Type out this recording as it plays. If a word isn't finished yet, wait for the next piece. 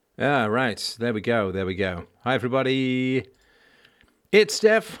Ah, right. There we go. There we go. Hi, everybody. It's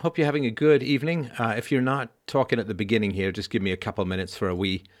Steph. Hope you're having a good evening. If you're not talking at the beginning here, just give me a couple minutes for a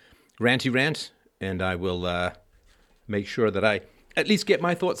wee ranty rant, and I will make sure that I at least get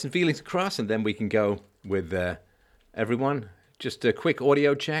my thoughts and feelings across, and then we can go with everyone. Just a quick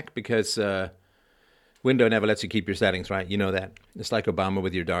audio check, because Windows never lets you keep your settings, right? You know that. It's like Obama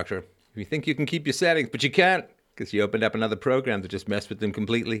with your doctor. You think you can keep your settings, but you can't, because you opened up another program that just messed with them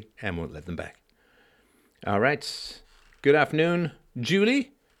completely and won't let them back. All right. Good afternoon,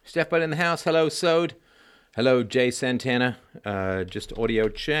 Julie. Steph Butt in the house. Hello, Sode. Hello, Jay Santana. Just audio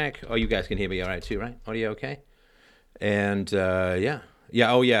check. Oh, you guys can hear me all right too, right? Audio okay? And yeah.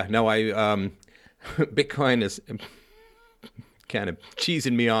 Oh, yeah. No, Bitcoin is kind of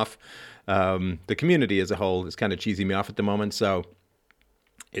cheesing me off. The community as a whole is kind of cheesing me off at the moment, so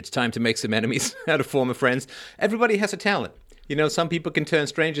it's time to make some enemies out of former friends. Everybody has a talent. You know, some people can turn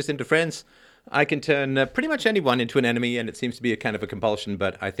strangers into friends. I can turn pretty much anyone into an enemy, and it seems to be a kind of a compulsion,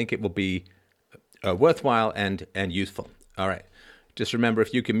 but I think it will be worthwhile and useful. All right. Just remember,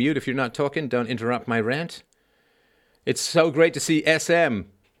 if you can mute, if you're not talking, don't interrupt my rant. It's so great to see SM,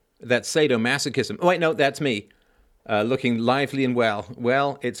 that sadomasochism. Oh, wait, no, that's me, looking lively and well.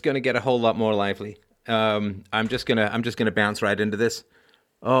 Well, it's going to get a whole lot more lively. I'm just gonna bounce right into this.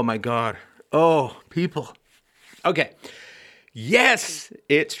 Oh, my God. Oh, people. Okay. Yes,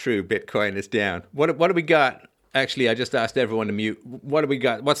 it's true. Bitcoin is down. What do we got? Actually, I just asked everyone to mute. What do we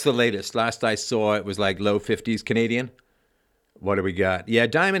got? What's the latest? Last I saw, it was like low 50s Canadian. What do we got? Yeah,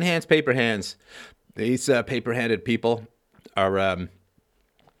 diamond hands, paper hands. These paper-handed people are,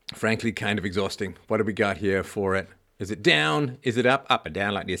 frankly, kind of exhausting. What do we got here for it? Is it down? Is it up? Up and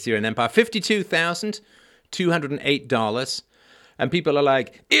down like the Assyrian Empire. $52,208. And people are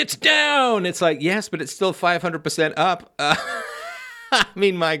like, it's down. It's like, yes, but it's still 500% up. I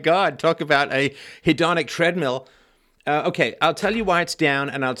mean, my God, talk about a hedonic treadmill. Okay, I'll tell you why it's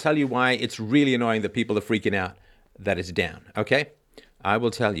down, and I'll tell you why it's really annoying that people are freaking out that it's down, okay? I will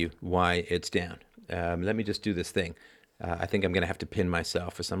tell you why it's down. Let me just do this thing. I think I'm going to have to pin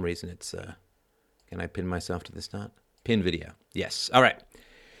myself. For some reason, it's... can I pin myself to the start? Pin video. Yes. All right.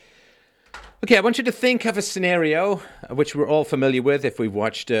 Okay, I want you to think of a scenario which we're all familiar with if we've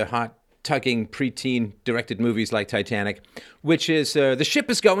watched heart-tugging preteen directed movies like Titanic, which is the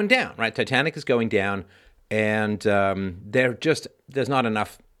ship is going down, right? Titanic is going down, and there's not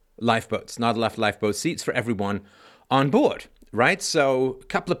enough lifeboats, not enough lifeboat seats for everyone on board, right? So a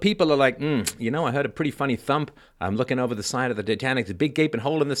couple of people are like, I heard a pretty funny thump. I'm looking over the side of the Titanic, there's a big gaping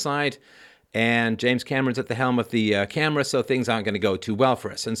hole in the side, and James Cameron's at the helm of the camera, so things aren't going to go too well for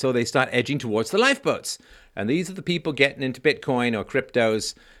us. And so they start edging towards the lifeboats. And these are the people getting into Bitcoin or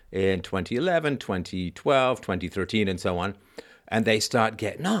cryptos in 2011, 2012, 2013, and so on. And they start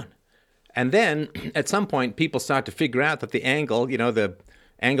getting on. And then at some point, people start to figure out that the angle of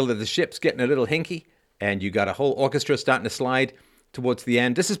the ship's getting a little hinky, and you got a whole orchestra starting to slide towards the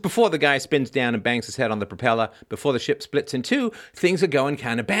end. This is before the guy spins down and bangs his head on the propeller, before the ship splits in two. Things are going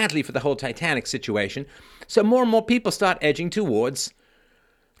kind of badly for the whole Titanic situation. So more and more people start edging towards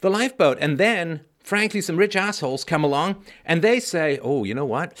the lifeboat. And then, frankly, some rich assholes come along and they say, oh, you know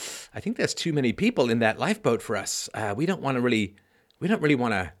what? I think there's too many people in that lifeboat for us. We don't really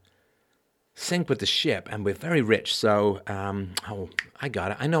want to sink with the ship, and we're very rich. So, I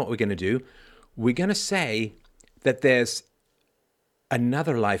got it. I know what we're going to do. We're going to say that there's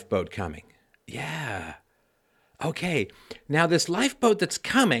another lifeboat coming. Yeah. Okay. Now, this lifeboat that's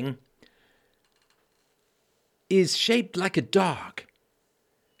coming is shaped like a dog.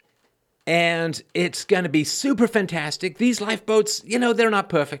 And it's going to be super fantastic. These lifeboats, they're not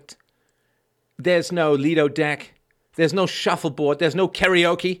perfect. There's no Lido deck. There's no shuffleboard. There's no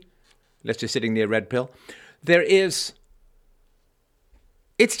karaoke. Unless you're sitting near Red Pill. There is...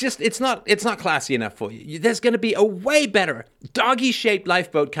 It's not classy enough for you. There's going to be a way better doggy-shaped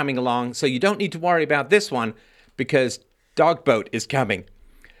lifeboat coming along, so you don't need to worry about this one because Dogboat is coming.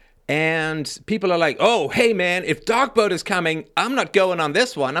 And people are like, oh, hey, man, if Dogboat is coming, I'm not going on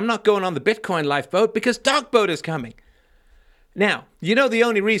this one. I'm not going on the Bitcoin lifeboat because Dogboat is coming. Now, the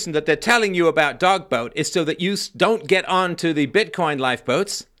only reason that they're telling you about Dogboat is so that you don't get onto the Bitcoin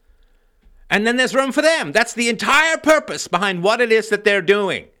lifeboats. And then there's room for them. That's the entire purpose behind what it is that they're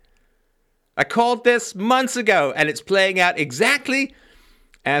doing. I called this months ago, and it's playing out exactly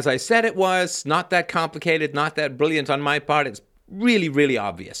as I said it was. Not that complicated, not that brilliant on my part. It's really, really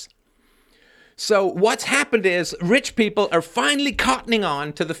obvious. So what's happened is rich people are finally cottoning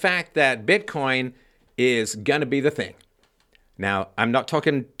on to the fact that Bitcoin is going to be the thing. Now, I'm not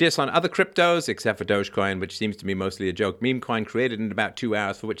talking diss on other cryptos, except for Dogecoin, which seems to me mostly a joke meme coin created in about 2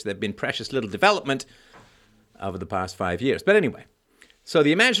 hours, for which there have been precious little development over the past 5 years. But anyway, so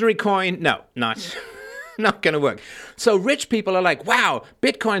the imaginary coin, no, not going to work. So rich people are like, wow,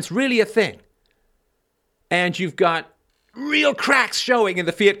 Bitcoin's really a thing. And you've got real cracks showing in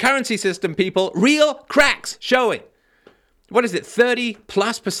the fiat currency system, people. Real cracks showing. What is it?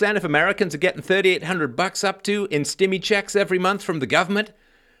 30+% of Americans are getting $3,800 up to in stimmy checks every month from the government.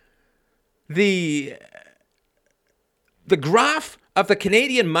 The graph of the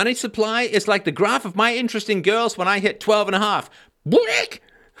Canadian money supply is like the graph of my interest in girls when I hit 12 and a half. Blick!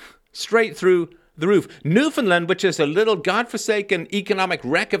 Straight through the roof. Newfoundland, which is a little godforsaken economic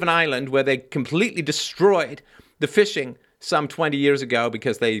wreck of an island where they completely destroyed the fishing some 20 years ago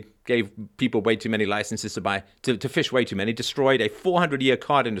because they gave people way too many licenses to fish way too many, destroyed a 400-year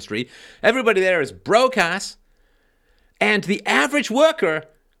cod industry. Everybody there is broke ass. And the average worker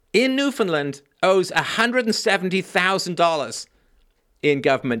in Newfoundland owes $170,000 in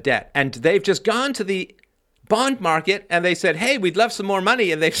government debt. And they've just gone to the bond market and they said, hey, we'd love some more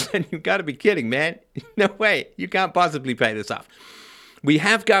money. And they've said, you've got to be kidding, man. No way. You can't possibly pay this off. We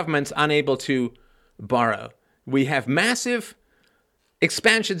have governments unable to borrow. We have massive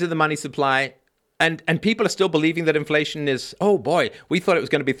expansions of the money supply, and people are still believing that inflation is, oh boy, we thought it was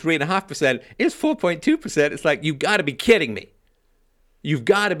going to be 3.5%. It's 4.2%. It's like, you've got to be kidding me. You've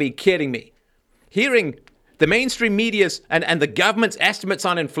got to be kidding me. Hearing the mainstream media's and the government's estimates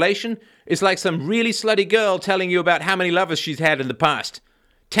on inflation is like some really slutty girl telling you about how many lovers she's had in the past.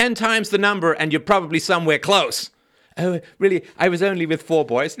 10 times the number, and you're probably somewhere close. Oh, really, I was only with 4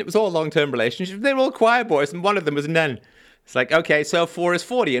 boys, and it was all long-term relationships. They were all choir boys, and one of them was a nun. It's like, okay, so 4 is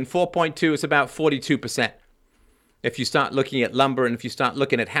 40, and 4.2 is about 42%. If you start looking at lumber, and if you start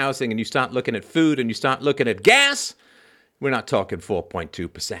looking at housing, and you start looking at food, and you start looking at gas, we're not talking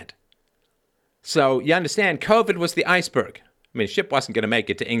 4.2%. So you understand, COVID was the iceberg. I mean, the ship wasn't going to make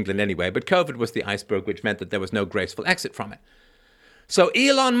it to England anyway, but COVID was the iceberg, which meant that there was no graceful exit from it. So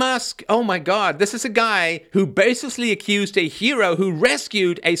Elon Musk, oh my God, this is a guy who basically accused a hero who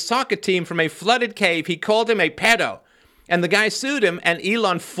rescued a soccer team from a flooded cave. He called him a pedo. And the guy sued him, and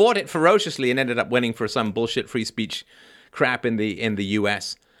Elon fought it ferociously and ended up winning for some bullshit free speech crap in the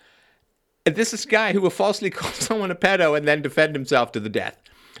U.S. And this is a guy who will falsely call someone a pedo and then defend himself to the death.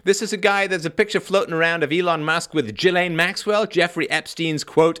 This is a guy, there's a picture floating around of Elon Musk with Ghislaine Maxwell, Jeffrey Epstein's,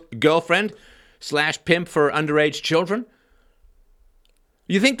 quote, girlfriend / pimp for underage children.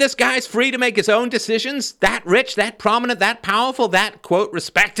 You think this guy's free to make his own decisions? That rich, that prominent, that powerful, that, quote,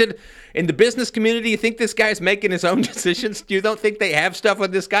 respected in the business community? You think this guy's making his own decisions? You don't think they have stuff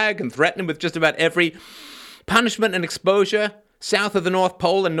with this guy who can threaten him with just about every punishment and exposure south of the North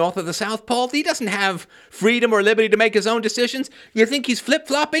Pole and north of the South Pole? He doesn't have freedom or liberty to make his own decisions. You think he's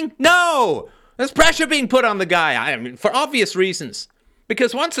flip-flopping? No! There's pressure being put on the guy, I mean, for obvious reasons.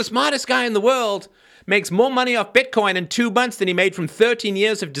 Because once the smartest guy in the world makes more money off Bitcoin in 2 months than he made from 13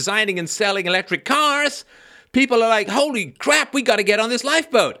 years of designing and selling electric cars, people are like, holy crap, we got to get on this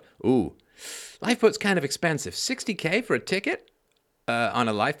lifeboat. Ooh, lifeboat's kind of expensive. $60K for a ticket on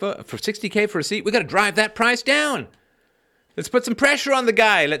a lifeboat? For $60K for a seat? We got to drive that price down. Let's put some pressure on the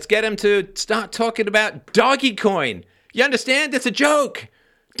guy. Let's get him to start talking about Doggy Coin. You understand? It's a joke.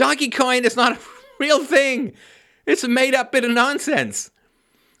 Doggy Coin is not a real thing. It's a made-up bit of nonsense.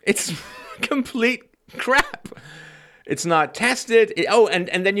 It's complete crap. It's not tested.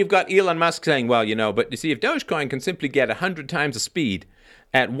 And then you've got Elon Musk saying, well, but you see, if Dogecoin can simply get 100 times the speed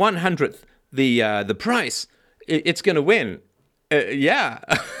at 1/100th the price, it's going to win. Yeah.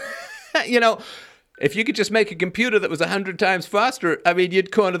 If you could just make a computer that was 100 times faster, I mean,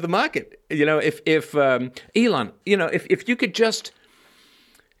 you'd corner the market. If Elon, if you could just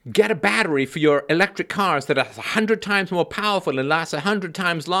get a battery for your electric cars that are 100 times more powerful and lasts 100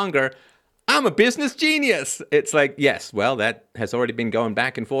 times longer, I'm a business genius. It's like, yes, well, that has already been going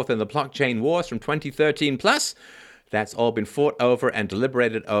back and forth in the blockchain wars from 2013 plus. That's all been fought over and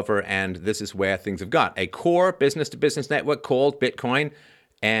deliberated over, and this is where things have got. A core business-to-business network called Bitcoin,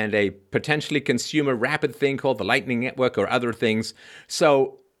 and a potentially consumer rapid thing called the Lightning Network or other things.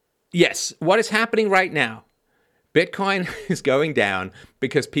 So, yes, what is happening right now? Bitcoin is going down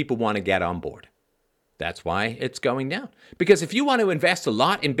because people want to get on board. That's why it's going down. Because if you want to invest a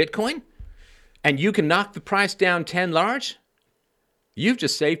lot in Bitcoin, and you can knock the price down 10 large, you've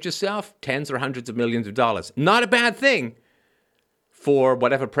just saved yourself tens or hundreds of millions of dollars. Not a bad thing for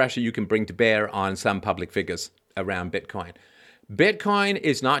whatever pressure you can bring to bear on some public figures around Bitcoin. Bitcoin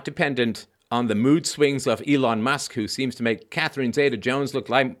is not dependent on the mood swings of Elon Musk, who seems to make Catherine Zeta-Jones look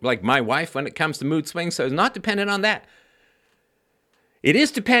like my wife when it comes to mood swings, so it's not dependent on that. It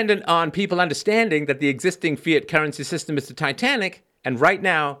is dependent on people understanding that the existing fiat currency system is the Titanic, and right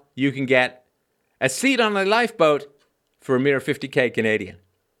now you can get a seat on a lifeboat for a mere 50K Canadian.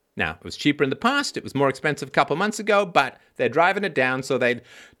 Now, it was cheaper in the past, it was more expensive a couple months ago, but they're driving it down so they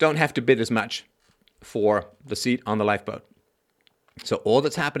don't have to bid as much for the seat on the lifeboat. So all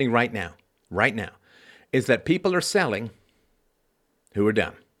that's happening right now, is that people are selling who are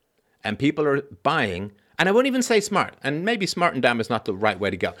dumb. And people are buying, and I won't even say smart, and maybe smart and dumb is not the right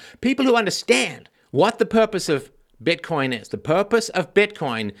way to go. People who understand what the purpose of Bitcoin is. The purpose of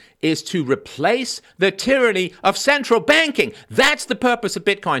Bitcoin is to replace the tyranny of central banking. That's the purpose of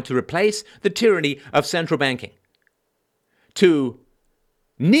Bitcoin, to replace the tyranny of central banking. To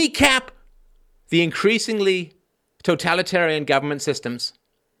kneecap the increasingly totalitarian government systems,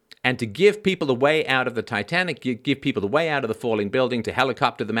 and to give people the way out of the Titanic, give people the way out of the falling building, to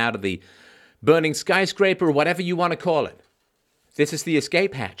helicopter them out of the burning skyscraper, whatever you want to call it. This is the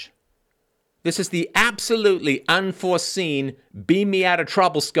escape hatch. This is the absolutely unforeseen, beam me out of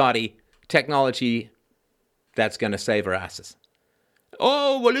trouble, Scotty, technology that's going to save our asses.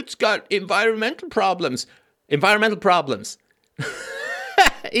 Oh, well, it's got environmental problems. Environmental problems.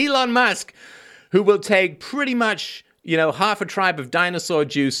 Elon Musk, who will take pretty much, half a tribe of dinosaur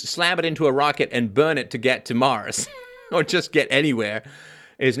juice, slam it into a rocket and burn it to get to Mars, or just get anywhere,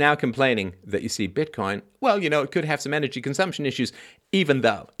 is now complaining that, you see, Bitcoin, well, it could have some energy consumption issues, even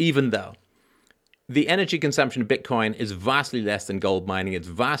though the energy consumption of Bitcoin is vastly less than gold mining. It's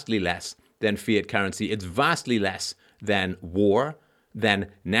vastly less than fiat currency. It's vastly less than war, than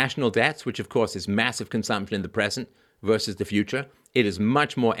national debts, which, of course, is massive consumption in the present versus the future. It is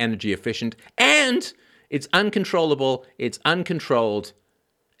much more energy efficient, and it's uncontrollable, it's uncontrolled,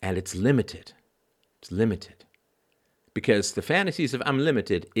 and it's limited. It's limited. Because the fantasies of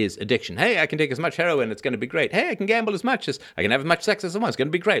unlimited is addiction. Hey, I can take as much heroin, it's going to be great. Hey, I can gamble as much, I can have as much sex as I want, it's going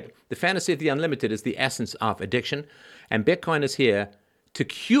to be great. The fantasy of the unlimited is the essence of addiction, and Bitcoin is here to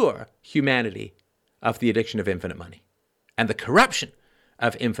cure humanity of the addiction of infinite money and the corruption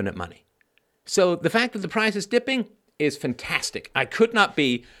of infinite money. So the fact that the price is dipping is fantastic. I could not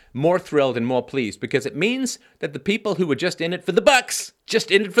be more thrilled and more pleased, because it means that the people who were just in it for the bucks, just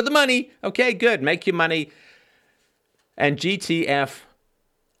in it for the money, okay, good, make your money. And GTFO,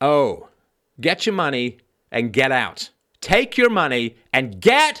 get your money and get out. Take your money and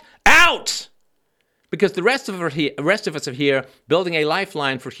get out! Because the rest of us are here building a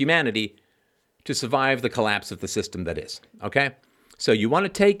lifeline for humanity to survive the collapse of the system that is, okay? So you want to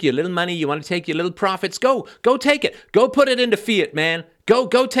take your little money, you want to take your little profits, go take it. Go put it into fiat, man. Go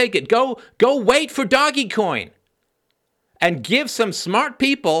take it. Go wait for Doggy Coin. And give some smart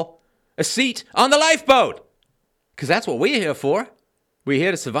people a seat on the lifeboat. Because that's what we're here for. We're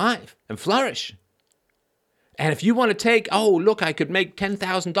here to survive and flourish. And if you want to take, look, I could make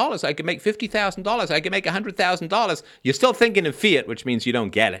 $10,000, I could make $50,000, I could make $100,000, you're still thinking in fiat, which means you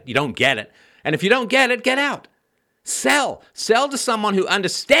don't get it. You don't get it. And if you don't get it, get out. Sell to someone who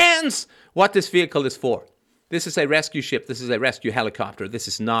understands what this vehicle is for. This is a rescue ship. This is a rescue helicopter. This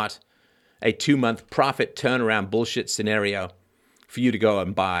is not a 2-month profit turnaround bullshit scenario for you to go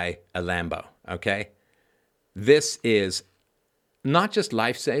and buy a Lambo, okay? This is not just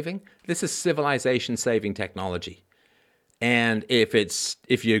life-saving. This is civilization-saving technology. And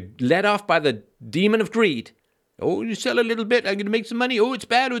if you're led off by the demon of greed, you sell a little bit, I'm going to make some money. It's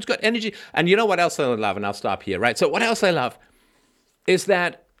bad. It's got energy. And you know what else I love? And I'll stop here, right? So what else I love is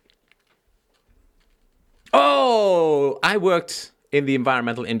that, I worked in the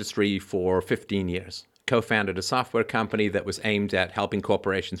environmental industry for 15 years. Co-founded a software company that was aimed at helping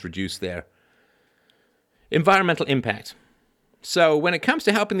corporations reduce their environmental impact. So when it comes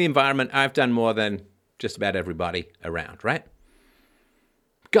to helping the environment, I've done more than just about everybody around, right?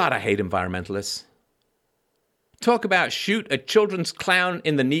 God, I hate environmentalists. Talk about shoot a children's clown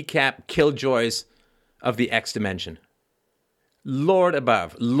in the kneecap killjoys of the X dimension. Lord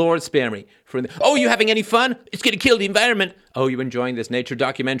above, Lord spare me. You having any fun? It's going to kill the environment. Oh, you enjoying this nature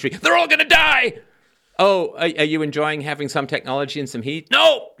documentary? They're all going to die. Oh, are you enjoying having some technology and some heat?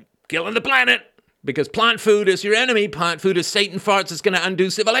 No, killing the planet. Because plant food is your enemy. Plant food is Satan farts. It's going to undo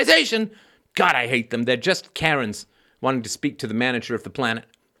civilization. God, I hate them. They're just Karens wanting to speak to the manager of the planet.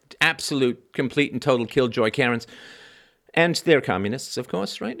 Absolute, complete, and total killjoy Karens. And they're communists, of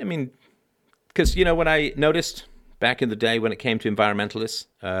course, right? I mean, because, what I noticed back in the day when it came to environmentalists,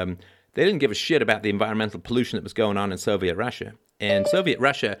 they didn't give a shit about the environmental pollution that was going on in Soviet Russia. And Soviet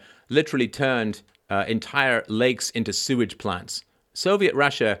Russia literally turned entire lakes into sewage plants. Soviet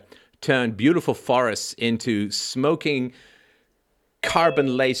Russia turned beautiful forests into smoking,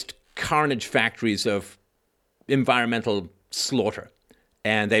 carbon-laced carnage factories of environmental slaughter.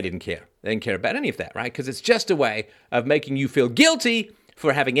 And they didn't care. They didn't care about any of that, right? Because it's just a way of making you feel guilty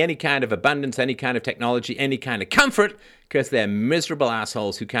for having any kind of abundance, any kind of technology, any kind of comfort, because they're miserable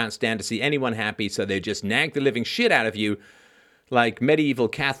assholes who can't stand to see anyone happy, so they just nag the living shit out of you like medieval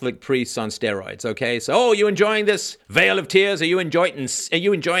Catholic priests on steroids, okay? So, oh, you enjoying this vale of tears? Are you enjoying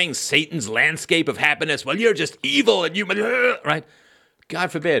Satan's landscape of happiness? Well, you're just evil and you, right?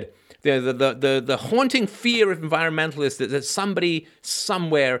 God forbid. The haunting fear of environmentalists that somebody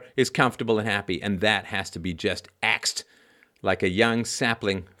somewhere is comfortable and happy, and that has to be just axed like a young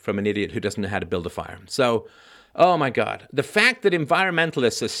sapling from an idiot who doesn't know how to build a fire. So, oh my God. The fact that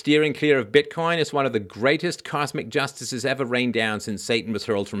environmentalists are steering clear of Bitcoin is one of the greatest cosmic justices ever rained down since Satan was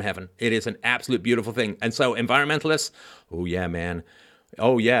hurled from heaven. It is an absolute beautiful thing. And so environmentalists, oh yeah, man.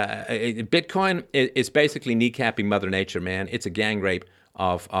 Oh yeah. Bitcoin is basically kneecapping Mother Nature, man. It's a gang rape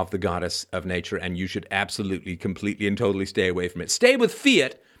of the goddess of nature, and you should absolutely, completely, and totally stay away from it. Stay with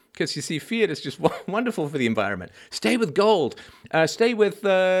fiat, because you see, fiat is just wonderful for the environment. Stay with gold. Stay with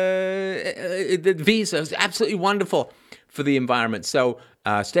the Visa. It's absolutely wonderful for the environment. So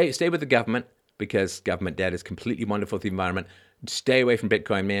stay with the government, because government debt is completely wonderful for the environment. Stay away from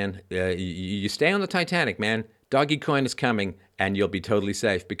Bitcoin, man. You stay on the Titanic, man. Doggy coin is coming, and you'll be totally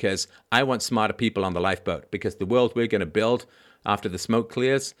safe, because I want smarter people on the lifeboat, because the world we're going to build after the smoke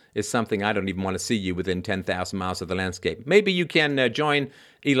clears is something I don't even want to see you within 10,000 miles of the landscape. Maybe you can join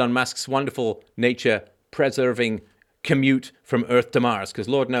Elon Musk's wonderful nature-preserving commute from Earth to Mars, because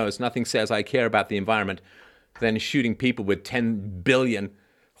Lord knows nothing says I care about the environment than shooting people with 10 billion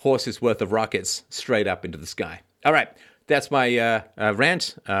horses worth of rockets straight up into the sky. All right, that's my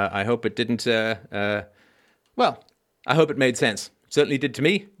rant. I hope it didn't, I hope it made sense. Certainly did to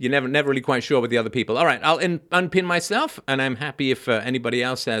me. You're never really quite sure with the other people. All right, I'll unpin myself, and I'm happy if anybody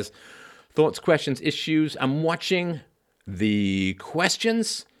else has thoughts, questions, issues. I'm watching the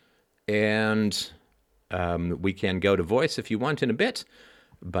questions, and we can go to voice if you want in a bit,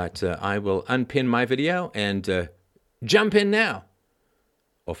 but I will unpin my video and jump in now,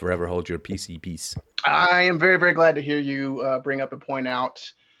 or forever hold your PC peace. I am very, very glad to hear you bring up and point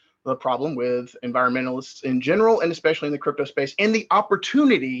out the problem with environmentalists in general, and especially in the crypto space, and the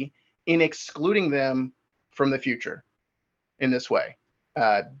opportunity in excluding them from the future in this way.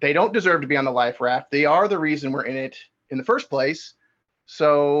 They don't deserve to be on the life raft. They are the reason we're in it in the first place.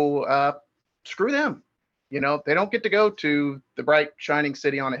 So screw them. You know, they don't get to go to the bright, shining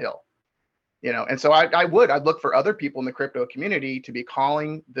city on a hill. You know, and so I'd look for other people in the crypto community to be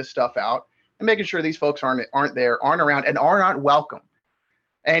calling this stuff out and making sure these folks aren't around, and are not welcome.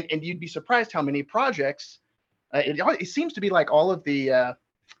 And you'd be surprised how many projects. It seems to be like all of the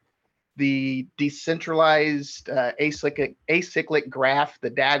decentralized acyclic graph,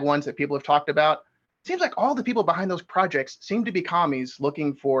 the DAG ones that people have talked about. It seems like all the people behind those projects seem to be commies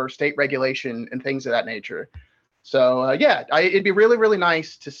looking for state regulation and things of that nature. So it'd be really, really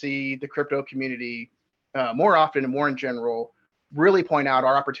nice to see the crypto community more often and more in general really point out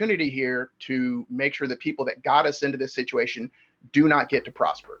our opportunity here to make sure that people that got us into this situation do not get to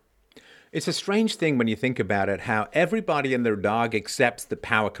prosper. It's a strange thing when you think about it, how everybody and their dog accepts that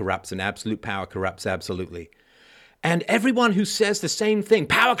power corrupts, and absolute power corrupts absolutely. And everyone who says the same thing,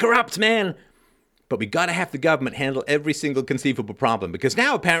 power corrupts, man. But we got to have the government handle every single conceivable problem, because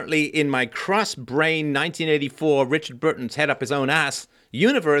now apparently in my cross-brain 1984 Richard Burton's head up his own ass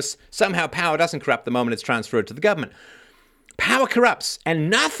universe, somehow power doesn't corrupt the moment it's transferred to the government. Power corrupts,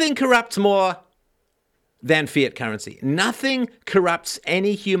 and nothing corrupts more than fiat currency. Nothing corrupts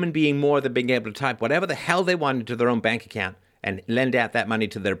any human being more than being able to type whatever the hell they want into their own bank account and lend out that money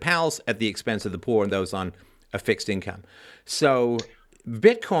to their pals at the expense of the poor and those on a fixed income. So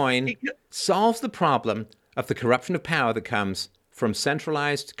Bitcoin solves the problem of the corruption of power that comes from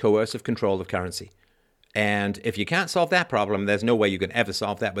centralized coercive control of currency. And if you can't solve that problem, there's no way you can ever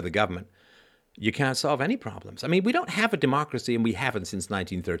solve that with the government. You can't solve any problems. I mean, we don't have a democracy, and we haven't since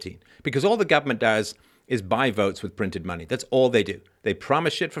 1913, because all the government does is buy votes with printed money. That's all they do. They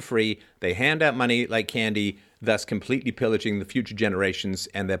promise shit for free. They hand out money like candy, thus completely pillaging the future generations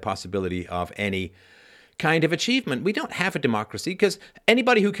and their possibility of any kind of achievement. We don't have a democracy, because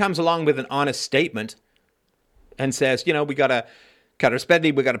anybody who comes along with an honest statement and says, you know, we got to cut our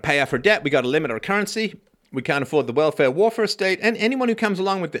spending, we got to pay off our debt, we got to limit our currency, we can't afford the welfare warfare state, and anyone who comes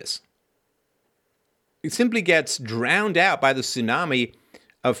along with this, it simply gets drowned out by the tsunami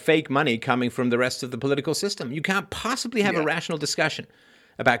of fake money coming from the rest of the political system. You can't possibly have a rational discussion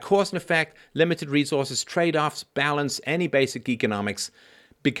about cause and effect, limited resources, trade-offs, balance, any basic economics,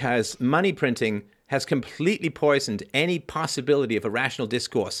 because money printing has completely poisoned any possibility of a rational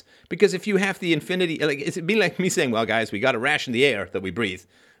discourse. Because if you have the infinity, like, it'd be like me saying, well, guys, we got to ration the air that we breathe.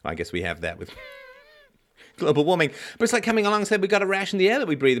 Well, I guess we have that with global warming. But it's like coming along and saying, we got to ration the air that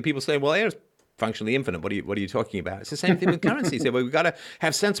we breathe. And people say, well, air is functionally infinite. What are you talking about? It's the same thing with currency. So we've got to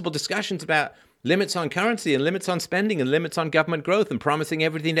have sensible discussions about limits on currency and limits on spending and limits on government growth and promising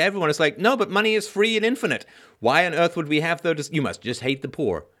everything to everyone. It's like, no, but money is free and infinite. Why on earth would we have those? You must just hate the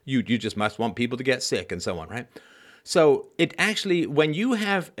poor. You just must want people to get sick and so on, right? So it actually, when you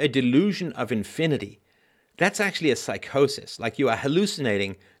have a delusion of infinity, that's actually a psychosis. Like you are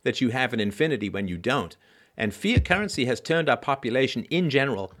hallucinating that you have an infinity when you don't. And fiat currency has turned our population in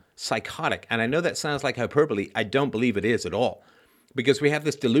general psychotic. And I know that sounds like hyperbole. I don't believe it is at all. Because we have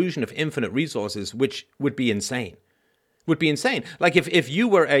this delusion of infinite resources, which would be insane. Would be insane. Like if you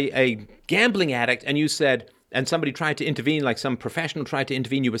were a gambling addict and you said, and somebody tried to intervene, like some professional tried to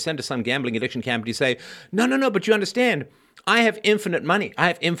intervene, you were sent to some gambling addiction camp and you say, no, but you understand, I have infinite money. I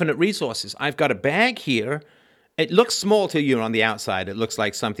have infinite resources. I've got a bag here. It looks small to you on the outside. It looks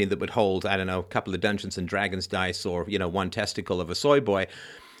like something that would hold, I don't know, a couple of Dungeons and Dragons dice or, one testicle of a soy boy.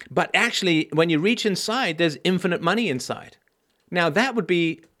 But actually, when you reach inside, there's infinite money inside. Now, that would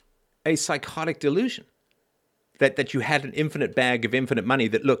be a psychotic delusion, that you had an infinite bag of infinite money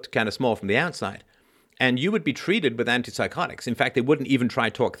that looked kind of small from the outside. And you would be treated with antipsychotics. In fact, they wouldn't even try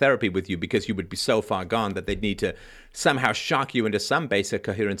talk therapy with you because you would be so far gone that they'd need to somehow shock you into some basic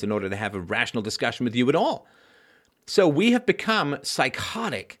coherence in order to have a rational discussion with you at all. So we have become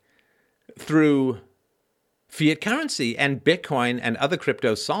psychotic through fiat currency, and Bitcoin and other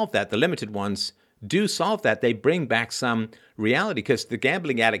cryptos solve that. The limited ones do solve that. They bring back some reality, because the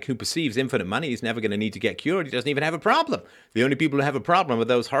gambling addict who perceives infinite money is never going to need to get cured. He doesn't even have a problem. The only people who have a problem are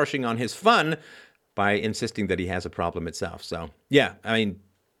those harshing on his fun by insisting that he has a problem itself. So, yeah, I mean,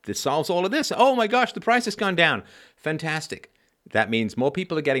 this solves all of this. Oh my gosh, the price has gone down. Fantastic. That means more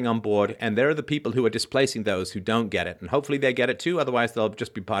people are getting on board, and they're the people who are displacing those who don't get it. And hopefully they get it too, otherwise they'll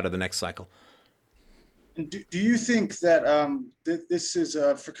just be part of the next cycle. Do you think that this is,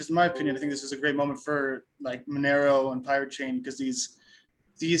 because in my opinion, I think this is a great moment for like Monero and Pirate Chain, because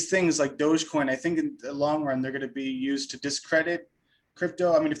these things like Dogecoin, I think in the long run, they're going to be used to discredit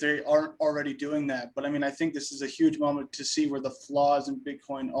crypto. I mean, if they aren't already doing that, but I mean, I think this is a huge moment to see where the flaws in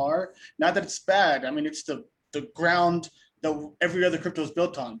Bitcoin are. Not that it's bad. I mean, it's the ground that every other crypto is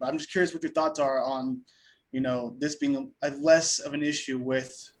built on. But I'm just curious what your thoughts are on, this being a less of an issue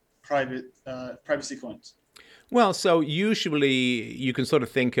with privacy coins. Well, so usually you can sort of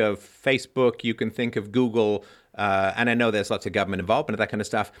think of Facebook, you can think of Google, and I know there's lots of government involvement and that kind of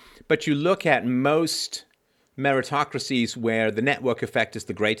stuff, but you look at most meritocracies where the network effect is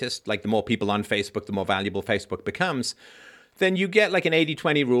the greatest, like the more people on Facebook, the more valuable Facebook becomes, then you get like an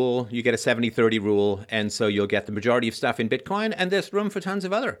 80-20 rule, you get a 70-30 rule, and so you'll get the majority of stuff in Bitcoin, and there's room for tons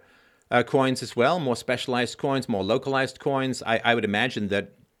of other coins as well, more specialized coins, more localized coins. I would imagine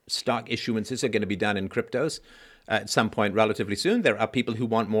that stock issuances are going to be done in cryptos at some point relatively soon. There are people who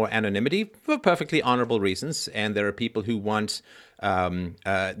want more anonymity for perfectly honorable reasons, and there are people who want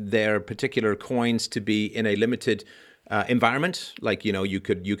their particular coins to be in a limited environment. Like, you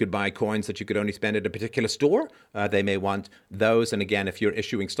could buy coins that you could only spend at a particular store. They may want those. And again, if you're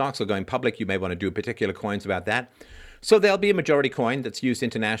issuing stocks or going public, you may want to do particular coins about that. So there'll be a majority coin that's used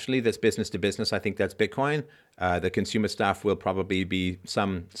internationally, that's business to business. I think that's Bitcoin. The consumer stuff will probably be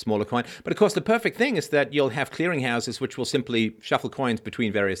some smaller coin. But of course, the perfect thing is that you'll have clearinghouses which will simply shuffle coins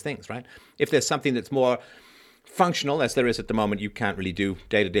between various things, right? If there's something that's more functional, as there is at the moment, you can't really do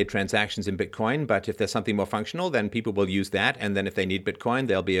day-to-day transactions in Bitcoin. But if there's something more functional, then people will use that. And then if they need Bitcoin,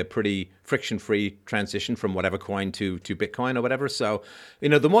 there'll be a pretty friction-free transition from whatever coin to Bitcoin or whatever. So,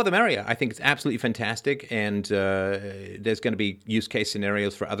 the more the merrier. I think it's absolutely fantastic. And there's going to be use case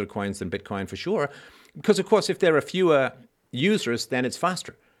scenarios for other coins than Bitcoin for sure. Because, of course, if there are fewer users, then it's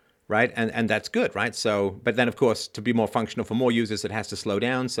faster, right? And that's good, right? So, but then, of course, to be more functional for more users, it has to slow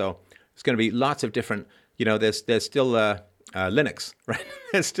down. So it's going to be lots of different, there's still Linux, right?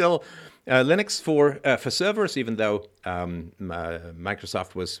 There's still Linux for servers, even though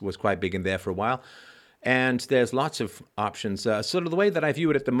Microsoft was quite big in there for a while. And there's lots of options. Sort of the way that I view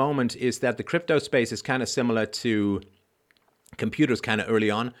it at the moment is that the crypto space is kind of similar to computers kind of early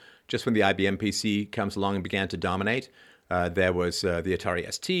on, just when the IBM PC comes along and began to dominate. There was the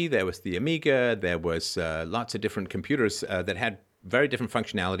Atari ST, there was the Amiga, there was lots of different computers that had very different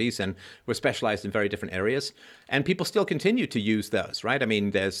functionalities and were specialized in very different areas. And people still continue to use those, right? I mean,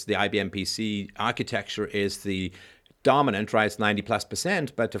 there's the IBM PC architecture is the dominant, right? It's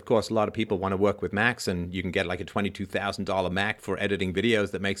 90+%. But of course, a lot of people want to work with Macs, and you can get like a $22,000 Mac for editing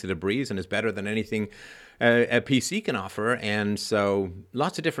videos that makes it a breeze and is better than anything a PC can offer. And so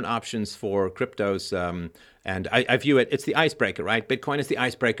lots of different options for cryptos. And I view it's the icebreaker, right? Bitcoin is the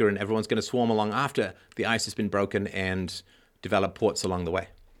icebreaker, and everyone's going to swarm along after the ice has been broken and develop ports along the way.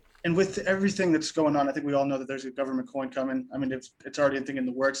 And with everything that's going on, I think we all know that there's a government coin coming. I mean, it's already a thing in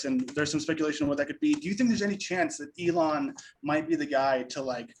the works, and there's some speculation on what that could be. Do you think there's any chance that Elon might be the guy to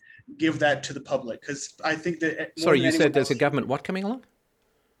like give that to the public? Because I think that. Sorry, you said there's a government what coming along?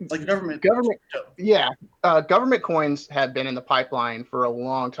 Like government. Yeah. Government coins have been in the pipeline for a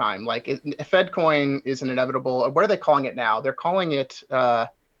long time. Like Fed coin is an inevitable. What are they calling it now? They're calling it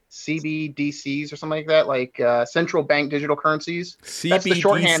CBDCs or something like that, like central bank digital currencies. CBDCs? That's the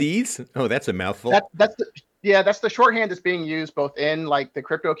shorthand. Oh, that's a mouthful. That's the shorthand that's being used both in like the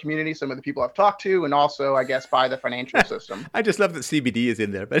crypto community, some of the people I've talked to, and also I guess by the financial system. I just love that CBD is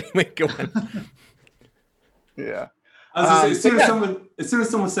in there. But anyway, go on. Yeah. I was gonna say, as soon as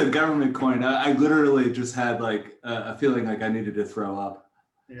someone said government coin, I literally just had like a feeling like I needed to throw up.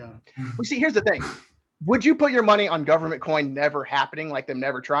 Yeah. Well, see, here's the thing. Would you put your money on government coin never happening, like them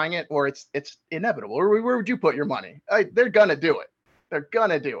never trying it, or it's inevitable? Or where would you put your money? They're gonna do it. They're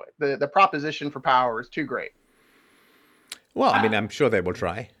gonna do it. The proposition for power is too great. Well, I mean, I'm sure they will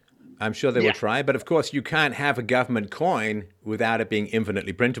try. Will try. But of course, you can't have a government coin without it being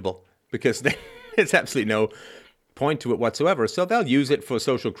infinitely printable, because there's absolutely no point to it whatsoever. So they'll use it for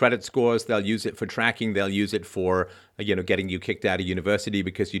social credit scores. They'll use it for tracking. They'll use it for, getting you kicked out of university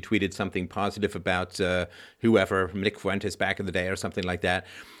because you tweeted something positive about whoever, Nick Fuentes back in the day or something like that.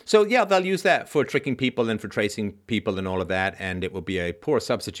 So yeah, they'll use that for tricking people and for tracing people and all of that. And it will be a poor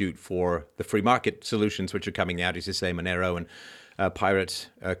substitute for the free market solutions, which are coming out, as you say, Monero and Pirate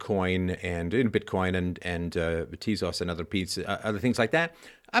Coin and Bitcoin and Tezos and other things like that.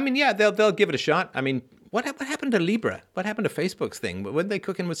 I mean, yeah, they'll give it a shot. I mean, what happened to Libra? What happened to Facebook's thing? Weren't they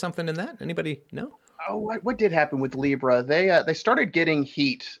cooking with something in that? Anybody know? Oh, what did happen with Libra? They started getting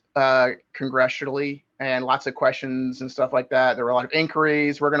heat congressionally and lots of questions and stuff like that. There were a lot of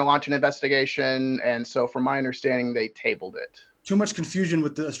inquiries. We're going to launch an investigation. And so from my understanding, they tabled it. Too much confusion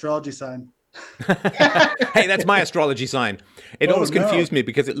with the astrology sign. Hey, that's my astrology sign. It always confused me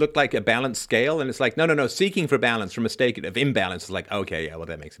because it looked like a balanced scale, and it's like, no, seeking for balance from a state of imbalance is like, okay, yeah, well,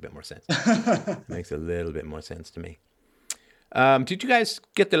 that makes a bit more sense. Makes a little bit more sense to me. Did you guys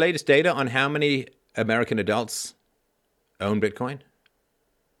get the latest data on how many American adults own Bitcoin?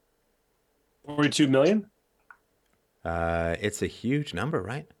 42 million? It's a huge number,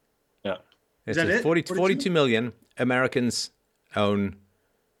 right? Yeah. It's Is that it? 42 million Americans own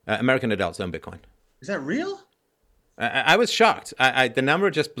American adults own Bitcoin. Is that real? I was shocked. The number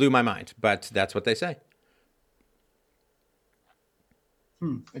just blew my mind, but that's what they say.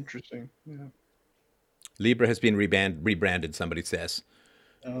 Interesting. Yeah. Libra has been rebranded. Somebody says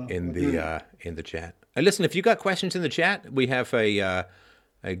in the chat. Listen, if you got questions in the chat, we have a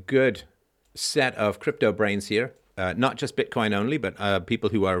good set of crypto brains here. Not just Bitcoin only, but people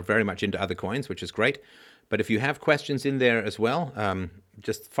who are very much into other coins, which is great. But if you have questions in there as well,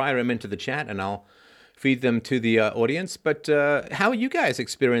 just fire them into the chat and I'll feed them to the audience. But how are you guys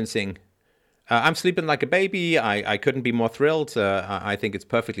experiencing? I'm sleeping like a baby. I couldn't be more thrilled. I think it's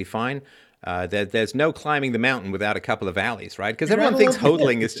perfectly fine. There's no climbing the mountain without a couple of valleys, right? Because everyone thinks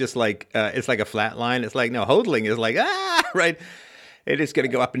hodling is just like, it's like a flat line. It's like, no, hodling is like, right? It is going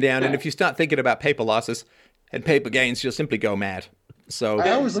to go up and down. And if you start thinking about paper losses and paper gains, you'll simply go mad. So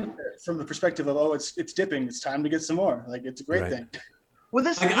I always look at it from the perspective of, it's dipping. It's time to get some more. Like, it's a great thing. Well,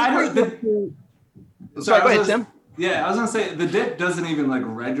 this. Like, I heard Sorry, go ahead, Tim. Yeah, I was gonna say the dip doesn't even like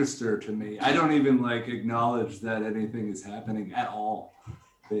register to me. I don't even like acknowledge that anything is happening at all,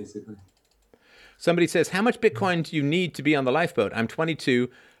 basically. Somebody says, how much Bitcoin do you need to be on the lifeboat? I'm 22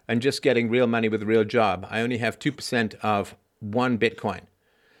 and just getting real money with a real job. I only have 2% of 1 Bitcoin.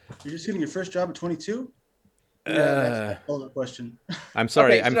 You're just getting your first job at 22? Yeah, that's a whole other question. I'm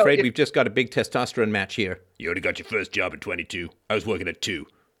sorry. Okay, I'm so afraid we've just got a big testosterone match here. You already got your first job at 22. I was working at 2.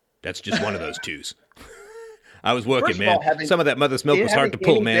 That's just one of those 2s. I was working, man. Some of that mother's milk was hard to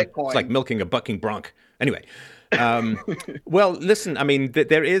pull, man. Bitcoin. It's like milking a bucking bronc. Anyway. Well, listen, I mean,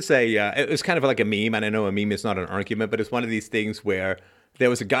 there is it was kind of like a meme, and I know a meme is not an argument, but it's one of these things where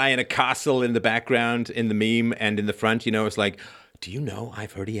there was a guy in a castle in the background in the meme, and in the front, it's like, do you know,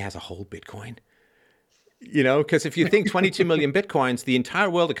 I've heard he has a whole Bitcoin? Because if you think 22 million Bitcoins, the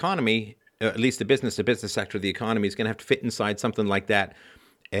entire world economy, at least the business sector of the economy, is going to have to fit inside something like that.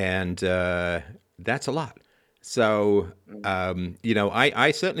 And that's a lot. So,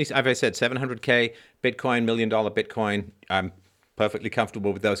 I certainly, as I said, 700K Bitcoin, $1 million Bitcoin. I'm perfectly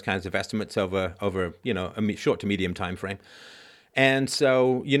comfortable with those kinds of estimates over a short to medium time frame. And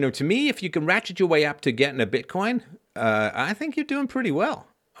so, to me, if you can ratchet your way up to getting a Bitcoin, I think you're doing pretty well.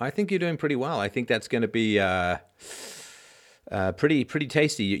 I think that's going to be pretty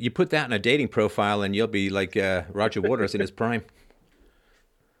tasty. You put that in a dating profile, and you'll be like Roger Waters in his prime.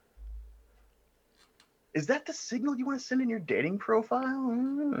 Is that the signal you want to send in your dating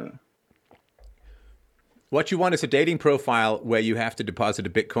profile? What you want is a dating profile where you have to deposit a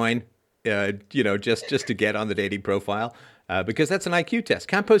Bitcoin, just to get on the dating profile, because that's an IQ test.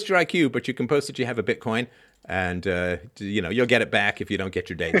 Can't post your IQ, but you can post that you have a Bitcoin, and you'll get it back if you don't get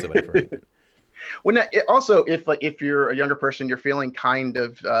your dates or whatever. Well, also, if you're a younger person, you're feeling kind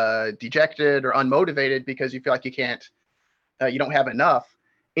of dejected or unmotivated because you feel like you don't have enough.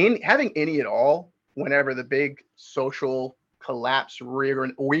 Having any at all, whenever the big social collapse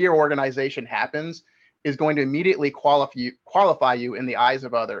reorganization happens, is going to immediately qualify you in the eyes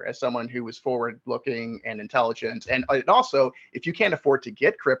of others as someone who is forward-looking and intelligent. And also, if you can't afford to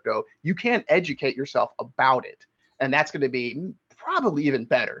get crypto, you can educate yourself about it, and that's going to be probably even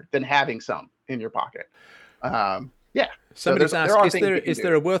better than having some in your pocket. Somebody's asked, is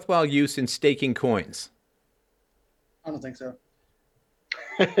there a worthwhile use in staking coins? I don't think so.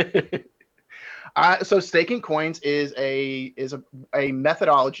 So staking coins is a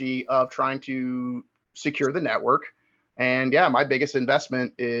methodology of trying to secure the network. And my biggest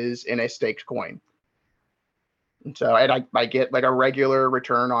investment is in a staked coin. And so I get like a regular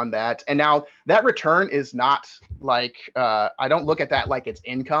return on that. And now that return is not like, I don't look at that like it's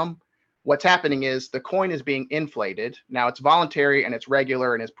income. What's happening is the coin is being inflated. Now it's voluntary and it's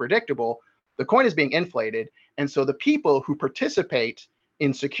regular and it's predictable. The coin is being inflated. And so the people who participate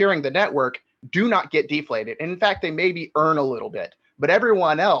in securing the network do not get deflated. And in fact, they maybe earn a little bit, but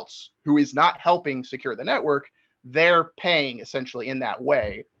everyone else who is not helping secure the network, they're paying essentially in that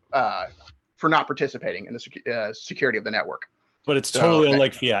way for not participating in the security of the network. But it's totally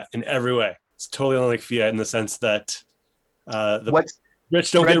unlike fiat in every way. It's totally unlike fiat in the sense that the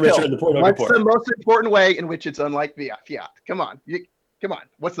rich don't get richer and the poor don't get poorer. What's the most important way in which it's unlike fiat? Come on.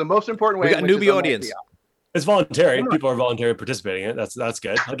 What's the most important way? We got a newbie audience. Fiat? It's voluntary. People are voluntarily participating in it. That's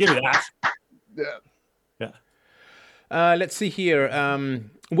good. I'll give you that. Yeah. Let's see here.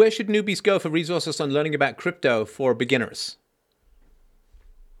 Where should newbies go for resources on learning about crypto for beginners?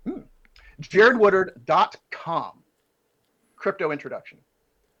 JaredWoodard.com. Crypto introduction.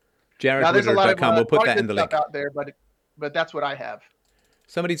 JaredWoodard.com. We'll put that in the link out there, but that's what I have.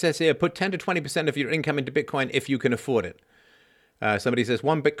 Somebody says here, put 10 to 20% of your income into Bitcoin if you can afford it. Somebody says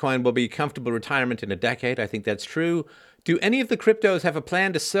 1 Bitcoin will be comfortable retirement in a decade. I think that's true. Do any of the cryptos have a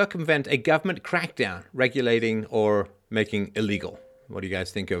plan to circumvent a government crackdown regulating or making illegal? What do you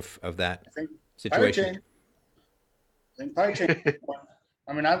guys think of that situation? Pirate chain.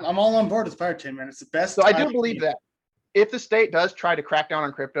 I mean, I'm all on board with pirate chain, man. It's the best. So I do believe that if the state does try to crack down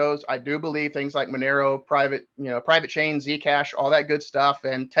on cryptos, I do believe things like Monero, private chain, Zcash, all that good stuff,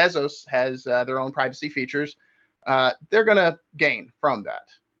 and Tezos has their own privacy features. They're going to gain from that,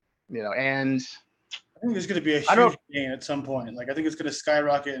 and I think there's going to be a huge gain at some point. Like, I think it's going to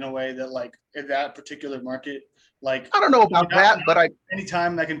skyrocket in a way that, like, in that particular market, like, I don't know about that, but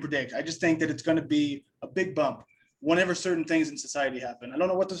anytime I can predict. I just think that it's going to be a big bump whenever certain things in society happen. I don't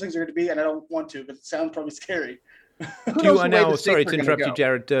know what those things are going to be, and I don't want to, but it sounds probably scary. Sorry to interrupt you,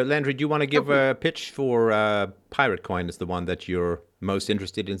 Jared. Landry, do you want to give a pitch for Pirate Coin as the one that you're most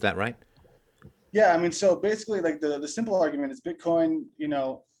interested in? Is that right? Yeah, I mean, so basically, like, the simple argument is Bitcoin,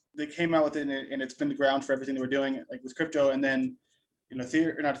 they came out with it and it's been the ground for everything they were doing, like with crypto, and then, not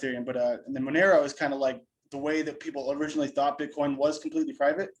Ethereum, but and then Monero is kind of like the way that people originally thought Bitcoin was completely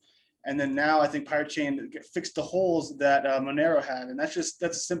private. And then now I think Pirate Chain fixed the holes that Monero had. And that's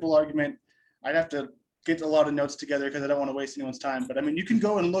a simple argument. I'd have to get a lot of notes together because I don't want to waste anyone's time. But I mean, you can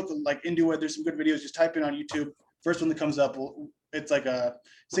go and look like into it. There's some good videos. Just type in on YouTube. First one that comes up, it's like a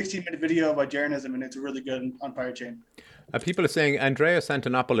 16-minute video by Jeranism, and it's really good on Pirate Chain. People are saying Andreas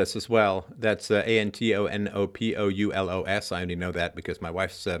Antonopoulos as well. That's Antonopoulos. I only know that because my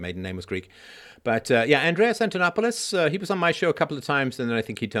wife's maiden name was Greek. But Andreas Antonopoulos, he was on my show a couple of times, and then I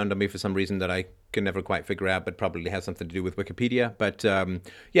think he turned on me for some reason that I can never quite figure out, but probably has something to do with Wikipedia. But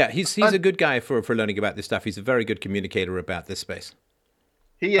he's a good guy for learning about this stuff. He's a very good communicator about this space.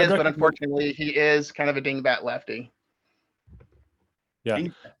 He is, but unfortunately, he is kind of a dingbat lefty. Yeah.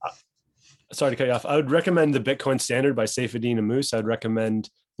 Sorry to cut you off. I would recommend the Bitcoin Standard by Saifedean Ammous. I'd recommend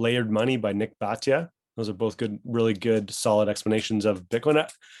Layered Money by Nick Bhatia. Those are both good, really good, solid explanations of Bitcoin.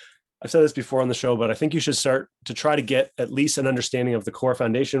 I've said this before on the show, but I think you should start to try to get at least an understanding of the core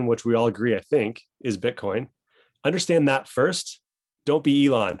foundation, which we all agree, I think, is Bitcoin. Understand that first. Don't be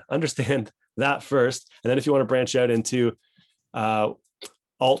Elon. Understand that first. And then if you want to branch out into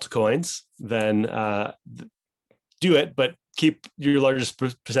altcoins, then do it, but keep your largest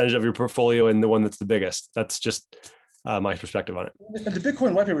percentage of your portfolio in the one that's the biggest. That's just my perspective on it. The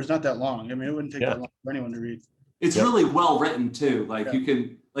Bitcoin white paper is not that long. I mean, it wouldn't take that long for anyone to read. It's really well written too. Like you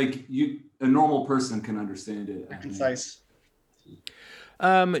can, a normal person can understand it. Concise.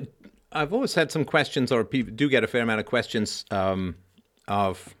 I've always had some questions, or people do get a fair amount of questions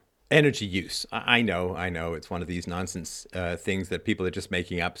of energy use. I know it's one of these nonsense things that people are just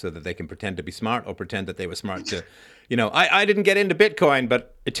making up so that they can pretend to be smart, or pretend that they were smart to, I didn't get into Bitcoin,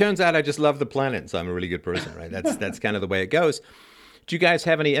 but it turns out I just love the planet, so I'm a really good person, right? That's kind of the way it goes. Do you guys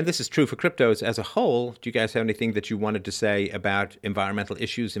have any, and this is true for cryptos as a whole, do you guys have anything that you wanted to say about environmental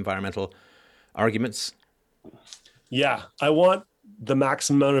issues, environmental arguments? Yeah, I want the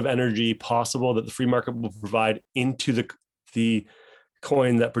maximum amount of energy possible that the free market will provide into the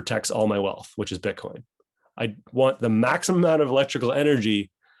coin that protects all my wealth, which is Bitcoin. I want the maximum amount of electrical energy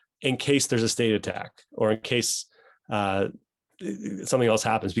in case there's a state attack, or in case something else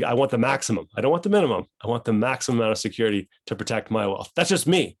happens. I want the maximum. I don't want the minimum. I want the maximum amount of security to protect my wealth. That's just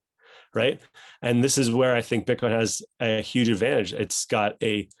me, right? And this is where I think Bitcoin has a huge advantage. It's got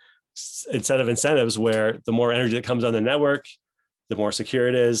a set of incentives where the more energy that comes on the network, the more secure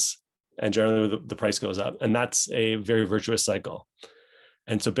it is, and generally the price goes up. And that's a very virtuous cycle.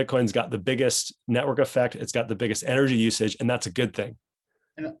 And so Bitcoin's got the biggest network effect. It's got the biggest energy usage, and that's a good thing.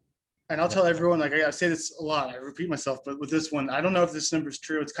 And I'll tell everyone, like I say this a lot, I repeat myself, but with this one, I don't know if this number is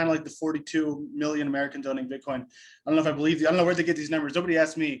true. It's kind of like the 42 million Americans owning Bitcoin. I don't know if I believe you. I don't know where they get these numbers. Nobody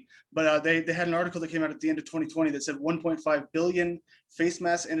asked me, but they had an article that came out at the end of 2020 that said 1.5 billion face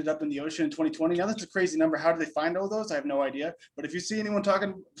masks ended up in the ocean in 2020. Now that's a crazy number. How do they find all those? I have no idea. But if you see anyone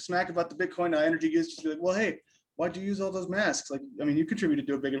talking smack about the Bitcoin energy use, just be like, well, hey, why'd you use all those masks? Like, I mean, you contributed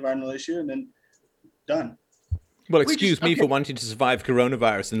to a big environmental issue, and then done. Well, excuse me for wanting to survive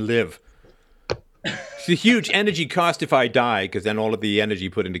coronavirus and live. It's a huge energy cost if I die, because then all of the energy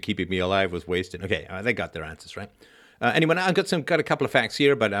put into keeping me alive was wasted. Okay, they got their answers, right? Anyway, I've got a couple of facts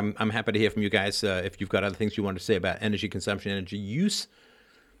here, but I'm happy to hear from you guys if you've got other things you want to say about energy consumption, energy use.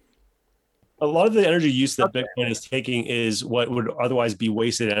 A lot of the energy use that Bitcoin is taking is what would otherwise be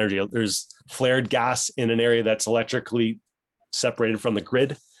wasted energy. There's flared gas in an area that's electrically separated from the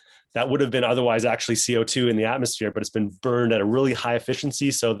grid. That would have been otherwise actually CO2 in the atmosphere, but it's been burned at a really high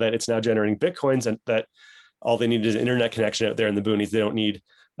efficiency so that it's now generating Bitcoins, and that all they need is an internet connection out there in the boonies. They don't need,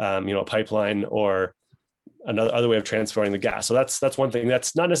 a pipeline or another other way of transferring the gas. So that's one thing.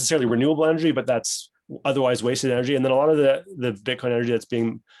 That's not necessarily renewable energy, but that's otherwise wasted energy. And then a lot of the Bitcoin energy that's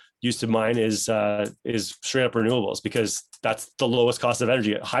being used to mine is straight up renewables, because that's the lowest cost of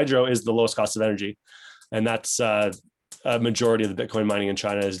energy. Hydro is the lowest cost of energy, and that's a majority of the Bitcoin mining in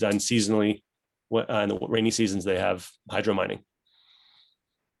China is done seasonally. In the rainy seasons, they have hydro mining.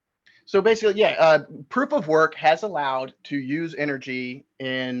 So basically, proof of work has allowed to use energy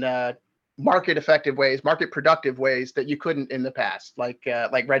in market effective ways, market productive ways that you couldn't in the past, like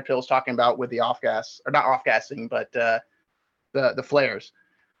Red Pill's talking about with the off gas, or not off gassing, but the flares.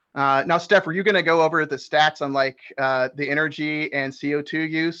 Now, Steph, are you going to go over the stats on the energy and CO2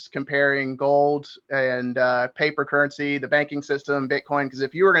 use, comparing gold and paper currency, the banking system, Bitcoin? Because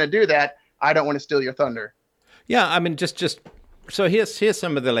if you were going to do that, I don't want to steal your thunder. Yeah, I mean, just so here's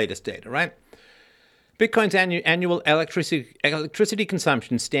some of the latest data, right? Bitcoin's annual electricity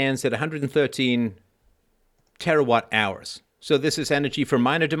consumption stands at 113 terawatt hours. So this is energy for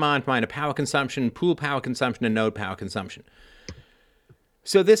miner demand, miner power consumption, pool power consumption, and node power consumption.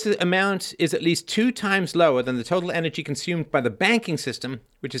 So this amount is at least 2 times lower than the total energy consumed by the banking system,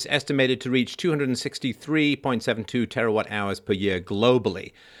 which is estimated to reach 263.72 terawatt hours per year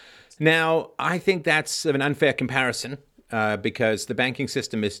globally. Now, I think that's an unfair comparison because the banking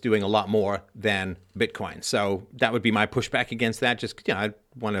system is doing a lot more than Bitcoin. So that would be my pushback against that. Just, I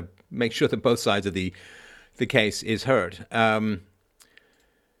want to make sure that both sides of the case is heard.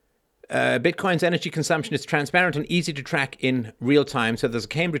 Bitcoin's energy consumption is transparent and easy to track in real time. So there's a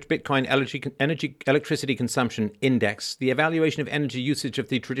Cambridge Bitcoin electricity consumption index. The evaluation of energy usage of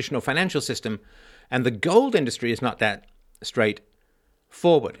the traditional financial system and the gold industry is not that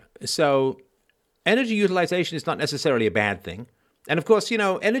straightforward. So energy utilization is not necessarily a bad thing. And of course,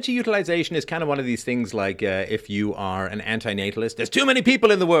 energy utilization is kind of one of these things like if you are an antinatalist, there's too many people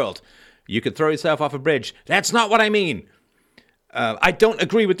in the world. You could throw yourself off a bridge. That's not what I mean. I don't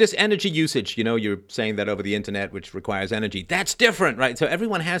agree with this energy usage. You know, you're saying that over the internet, which requires energy. That's different, right? So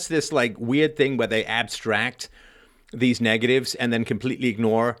everyone has this like weird thing where they abstract these negatives and then completely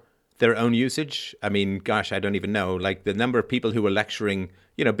ignore their own usage. I mean, gosh, I don't even know. Like the number of people who were lecturing,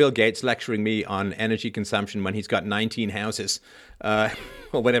 you know, Bill Gates lecturing me on energy consumption when he's got 19 houses, or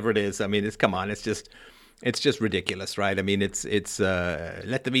whatever it is. I mean, come on, it's just ridiculous, right? I mean, it's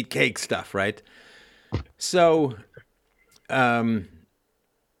let them eat cake stuff, right? So. The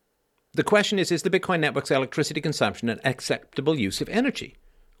question is the Bitcoin network's electricity consumption an acceptable use of energy?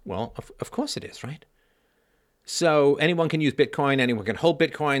 Well, of course it is, right? So anyone can use Bitcoin, anyone can hold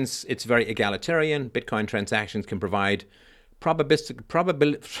Bitcoins. It's very egalitarian. Bitcoin transactions can provide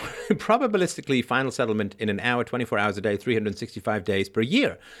probabilistically final settlement in an hour, 24 hours a day, 365 days per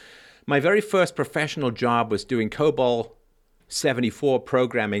year. My very first professional job was doing COBOL 74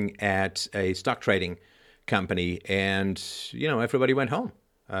 programming at a stock trading company, and you know, everybody went home.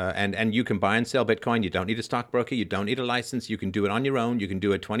 And you can buy and sell Bitcoin. You don't need a stockbroker. You don't need a license. You can do it on your own. You can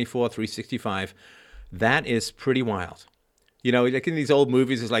do it 24, 365. That is pretty wild. You know, like in these old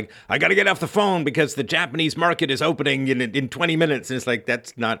movies, it's like, I got to get off the phone because the Japanese market is opening in 20 minutes. And it's like,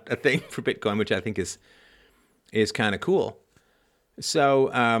 that's not a thing for Bitcoin, which I think is kind of cool.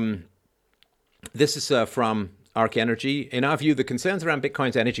 So this is from Arc Energy. In our view, the concerns around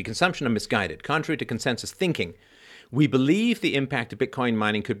Bitcoin's energy consumption are misguided. Contrary to consensus thinking, we believe the impact of Bitcoin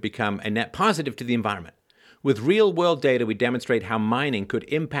mining could become a net positive to the environment. With real-world data, we demonstrate how mining could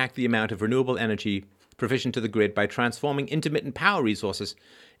impact the amount of renewable energy provisioned to the grid by transforming intermittent power resources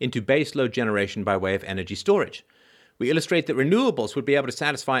into baseload generation by way of energy storage. We illustrate that renewables would be able to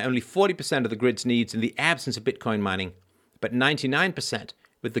satisfy only 40% of the grid's needs in the absence of Bitcoin mining, but 99%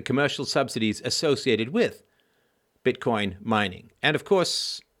 with the commercial subsidies associated with Bitcoin mining. And of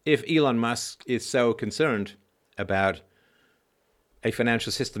course, if Elon Musk is so concerned about a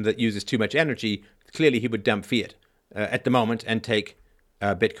financial system that uses too much energy, clearly he would dump fiat at the moment and take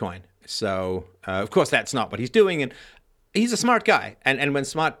Bitcoin. So, of course, that's not what he's doing. And he's a smart guy. And when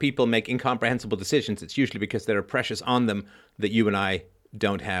smart people make incomprehensible decisions, it's usually because there are pressures on them that you and I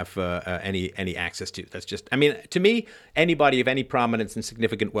don't have any access to. That's just, I mean, to me, anybody of any prominence and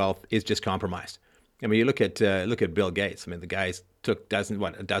significant wealth is just compromised. I mean, you look at Bill Gates. I mean, the guy took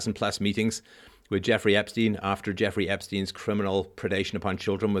a dozen plus meetings with Jeffrey Epstein after Jeffrey Epstein's criminal predation upon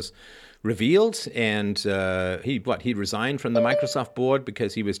children was revealed, and he resigned from the Microsoft board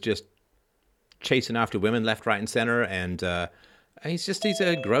because he was just chasing after women left, right, and center, and he's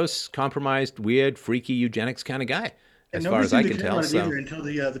a gross, compromised, weird, freaky eugenics kind of guy, as far as I can tell. So until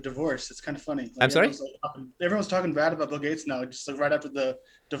the divorce, it's kind of funny. Like, I'm sorry. Everyone's talking bad about Bill Gates now, just like right after the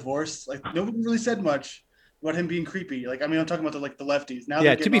divorce. Like nobody really said much about him being creepy. Like, I mean, I'm talking about the lefties. Now,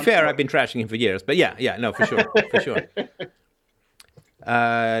 yeah, to be fair, I've been trashing him for years. But yeah, no, for sure, for sure.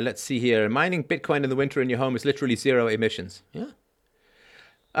 Let's see here. Mining Bitcoin in the winter in your home is literally zero emissions. Yeah.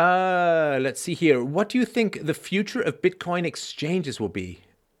 Let's see here. What do you think the future of Bitcoin exchanges will be?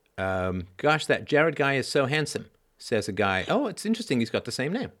 Gosh, that Jared guy is so handsome, says a guy. Oh, it's interesting. He's got the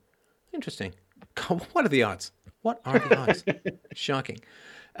same name. Interesting. What are the odds? What are the odds? Shocking.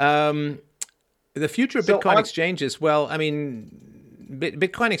 The future of Bitcoin exchanges, well, I mean,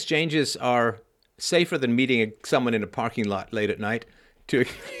 Bitcoin exchanges are safer than meeting someone in a parking lot late at night to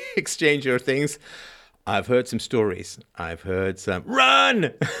exchange your things. I've heard some stories. I've heard some,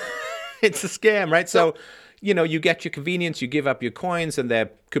 run! It's a scam, right? So, you know, you get your convenience, you give up your coins, and there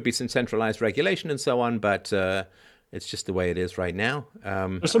could be some centralized regulation and so on, but it's just the way it is right now.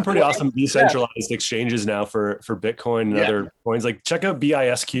 There's some pretty awesome decentralized exchanges now for Bitcoin and other coins. Like, check out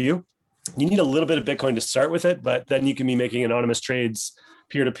BISQ. You need a little bit of Bitcoin to start with it, but then you can be making anonymous trades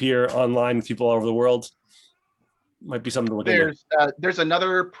peer-to-peer online with people all over the world. Might be something to look into. There's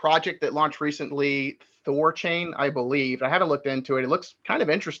another project that launched recently, Thorchain, I believe. I haven't looked into it. It looks kind of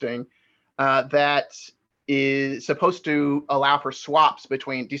interesting. That is supposed to allow for swaps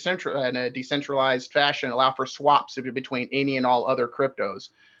between in a decentralized fashion, allow for swaps between any and all other cryptos.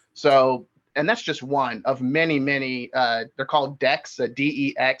 So, and that's just one of many. They're called DEX,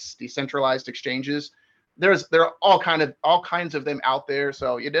 DEX, decentralized exchanges. There are all kinds of them out there.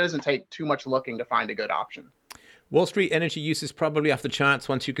 So it doesn't take too much looking to find a good option. Wall Street energy use is probably off the charts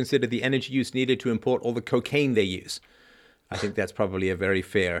once you consider the energy use needed to import all the cocaine they use. I think that's probably a very,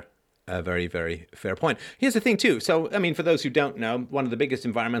 very fair point. Here's the thing, too. So, I mean, for those who don't know, one of the biggest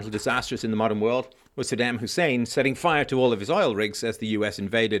environmental disasters in the modern world was Saddam Hussein setting fire to all of his oil rigs as the U.S.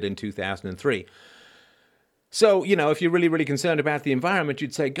 invaded in 2003. So, you know, if you're really, really concerned about the environment,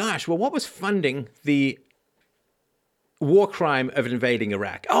 you'd say, gosh, well, what was funding the war crime of invading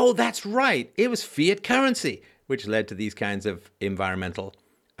Iraq? Oh, that's right. It was fiat currency. which led to these kinds of environmental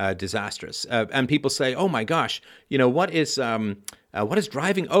disasters. And people say, "Oh my gosh, what is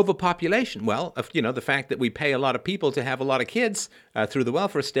driving overpopulation?" Well, the fact that we pay a lot of people to have a lot of kids through the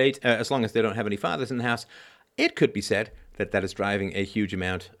welfare state, as long as they don't have any fathers in the house, it could be said that is driving a huge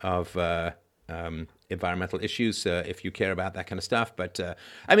amount of environmental issues, if you care about that kind of stuff. But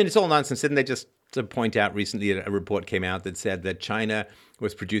it's all nonsense. Didn't they just to point out recently a report came out that said that China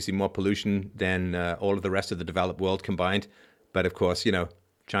was producing more pollution than all of the rest of the developed world combined? But of course,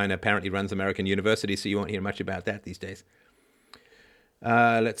 China apparently runs American universities, so you won't hear much about that these days.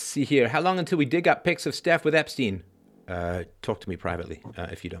 Let's see here. How long until we dig up pics of Steph with Epstein? Talk to me privately,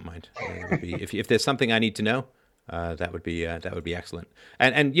 if you don't mind. If there's something I need to know, that would be excellent.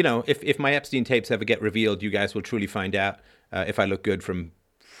 And if my Epstein tapes ever get revealed, you guys will truly find out if I look good from,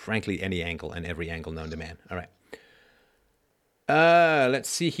 frankly, any angle and every angle known to man. All right. Let's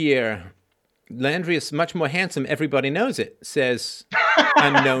see here. Landry is much more handsome. Everybody knows it, says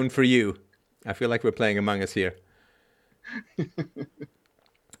Unknown for You. I feel like we're playing Among Us here.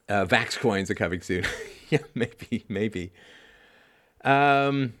 Vax coins are coming soon. Yeah, maybe.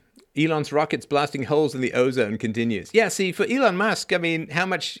 Elon's rockets blasting holes in the ozone continues. Yeah, see, for Elon Musk, how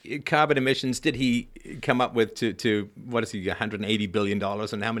much carbon emissions did he come up with to what is he, $180 billion,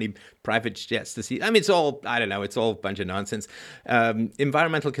 and how many private jets does he? It's all, I don't know, it's all a bunch of nonsense.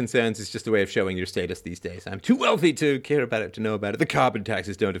 Environmental concerns is just a way of showing your status these days. I'm too wealthy to care about it, to know about it. The carbon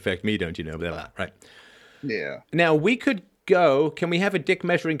taxes don't affect me, don't you know? Blah, blah, right. Yeah. Now, we could go, can we have a dick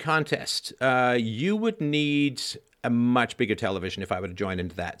measuring contest? You would need a much bigger television if I were to join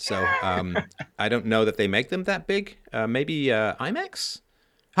into that. So I don't know that they make them that big. Maybe IMAX?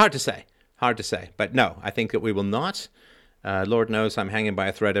 Hard to say. But no, I think that we will not. Lord knows I'm hanging by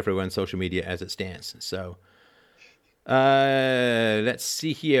a thread everywhere on social media as it stands. So let's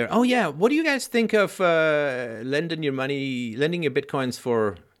see here. Oh, yeah. What do you guys think of lending your Bitcoins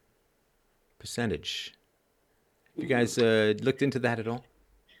for percentage? Have you guys looked into that at all?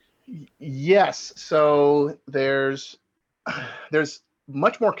 Yes. So there's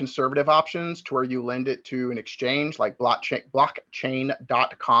much more conservative options to where you lend it to an exchange like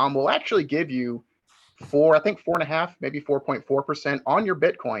blockchain.com will actually give you 4.5, maybe 4.4% on your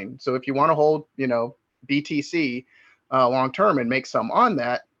Bitcoin. So if you want to hold, BTC long term and make some on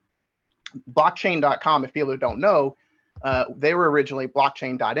that, blockchain.com, if people don't know, they were originally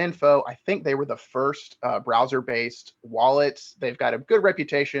blockchain.info. I think they were the first browser-based wallets. They've got a good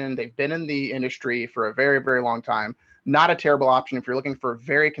reputation. They've been in the industry for a very, very long time. Not a terrible option if you're looking for a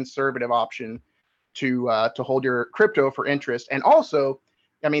very conservative option to hold your crypto for interest. And also,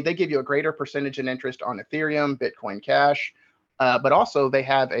 they give you a greater percentage in interest on Ethereum, Bitcoin Cash, but also they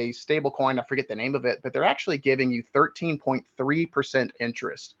have a stable coin. I forget the name of it, but they're actually giving you 13.3%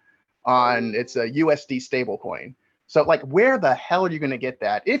 interest on it's a USD stable coin. So where the hell are you going to get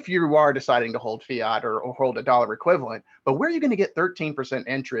that if you are deciding to hold fiat or hold a dollar equivalent? But where are you going to get 13%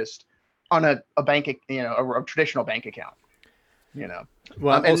 interest on a bank, a traditional bank account?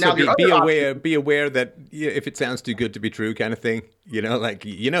 Well, and also be aware that if it sounds too good to be true, kind of thing. Who had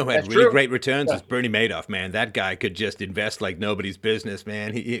really great returns was Bernie Madoff. Man, that guy could just invest like nobody's business.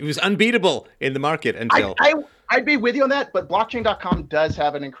 Man, he was unbeatable in the market until. I'd be with you on that, but blockchain.com does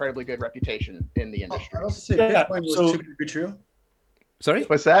have an incredibly good reputation in the industry. I also say Bitcoin was too good to be true. Sorry,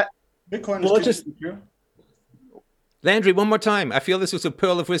 what's that? Bitcoin was too good to be true. Landry, one more time. I feel this was a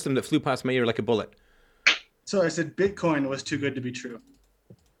pearl of wisdom that flew past my ear like a bullet. So I said Bitcoin was too good to be true.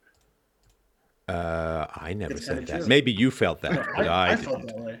 I never said that. True. Maybe you felt that. I felt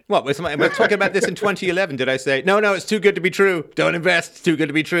that way. What? We're talking about this in 2011. Did I say, no, it's too good to be true. Don't invest. It's too good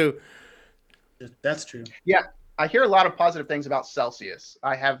to be true. That's true. Yeah. I hear a lot of positive things about Celsius.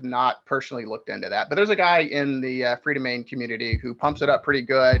 I have not personally looked into that, but there's a guy in the free domain community who pumps it up pretty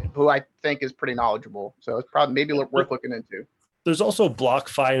good, who I think is pretty knowledgeable. So it's probably maybe worth looking into. There's also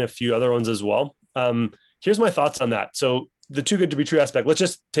BlockFi and a few other ones as well. Here's my thoughts on that. So the too good to be true aspect, let's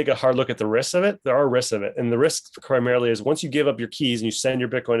just take a hard look at the risks of it. There are risks of it. And the risk primarily is once you give up your keys and you send your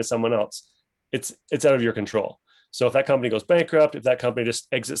Bitcoin to someone else, it's out of your control. So if that company goes bankrupt, if that company just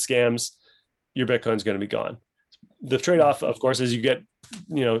exits scams, your Bitcoin's going to be gone. The trade-off, of course, is you get,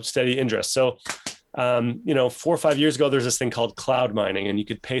 steady interest. So, 4 or 5 years ago, there's this thing called cloud mining, and you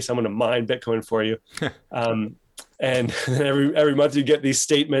could pay someone to mine Bitcoin for you. And every month you get these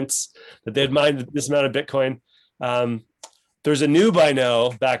statements that they'd mined this amount of Bitcoin. There's a noob I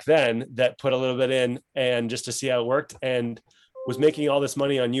know back then that put a little bit in and just to see how it worked and was making all this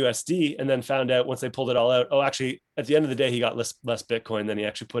money on USD, and then found out once they pulled it all out, actually, at the end of the day, he got less Bitcoin than he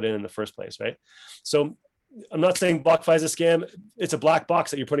actually put in the first place, right? So I'm not saying BlockFi is a scam. It's a black box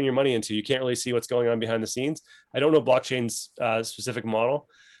that you're putting your money into. You can't really see what's going on behind the scenes. I don't know blockchain's specific model,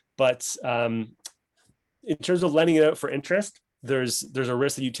 but in terms of lending it out for interest, there's a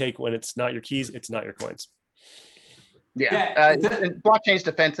risk that you take when it's not your keys, it's not your coins. Yeah. In blockchain's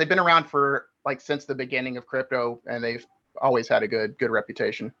defense, they've been around for like since the beginning of crypto, and they've always had a good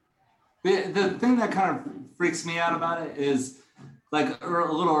reputation. The thing that kind of freaks me out about it is, like a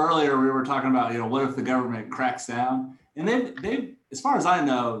little earlier, we were talking about, what if the government cracks down? And they've, as far as I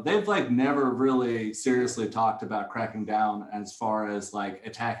know, they've like never really seriously talked about cracking down as far as like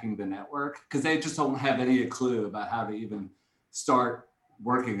attacking the network, because they just don't have any clue about how to even start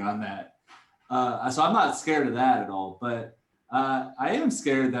working on that. So I'm not scared of that at all, but I am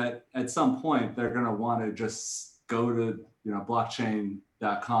scared that at some point they're going to want to just go to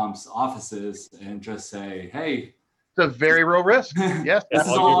blockchain.com's offices and just say, hey, it's a very real risk. Yes, this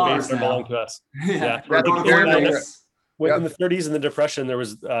is all ours now. Belong to us. Yeah. That's very real risk. In the 30s in the Depression, there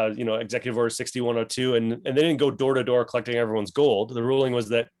was Executive Order 6102, and they didn't go door to door collecting everyone's gold. The ruling was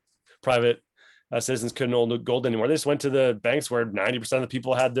that private citizens couldn't hold gold anymore. They just went to the banks where 90% of the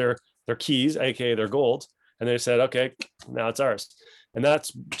people had their keys, aka their gold, and they said, okay, now it's ours. And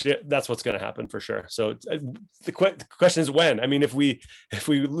that's what's going to happen for sure. So the question is when. I mean, if we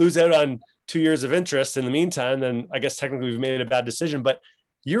lose out on 2 years of interest in the meantime, then I guess technically we've made a bad decision. But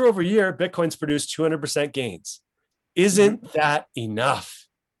year over year, Bitcoin's produced 200% gains. Isn't that enough?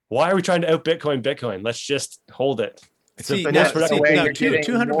 Why are we trying to out Bitcoin? Let's just hold it. See, No, now, the see, way now, you're getting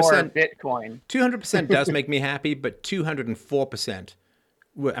 200%, more Bitcoin. 200% does make me happy, but 204%.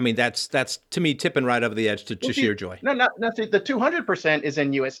 I mean, that's to me tipping right over the edge to sheer joy. No. See, the 200% is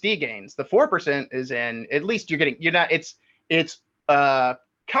in USD gains. The 4% is in, at least you're not. It's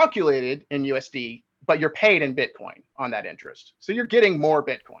calculated in USD, but you're paid in Bitcoin on that interest. So you're getting more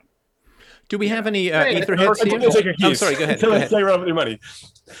Bitcoin. Do we have any Etherheads here? I'm sorry. Go ahead. Play around with your money.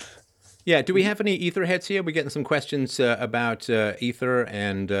 Yeah. Do we have any Etherheads here? We're getting some questions about Ether,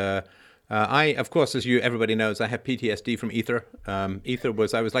 and I, of course, as everybody knows, I have PTSD from Ether. Ether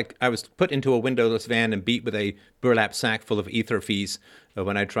was I was put into a windowless van and beat with a burlap sack full of Ether fees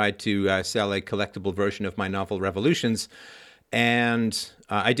when I tried to sell a collectible version of my novel Revolutions. And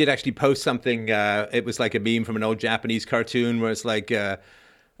I did actually post something. It was like a meme from an old Japanese cartoon where it's like,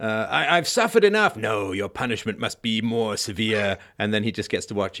 I've suffered enough. No, your punishment must be more severe. And then he just gets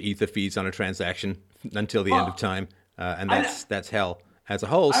to watch Ether fees on a transaction until the end of time. And that's hell as a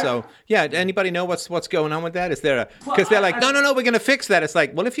whole. So, yeah, anybody know what's going on with that? Is there because they're like, no, we're going to fix that. It's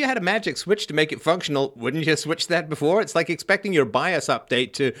like, well, if you had a magic switch to make it functional, wouldn't you switch that before? It's like expecting your BIOS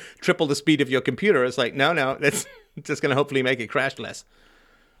update to triple the speed of your computer. It's like, no, that's just going to hopefully make it crash less.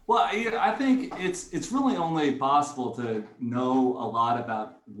 Well, I think it's really only possible to know a lot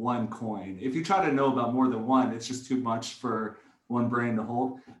about one coin. If you try to know about more than one, it's just too much for one brain to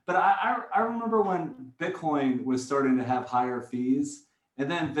hold. But I remember when Bitcoin was starting to have higher fees, and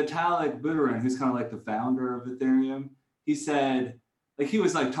then Vitalik Buterin, who's kind of like the founder of Ethereum, he said, like, he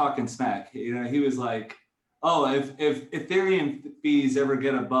was like talking smack. He was like, oh, if Ethereum fees ever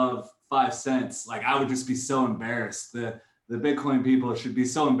get above 5 cents, like, I would just be so embarrassed. The Bitcoin people should be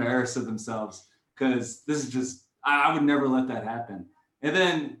so embarrassed of themselves, because this is just, I would never let that happen. And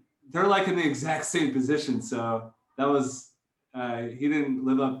then they're like in the exact same position. So that was, he didn't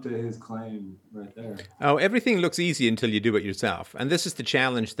live up to his claim right there. Oh, everything looks easy until you do it yourself. And this is the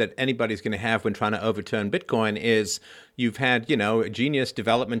challenge that anybody's going to have when trying to overturn Bitcoin is you've had, a genius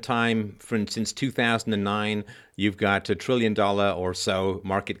development time since 2009. You've got $1 trillion or so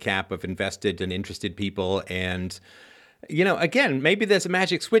market cap of invested and interested people. And again, maybe there's a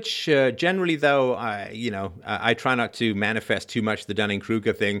magic switch. Generally, though, I try not to manifest too much the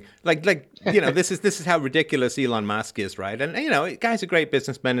Dunning-Kruger thing. This is how ridiculous Elon Musk is, right? And the guy's a great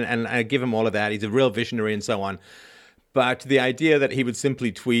businessman, and I give him all of that. He's a real visionary and so on. But the idea that he would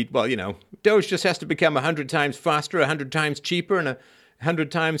simply tweet, well, Doge just has to become 100 times faster, 100 times cheaper, and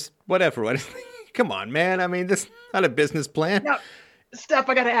 100 times whatever. Come on, man. I mean, this is not a business plan. Now, Steph,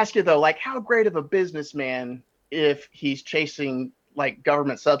 I got to ask you though, like, how great of a businessman if he's chasing like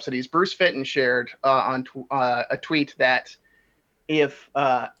government subsidies? Bruce Fenton shared on a tweet that if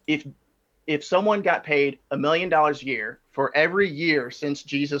someone got paid $1 million a year for every year since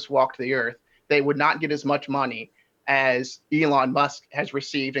Jesus walked the earth, they would not get as much money as Elon Musk has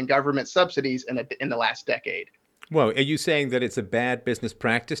received in government subsidies in the last decade. Well, are you saying that it's a bad business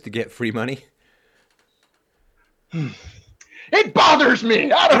practice to get free money? It bothers me.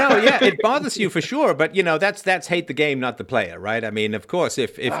 I don't No, know. yeah, it bothers you for sure, but that's hate the game, not the player, right? I mean, of course,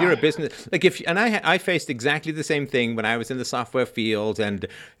 if you're a business like I faced exactly the same thing when I was in the software field, and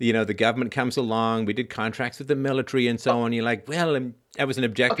the government comes along, we did contracts with the military and so on. You're like, well, I was an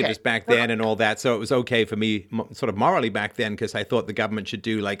objectivist back then and all that, so it was okay for me, sort of morally back then, because I thought the government should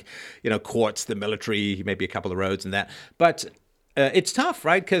do like, courts, the military, maybe a couple of roads and that, but. It's tough,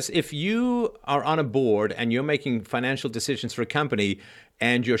 right? Because if you are on a board and you're making financial decisions for a company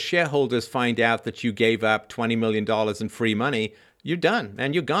and your shareholders find out that you gave up $20 million in free money, you're done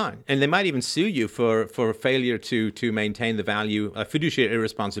and you're gone. And they might even sue you for failure to maintain the value, fiduciary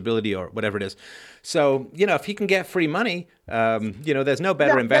irresponsibility or whatever it is. So, if he can get free money, there's no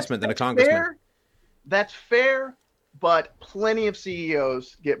better investment than a congressman. Fair. That's fair, but plenty of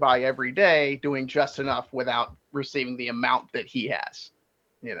CEOs get by every day doing just enough without receiving the amount that he has.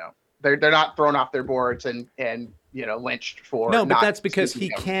 They're not thrown off their boards and lynched for. No, but that's because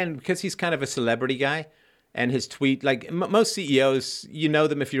because he's kind of a celebrity guy, and his tweet, like most CEOs,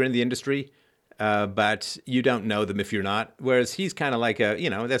 them if you're in the industry, but you don't know them if you're not. Whereas he's kind of like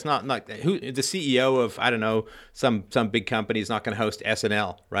there's not like the CEO of, I don't know, some big company is not going to host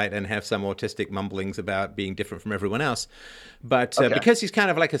SNL, right, and have some autistic mumblings about being different from everyone else. But because he's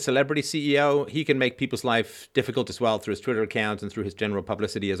kind of like a celebrity CEO, he can make people's life difficult as well through his Twitter account and through his general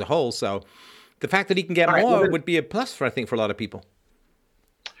publicity as a whole. So the fact that he can get more would be a plus for a lot of people.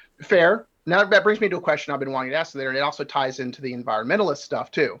 Fair. Now that brings me to a question I've been wanting to ask there, and it also ties into the environmentalist stuff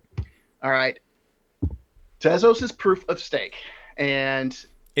too. All right. Tezos is proof of stake, and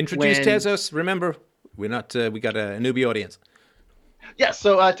introduce Tezos. Remember, we got a newbie audience. Yes,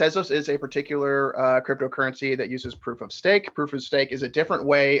 so Tezos is a particular cryptocurrency that uses proof of stake. Proof of stake is a different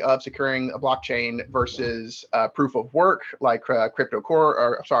way of securing a blockchain versus proof of work, like Bitcoin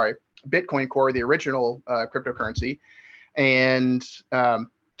Core, the original cryptocurrency. And so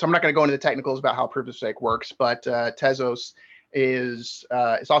I'm not going to go into the technicals about how proof of stake works, but Tezos is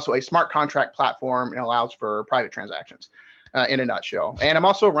also a smart contract platform and allows for private transactions in a nutshell. And I'm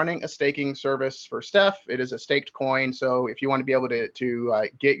also running a staking service for Steph. It is a staked coin. So if you want to be able to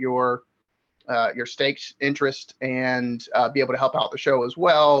get your staked interest and be able to help out the show as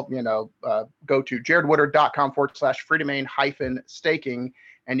well, go to jaredwoodard.com/freedomain-staking,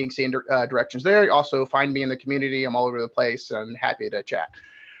 and you can see directions there. Also find me in the community. I'm all over the place and happy to chat.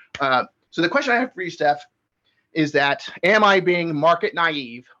 So the question I have for you, Steph, is that am I being market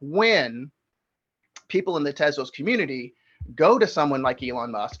naive when people in the Tezos community go to someone like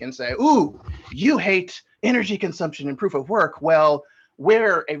Elon Musk and say, ooh, you hate energy consumption and proof of work. Well,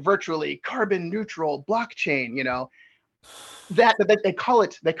 we're a virtually carbon neutral blockchain, that they call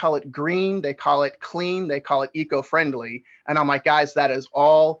it green, they call it clean, they call it eco-friendly. And I'm like, guys, that is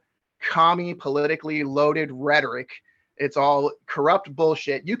all commie, politically loaded rhetoric. It's all corrupt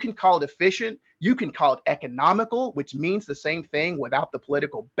bullshit. You can call it efficient. You can call it economical, which means the same thing without the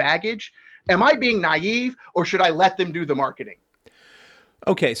political baggage. Am I being naive, or should I let them do the marketing?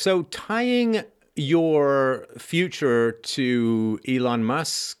 Okay, so tying your future to Elon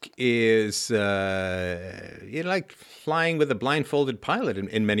Musk is like flying with a blindfolded pilot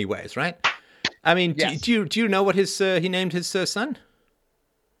in many ways, right? I mean, yes. do you know what he named his son?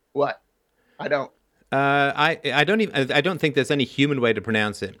 What? I don't. I don't think there's any human way to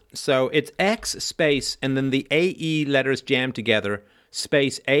pronounce it. So it's X space and then the AE letters jammed together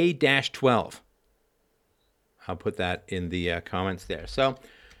space A-12. I'll put that in the comments there. So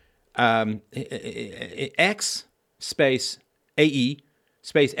X space AE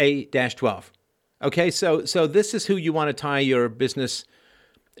space A-12. Okay, so this is who you want to tie your business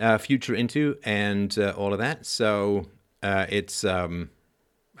future into and all of that. So it's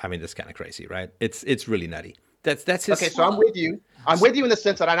that's kind of crazy, right? It's really nutty. That's his. Okay, so I'm with you. I'm with you in the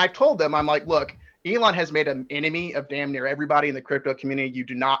sense that, and I told them, I'm like, look, Elon has made an enemy of damn near everybody in the crypto community. You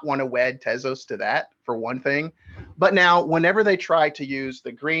do not want to wed Tezos to that, for one thing. But now, whenever they try to use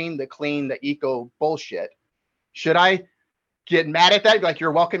the green, the clean, the eco bullshit, should I get mad at that? Like,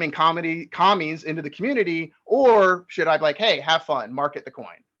 you're welcoming commies into the community, or should I be like, hey, have fun, market the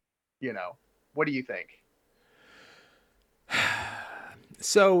coin? What do you think?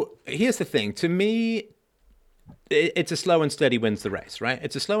 So here's the thing. To me, it's a slow and steady wins the race, right?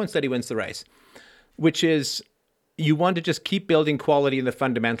 It's a slow and steady wins the race, which is you want to just keep building quality in the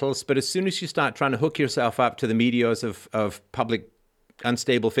fundamentals. But as soon as you start trying to hook yourself up to the meteors of public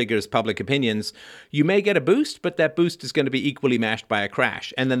unstable figures' public opinions, you may get a boost, but that boost is going to be equally matched by a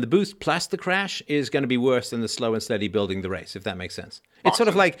crash. And then the boost plus the crash is going to be worse than the slow and steady building the race, if that makes sense. It's sort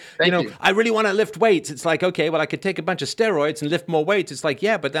of like, Thank you. I really want to lift weights. It's like, okay, well, I could take a bunch of steroids and lift more weights. It's like,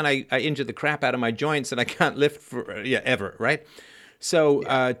 yeah, but then I injure the crap out of my joints and I can't lift for ever, right? So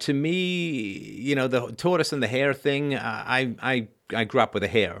to me, the tortoise and the hare thing, I grew up with a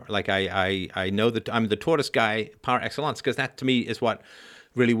hare. Like I know that I'm the tortoise guy par excellence, because that to me is what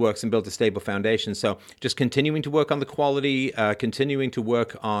really works and builds a stable foundation. So just continuing to work on the quality, continuing to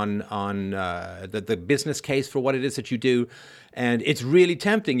work on the business case for what it is that you do. And it's really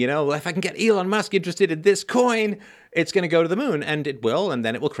tempting, if I can get Elon Musk interested in this coin, it's going to go to the moon, and it will, and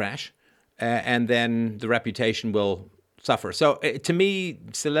then it will crash. And then the reputation will suffer. So to me,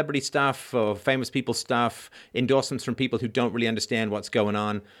 celebrity stuff or famous people stuff, endorsements from people who don't really understand what's going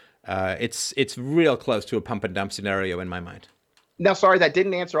on, it's real close to a pump and dump scenario in my mind. Now, sorry, that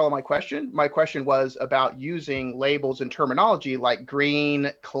didn't answer all of my question. My question was about using labels and terminology like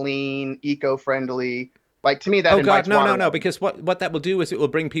green, clean, eco-friendly. Like, to me, that invites no, because what that will do is it will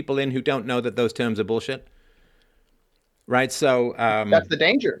bring people in who don't know that those terms are bullshit. Right, so that's the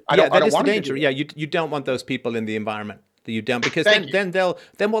danger. I don't want the danger. You don't want those people in the environment. That you don't, because then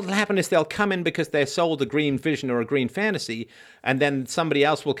what will happen is they'll come in because they're sold a green vision or a green fantasy, and then somebody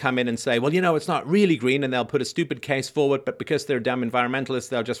else will come in and say, well, it's not really green, and they'll put a stupid case forward, but because they're dumb environmentalists,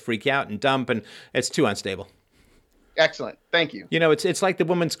 they'll just freak out and dump, and it's too unstable. Excellent. Thank you. It's like the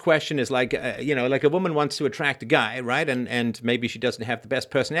woman's question is like, like a woman wants to attract a guy, right? And maybe she doesn't have the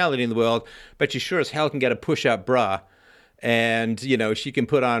best personality in the world, but she sure as hell can get a push-up bra. And, she can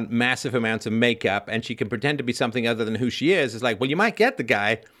put on massive amounts of makeup and she can pretend to be something other than who she is. It's like, well, you might get the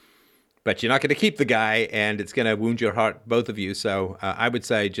guy, but you're not going to keep the guy, and it's going to wound your heart, both of you. So I would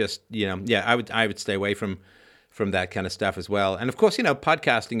say just, I would stay away from that kind of stuff as well. And of course,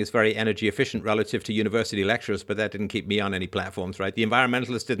 podcasting is very energy efficient relative to university lectures, but that didn't keep me on any platforms, right? The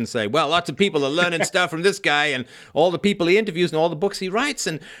environmentalists didn't say, well, lots of people are learning stuff from this guy and all the people he interviews and all the books he writes,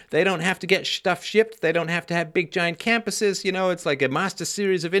 and they don't have to get stuff shipped. They don't have to have big giant campuses. It's like a master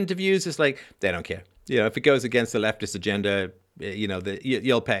series of interviews. It's like, they don't care. If it goes against the leftist agenda,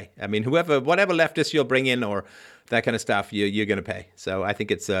 you'll pay. I mean, whatever leftist you'll bring in or that kind of stuff, you're going to pay. So I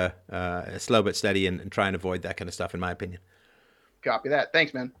think it's slow but steady and try and avoid that kind of stuff, in my opinion. Copy that.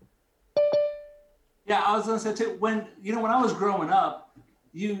 Thanks, man. Yeah, I was going to say too, when I was growing up,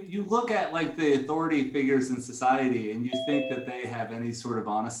 you look at like the authority figures in society and you think that they have any sort of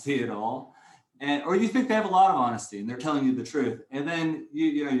honesty at all, or you think they have a lot of honesty and they're telling you the truth. And then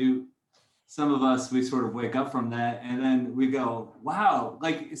some of us, we sort of wake up from that and then we go, wow,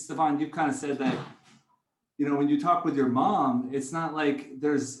 like Stefan, you've kind of said that, when you talk with your mom, it's not like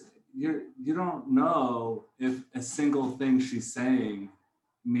you don't know if a single thing she's saying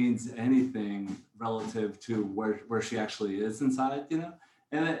means anything relative to where she actually is inside,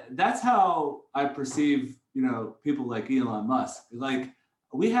 and that's how I perceive, people like Elon Musk. Like,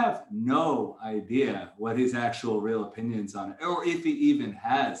 we have no idea what his actual real opinions on it, or if he even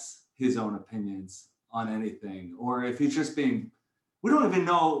has his own opinions on anything, or if he's just we don't even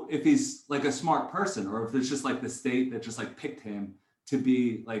know if he's like a smart person or if it's just like the state that just like picked him to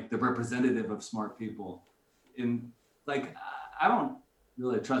be like the representative of smart people. And like, I don't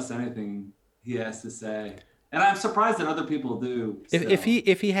really trust anything he has to say. And I'm surprised that other people do. If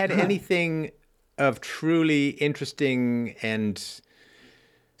he had anything of truly interesting and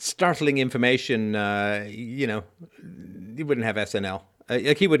startling information, he wouldn't have SNL.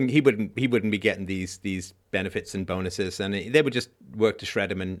 Like he wouldn't be getting these benefits and bonuses, and they would just work to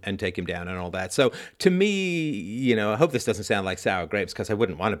shred him and take him down and all that. So to me, I hope this doesn't sound like sour grapes, because I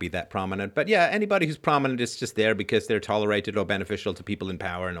wouldn't want to be that prominent. But yeah, anybody who's prominent is just there because they're tolerated or beneficial to people in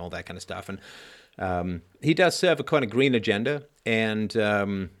power and all that kind of stuff. And he does serve a kind of green agenda, and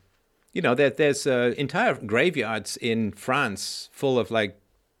there's entire graveyards in France full of like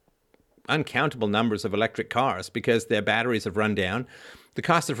uncountable numbers of electric cars because their batteries have run down. The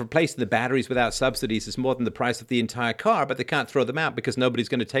cost of replacing the batteries without subsidies is more than the price of the entire car, but they can't throw them out because nobody's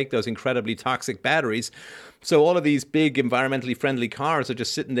going to take those incredibly toxic batteries. So all of these big environmentally friendly cars are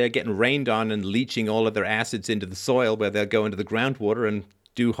just sitting there getting rained on and leaching all of their acids into the soil, where they'll go into the groundwater and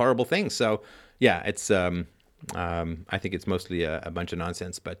do horrible things. So yeah, it's I think it's mostly a bunch of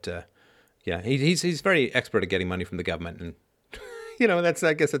nonsense, but yeah, he's very expert at getting money from the government, and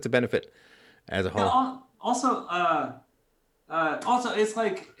I guess that's a benefit as a whole. Yeah, also, it's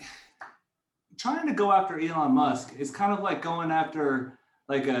like trying to go after Elon Musk is kind of like going after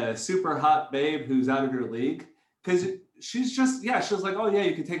like a super hot babe who's out of your league, because she was like, oh yeah,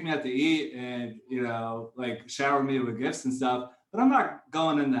 you can take me out to eat and like shower me with gifts and stuff, but I'm not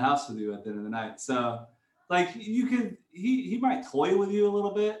going in the house with you at the end of the night. So like you could, he might toy with you a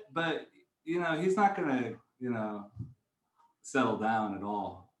little bit, but you know, he's not gonna, you know, settle down at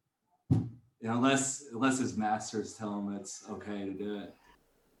all. You know, unless his masters tell him it's okay to do it.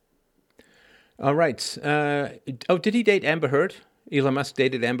 All right. Did he date Amber Heard? Elon Musk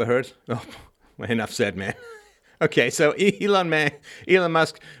dated Amber Heard? Oh, well, enough said, man. Okay, so Elon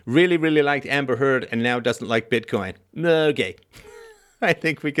Musk really, really liked Amber Heard and now doesn't like Bitcoin. Okay. I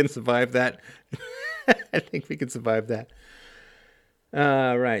think we can survive that. I think we can survive that.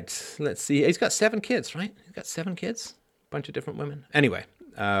 Right. Let's see. He's got 7 kids, right? He's got 7 kids. A bunch of different women. Anyway,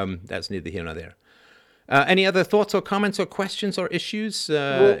 that's neither here nor there. Any other thoughts or comments or questions or issues?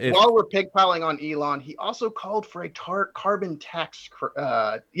 While we're pigpiling on Elon, he also called for a carbon tax.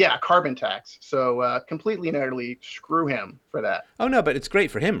 Carbon tax. So completely and utterly screw him for that. Oh no, but it's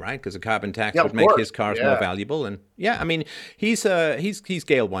great for him, right? Because a carbon tax would make his cars more valuable, and I mean, he's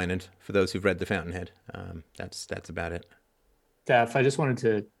Gale Wynand for those who've read The Fountainhead. That's about it. Daph, I just wanted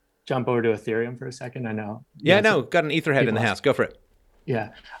to jump over to Ethereum for a second. I know. Yeah, no, got an Etherhead in the house. Go for it.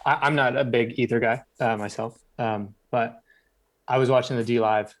 Yeah, I'm not a big Ether guy myself, but I was watching the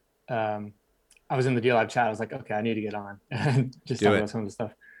DLive. I was in the DLive chat. I was like, okay, I need to get on and just talk about some of the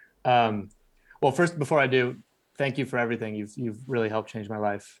stuff. Well, first, before I do, thank you for everything. You've really helped change my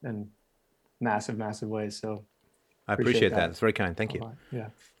life in massive, massive ways. So I appreciate that. It's very kind. Thank you. Yeah.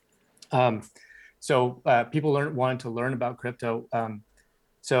 So people wanted to learn about crypto.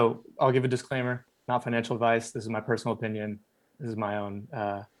 So I'll give a disclaimer: not financial advice. This is my personal opinion. This is my own,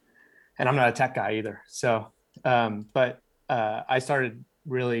 and I'm not a tech guy either. So, but I started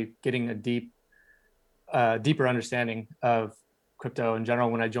really getting a deeper understanding of crypto in general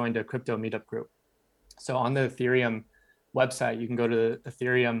when I joined a crypto meetup group. So on the Ethereum website, you can go to the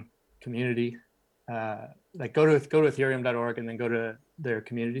Ethereum community, like go to ethereum.org and then go to their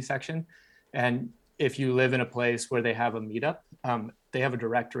community section. And if you live in a place where they have a meetup, they have a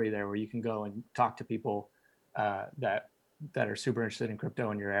directory there where you can go and talk to people that are super interested in crypto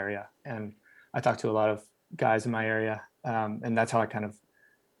in your area. And I talked to a lot of guys in my area. And that's how I kind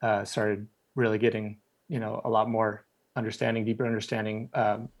of started really getting, a lot more deeper understanding,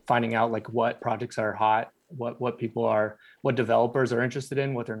 finding out like what projects are hot, what developers are interested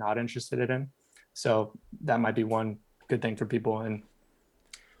in, what they're not interested in. So that might be one good thing for people. And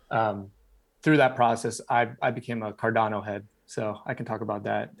through that process, I became a Cardano head. So I can talk about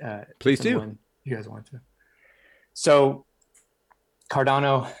that. Please do. When you guys want to. So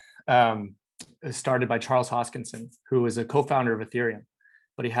Cardano is started by Charles Hoskinson, who was a co-founder of Ethereum,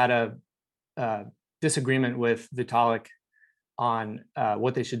 but he had a disagreement with Vitalik on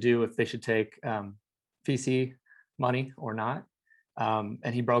what they should do, if they should take VC money or not.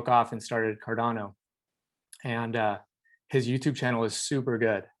 And he broke off and started Cardano. And his YouTube channel is super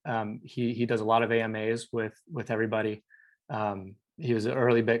good. He does a lot of AMAs with everybody. He was an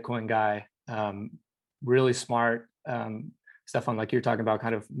early Bitcoin guy, really smart. Stefan, like you're talking about,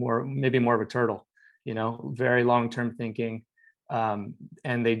 kind of maybe more of a turtle, very long-term thinking.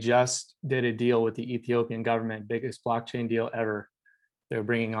 And they just did a deal with the Ethiopian government, biggest blockchain deal ever. They're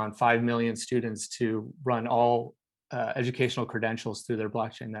bringing on 5 million students to run all educational credentials through their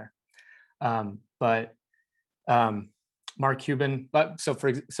blockchain there. But Mark Cuban,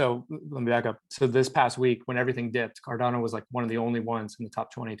 so let me back up. So this past week, when everything dipped, Cardano was like one of the only ones in the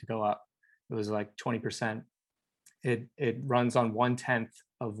top 20 to go up. It was like 20%. It runs on 1/10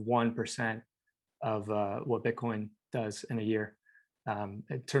 of 1% of what Bitcoin does in a year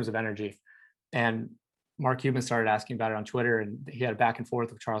in terms of energy. And Mark Cuban started asking about it on Twitter, and he had a back and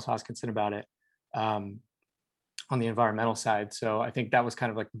forth with Charles Hoskinson about it on the environmental side. So I think that was kind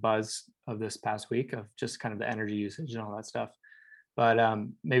of like the buzz of this past week, of just kind of the energy usage and all that stuff. But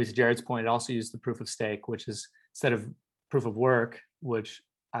maybe to Jared's point, it also used the proof of stake, which is instead of proof of work, which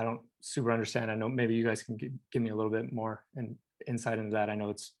I don't super understand. I know maybe you guys can give me a little bit more insight into that. I know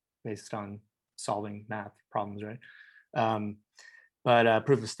it's based on solving math problems, right? But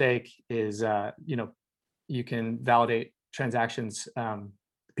proof of stake is, you can validate transactions.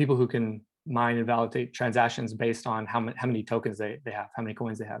 People who can mine and validate transactions based on how many tokens they have, how many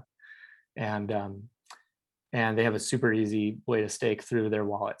coins they have, and they have a super easy way to stake through their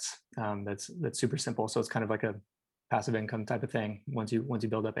wallets. That's super simple. So it's kind of like a passive income type of thing once you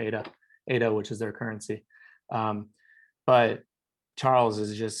build up ADA, which is their currency. But Charles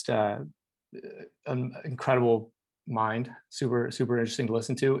is just an incredible mind, super interesting to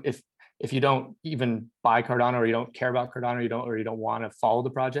listen to. If you don't even buy Cardano, or you don't care about Cardano, you don't want to follow the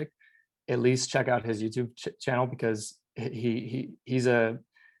project, at least check out his YouTube channel, because he's a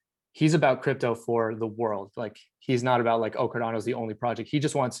he's about crypto for the world. Like he's not about like, oh, Cardano is the only project. He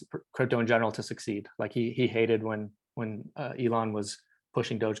just wants crypto in general to succeed. Like he hated when Elon was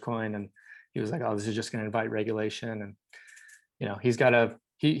pushing Dogecoin, and he was like, oh, this is just going to invite regulation. And he's got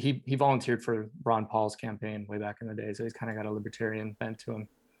he volunteered for Ron Paul's campaign way back in the day, so he's kind of got a libertarian bent to him.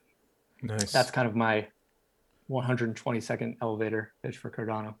 Nice. That's kind of my 120-second elevator pitch for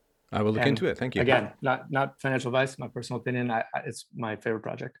Cardano. I will look into it. Thank you. Again, not financial advice, my personal opinion. It's my favorite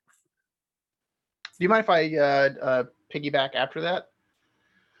project. Do you mind if I piggyback after that?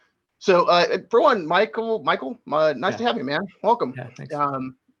 So for one, Michael, nice to have you, man. Welcome. Yeah, thanks.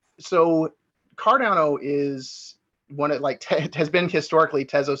 So Cardano is has been historically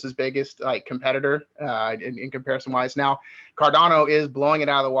Tezos's biggest competitor in comparison wise. Now Cardano is blowing it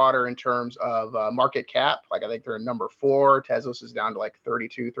out of the water in terms of market cap. Like I think they're number 4. Tezos is down to like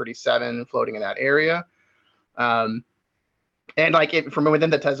 32, 37, floating in that area. And like from within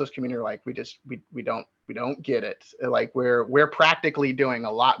the Tezos community, like we don't get it. Like we're practically doing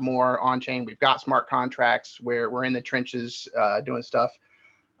a lot more on chain. We've got smart contracts where we're in the trenches doing stuff.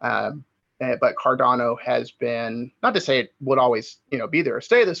 But Cardano has been, not to say it would always, be there or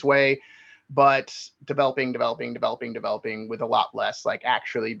stay this way, but developing with a lot less like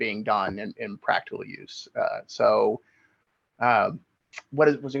actually being done in practical use.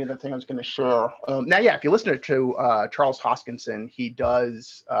 What was the other thing I was going to share? Now, yeah, if you listen to Charles Hoskinson, he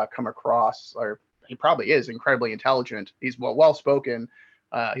does come across, or he probably is incredibly intelligent. He's well-spoken.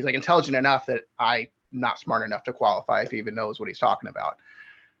 He's like intelligent enough that I'm not smart enough to qualify if he even knows what he's talking about.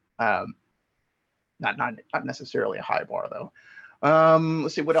 Not necessarily a high bar though.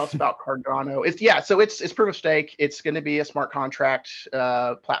 Let's see what else about Cardano. It's proof of stake. It's going to be a smart contract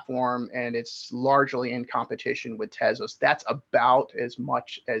platform, and it's largely in competition with Tezos. That's about as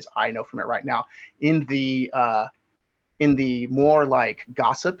much as I know from it right now. In the more like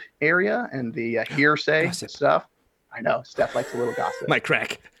gossip area and the hearsay stuff, I know Steph likes a little gossip. My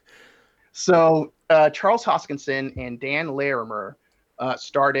crack. So Charles Hoskinson and Dan Larimer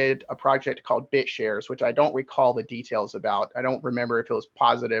started a project called BitShares, which I don't recall the details about. I don't remember if it was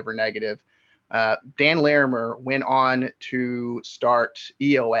positive or negative. Dan Larimer went on to start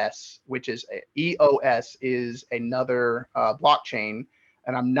EOS, which is EOS is another blockchain,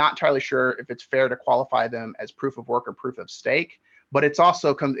 and I'm not entirely sure if it's fair to qualify them as proof of work or proof of stake. But it's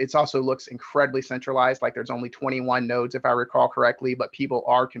also looks incredibly centralized. Like there's only 21 nodes, if I recall correctly, but people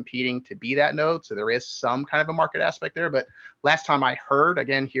are competing to be that node. So there is some kind of a market aspect there. But last time I heard,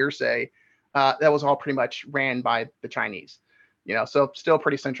 again, hearsay, that was all pretty much ran by the Chinese, so still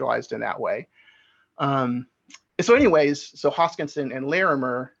pretty centralized in that way. So anyways, so Hoskinson and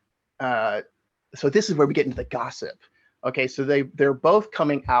Larimer, so this is where we get into the gossip. Okay, so they're both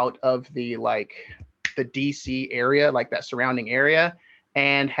coming out of the DC area, like that surrounding area,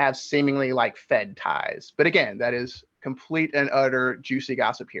 and have seemingly like Fed ties. But again, that is complete and utter juicy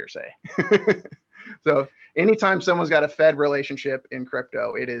gossip hearsay. So anytime someone's got a Fed relationship in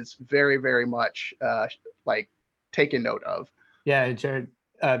crypto, it is very, very much like taken note of. Yeah, Jared,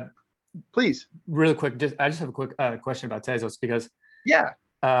 please. Really quick, I just have a quick question about Tezos, because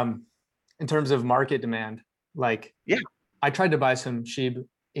in terms of market demand, I tried to buy some SHIB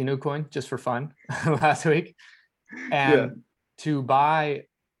Inu coin just for fun last week, and to buy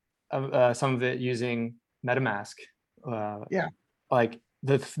some of it using MetaMask, like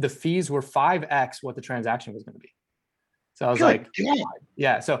the fees were 5x what the transaction was going to be. So I was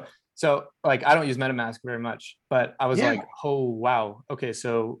so like I don't use MetaMask very much, but I was like, oh wow, okay,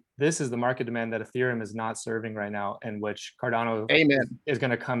 so this is the market demand that Ethereum is not serving right now, and which Cardano is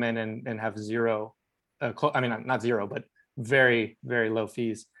going to come in and have zero, not zero, but very, very low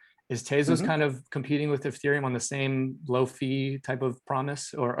fees. Is Tezos kind of competing with Ethereum on the same low fee type of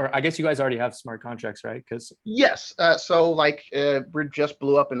promise? Or I guess you guys already have smart contracts, right? Yes. So we just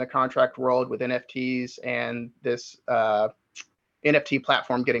blew up in the contract world with NFTs and this NFT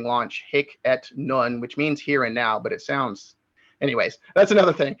platform getting launched, Hic et Nun, which means here and now, but it sounds, anyways, that's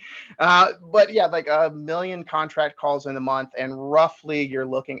another thing. But yeah, like 1 million contract calls in a month, and roughly you're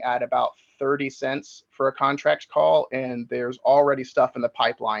looking at about 30 cents for a contract call, and there's already stuff in the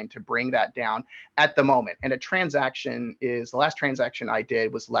pipeline to bring that down at the moment. And the last transaction I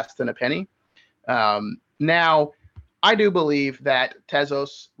did was less than a penny. Now, I do believe that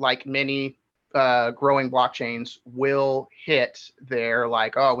Tezos, like many growing blockchains, will hit their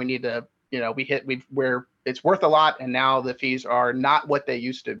we need to, where it's worth a lot, and now the fees are not what they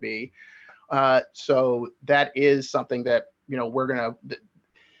used to be. So that is something that, we're going to,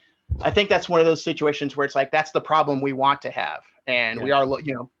 I think that's one of those situations where it's like, that's the problem we want to have. And we are,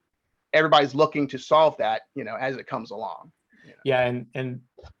 everybody's looking to solve that, as it comes along. Yeah, and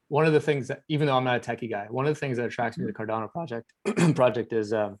one of the things that, even though I'm not a techie guy, one of the things that attracts me to the Cardano project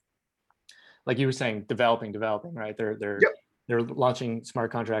is like you were saying, developing, right? They're launching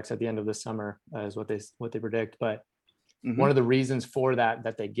smart contracts at the end of this summer, is what they predict. But one of the reasons for that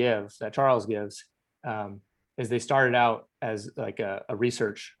that Charles gives, is they started out as like a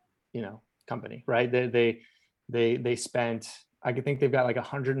research, company, right? They spent, I think they've got like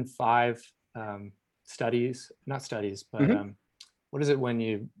 105 studies, not studies, but what is it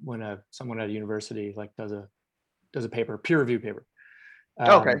when someone at a university like does a paper, peer review paper?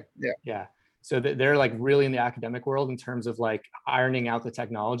 Okay. Yeah. So they're like really in the academic world in terms of like ironing out the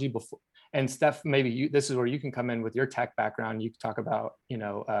technology before. And Steph, maybe this is where you can come in with your tech background. You can talk about,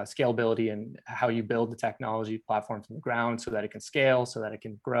 scalability and how you build the technology platform from the ground so that it can scale, so that it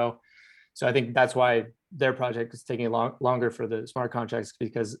can grow. So I think that's why their project is taking longer for the smart contracts,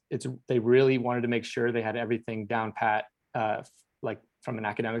 because they really wanted to make sure they had everything down pat, like from an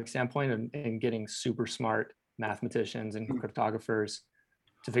academic standpoint, and getting super smart mathematicians and cryptographers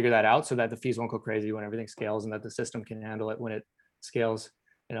to figure that out, so that the fees won't go crazy when everything scales, and that the system can handle it when it scales.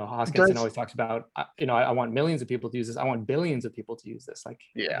 Hoskinson always talks about, I want millions of people to use this. I want billions of people to use this. Like,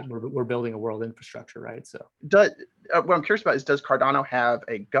 we're building a world infrastructure, right? So, what I'm curious about is, does Cardano have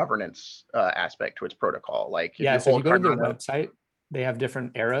a governance aspect to its protocol? Like, so if you go to their website, they have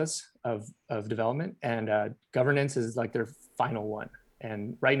different eras of development, and governance is like their final one.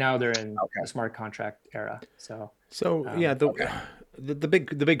 And right now they're in the smart contract era. So the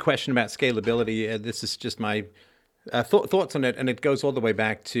big question about scalability. This is just my thoughts on it, and it goes all the way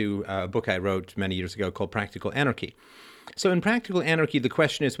back to a book I wrote many years ago called Practical Anarchy. So in Practical Anarchy, the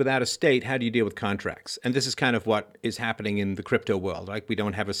question is, without a state, how do you deal with contracts? And this is kind of what is happening in the crypto world. Like, we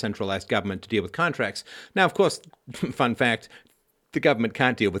don't have a centralized government to deal with contracts. Now, of course, fun fact, the government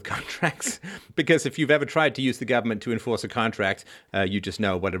can't deal with contracts, because if you've ever tried to use the government to enforce a contract, you just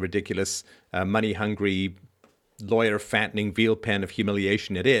know what a ridiculous, money-hungry, lawyer-fattening veal pen of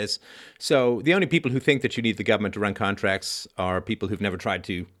humiliation it is. So the only people who think that you need the government to run contracts are people who've never tried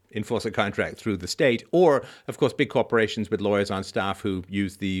to enforce a contract through the state, or, of course, big corporations with lawyers on staff who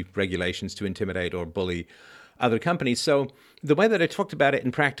use the regulations to intimidate or bully other companies. So the way that I talked about it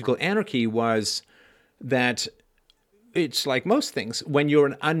in Practical Anarchy was that it's like most things. When you're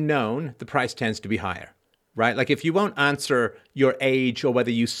an unknown, the price tends to be higher, right? Like, if you won't answer your age, or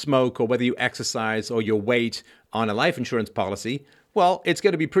whether you smoke, or whether you exercise, or your weight on a life insurance policy, well, it's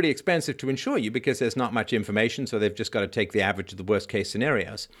going to be pretty expensive to insure you, because there's not much information. So they've just got to take the average of the worst case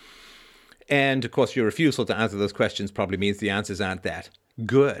scenarios. And of course, your refusal to answer those questions probably means the answers aren't that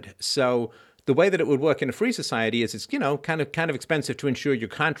good. So the way that it would work in a free society is, it's, kind of expensive to insure your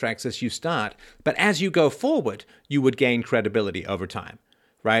contracts as you start. But as you go forward, you would gain credibility over time,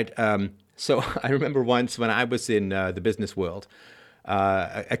 right? So I remember once when I was in the business world,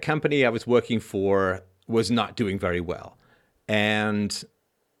 a company I was working for was not doing very well. And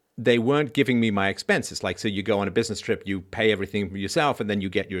they weren't giving me my expenses. Like, so you go on a business trip, you pay everything yourself, and then you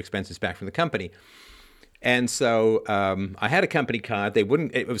get your expenses back from the company. And so I had a company card.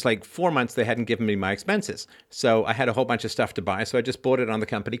 It was like 4 months they hadn't given me my expenses. So I had a whole bunch of stuff to buy. So I just bought it on the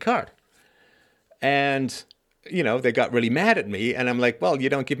company card. And, they got really mad at me. And I'm like, well, you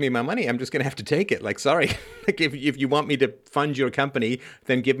don't give me my money, I'm just going to have to take it. Like, sorry. Like, if you want me to fund your company,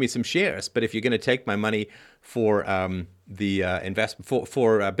 then give me some shares. But if you're going to take my money for the investment,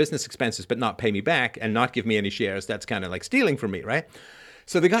 for business expenses, but not pay me back and not give me any shares, that's kind of like stealing from me, right?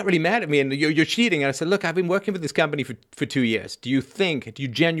 So they got really mad at me, and you're cheating. And I said, look, I've been working with this company for 2 years. Do you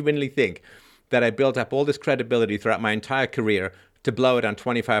genuinely think that I built up all this credibility throughout my entire career to blow it on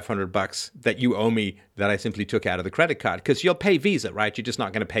 $2,500 that you owe me, that I simply took out of the credit card? Because you'll pay Visa, right? You're just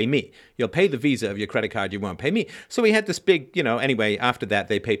not going to pay me. You'll pay the Visa of your credit card. You won't pay me. So we had this big, anyway, after that,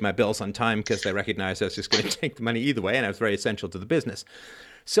 they paid my bills on time because they recognized I was just going to take the money either way, and I was very essential to the business.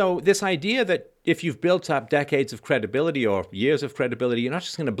 So this idea that if you've built up decades of credibility or years of credibility, you're not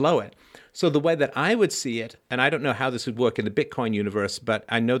just going to blow it. So the way that I would see it, and I don't know how this would work in the Bitcoin universe, but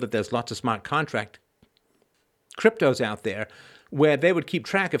I know that there's lots of smart contract cryptos out there where they would keep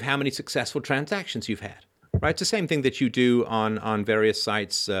track of how many successful transactions you've had, right? It's the same thing that you do on various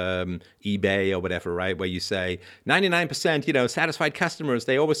sites, eBay or whatever, right? Where you say 99%, satisfied customers,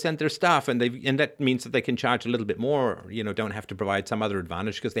 they always send their stuff, and that means that they can charge a little bit more, don't have to provide some other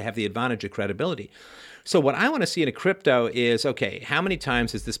advantage because they have the advantage of credibility. So what I want to see in a crypto is, okay, how many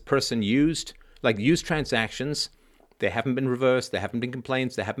times has this person used transactions? They haven't been reversed, there haven't been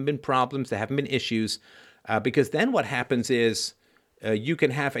complaints, there haven't been problems, there haven't been issues, because then what happens is, you can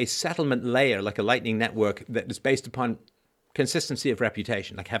have a settlement layer, like a Lightning Network, that is based upon consistency of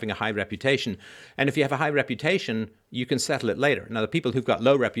reputation, like having a high reputation. And if you have a high reputation, you can settle it later. Now, the people who've got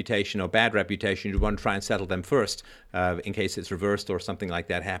low reputation or bad reputation, you want to try and settle them first in case it's reversed or something like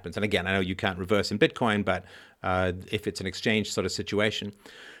that happens. And again, I know you can't reverse in Bitcoin, but if it's an exchange sort of situation.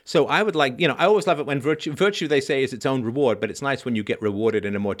 So I would like, I always love it when virtue, they say, is its own reward, but it's nice when you get rewarded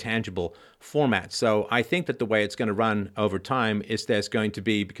in a more tangible format. So I think that the way it's going to run over time is there's going to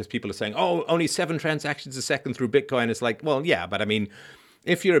be, because people are saying, oh, only 7 transactions a second through Bitcoin. It's like, well, yeah, but I mean,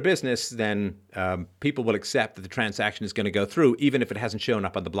 if you're a business, then people will accept that the transaction is going to go through, even if it hasn't shown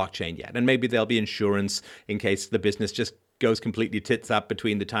up on the blockchain yet. And maybe there'll be insurance in case the business just goes completely tits up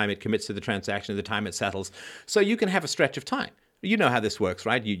between the time it commits to the transaction and the time it settles. So you can have a stretch of time. You know how this works,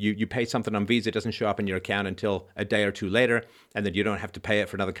 right? You pay something on Visa, it doesn't show up in your account until a day or two later, and then you don't have to pay it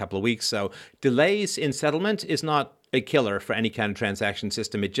for another couple of weeks. So delays in settlement is not a killer for any kind of transaction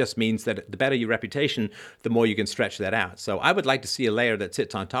system. It just means that the better your reputation, the more you can stretch that out. So I would like to see a layer that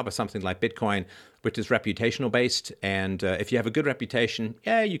sits on top of something like Bitcoin, which is reputational based. And if you have a good reputation,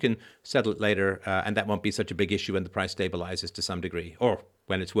 yeah, you can settle it later, and that won't be such a big issue when the price stabilizes to some degree, or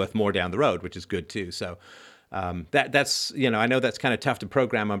when it's worth more down the road, which is good too. So that's, I know that's kind of tough to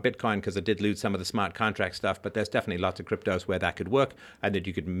program on Bitcoin because I did lose some of the smart contract stuff, but there's definitely lots of cryptos where that could work, and that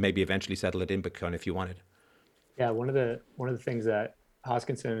you could maybe eventually settle it in Bitcoin if you wanted. Yeah, one of the things that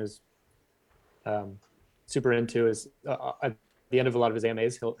Hoskinson is super into is at the end of a lot of his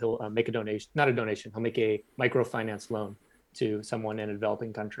AMAs, he'll make a donation, not a donation, he'll make a microfinance loan to someone in a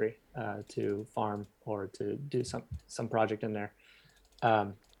developing country to farm or to do some project in there,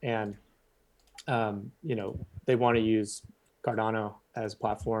 they want to use Cardano as a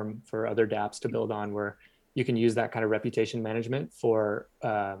platform for other dApps to build on, where you can use that kind of reputation management for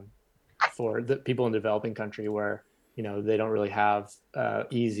the people in the developing country where, they don't really have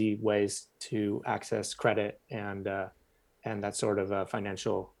easy ways to access credit and that sort of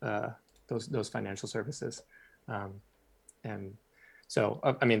financial, those financial services. And so,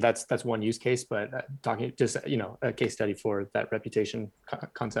 I mean, that's one use case, but talking just, a case study for that reputation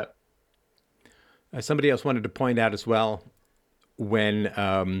concept. Somebody else wanted to point out as well, when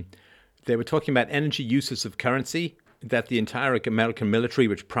they were talking about energy uses of currency, that the entire American military,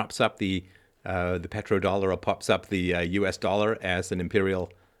 which props up the petrodollar or pops up the US dollar as an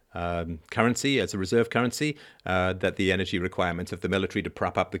imperial currency, as a reserve currency, that the energy requirements of the military to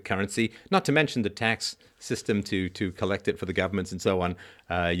prop up the currency, not to mention the tax system to collect it for the governments and so on.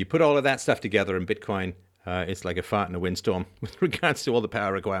 You put all of that stuff together, and Bitcoin is like a fart in a windstorm with regards to all the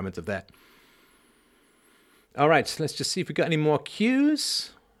power requirements of that. All right, so let's just see if we've got any more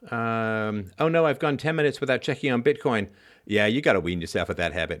cues. Oh no, I've gone 10 minutes without checking on Bitcoin. Yeah, you got to wean yourself of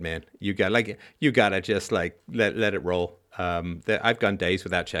that habit, man. You got to just let it roll. I've gone days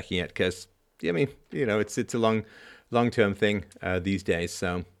without checking it because, I mean, it's a long-term thing these days.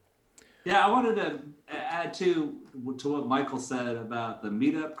 So, yeah, I wanted to add to what Michael said about the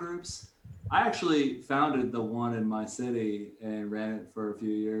meetup groups. I actually founded the one in my city and ran it for a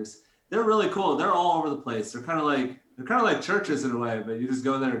few years. They're really cool. They're all over the place. They're kind of like churches in a way, but you just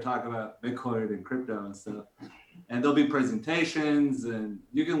go there and talk about Bitcoin and crypto and stuff. And there'll be presentations, and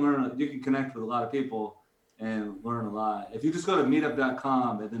you can connect with a lot of people and learn a lot. If you just go to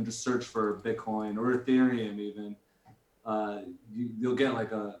meetup.com and then just search for Bitcoin or Ethereum even, you'll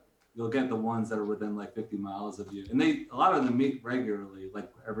get the ones that are within like 50 miles of you. And a lot of them meet regularly, like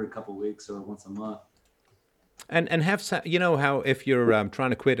every couple of weeks or once a month. And have, how if you're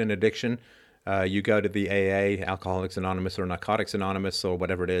trying to quit an addiction, you go to the AA, Alcoholics Anonymous, or Narcotics Anonymous, or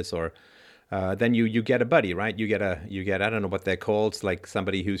whatever it is, or then you get a buddy, right? You get I don't know what they're called. It's like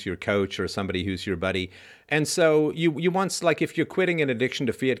somebody who's your coach or somebody who's your buddy. And so you once, like, if you're quitting an addiction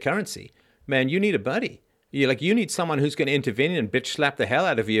to fiat currency, man, you need a buddy. You need someone who's going to intervene and bitch slap the hell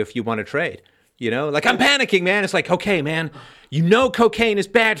out of you if you want to trade. Like, I'm panicking, man. It's like, okay, man, cocaine is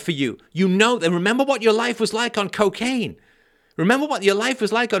bad for you. And remember what your life was like on cocaine. Remember what your life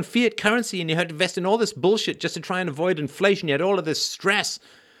was like on fiat currency, and you had to invest in all this bullshit just to try and avoid inflation. You had all of this stress.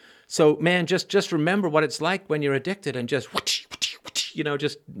 So, man, just remember what it's like when you're addicted, and just,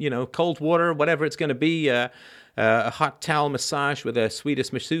 cold water, whatever it's going to be, a hot towel massage with a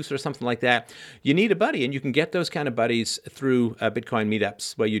Swedish masseuse or something like that. You need a buddy, and you can get those kind of buddies through Bitcoin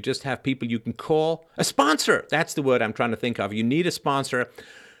meetups, where you just have people you can call. A sponsor, that's the word I'm trying to think of. You need a sponsor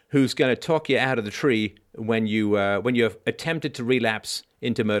who's going to talk you out of the tree when you've attempted to relapse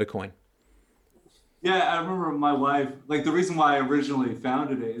into Murdercoin. Yeah, I remember my wife, like, the reason why I originally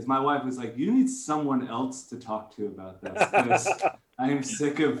founded it is my wife was like, you need someone else to talk to about this, because I am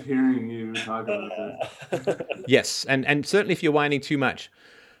sick of hearing you talk about this. Yes, and certainly if you're whining too much.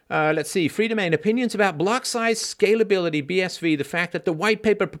 Let's see. Free domain opinions about block size, scalability, BSV, the fact that the white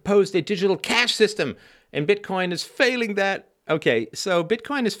paper proposed a digital cash system and Bitcoin is failing that. Okay, so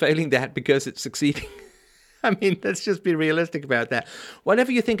Bitcoin is failing that because it's succeeding. I mean, let's just be realistic about that.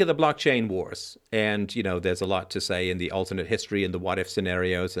 Whatever you think of the blockchain wars, and, you know, there's a lot to say in the alternate history and the what-if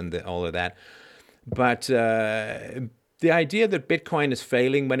scenarios and all of that. But the idea that Bitcoin is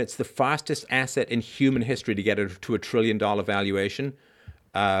failing when it's the fastest asset in human history to get it to $1 trillion valuation,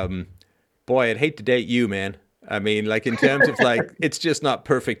 boy, I'd hate to date you, man. I mean, like in terms of like, it's just not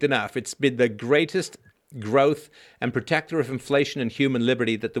perfect enough. It's been the greatest growth and protector of inflation and human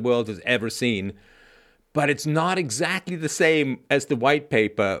liberty that the world has ever seen. But it's not exactly the same as the white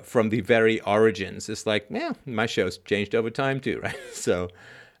paper from the very origins. It's like, yeah, my show's changed over time too, right? So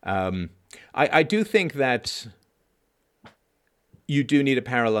I do think that you do need a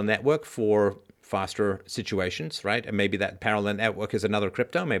parallel network for faster situations, right? And maybe that parallel network is another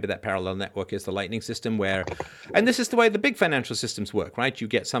crypto. Maybe that parallel network is the Lightning system where, and this is the way the big financial systems work, right? You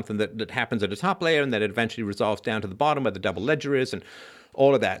get something that happens at the top layer and then it eventually resolves down to the bottom where the double ledger is and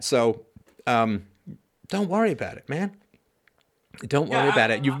all of that. So don't worry about it, man. Don't worry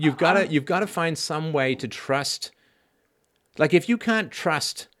about it. You've got to find some way to trust. Like if you can't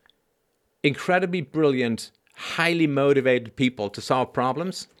trust incredibly brilliant, highly motivated people to solve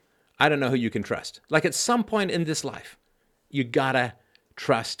problems, I don't know who you can trust. Like at some point in this life, you gotta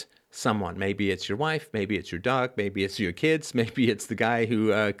trust someone. Maybe it's your wife, maybe it's your dog, maybe it's your kids, maybe it's the guy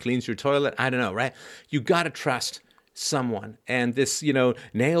who cleans your toilet. I don't know, right? You gotta trust someone. And this, you know,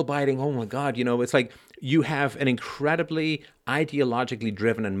 nail biting, oh my God, you know, it's like you have an incredibly ideologically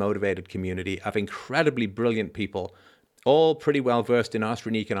driven and motivated community of incredibly brilliant people, all pretty well versed in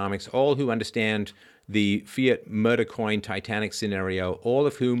Austrian economics, all who understand the fiat murder coin Titanic scenario, all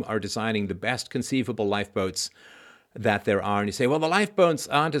of whom are designing the best conceivable lifeboats that there are. And you say, well, the lifeboats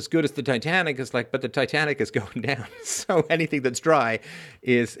aren't as good as the Titanic. It's like, but the Titanic is going down. So anything that's dry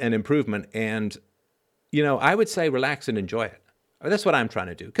is an improvement. And, you know, I would say relax and enjoy it. That's what I'm trying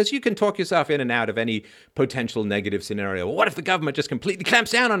to do. Because you can talk yourself in and out of any potential negative scenario. Well, what if the government just completely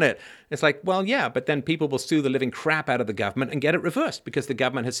clamps down on it? It's like, well, yeah, but then people will sue the living crap out of the government and get it reversed because the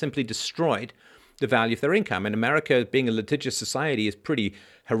government has simply destroyed the value of their income. And America, being a litigious society, is pretty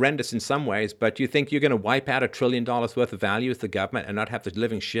horrendous in some ways, but you think you're going to wipe out $1 trillion worth of value as the government and not have the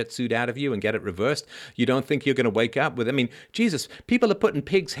living shit sued out of you and get it reversed? You don't think you're going to wake up with, I mean, Jesus, people are putting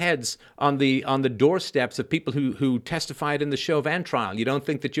pigs' heads on the doorsteps of people who testified in the Chauvin trial. You don't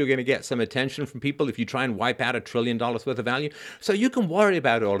think that you're going to get some attention from people if you try and wipe out $1 trillion worth of value? So you can worry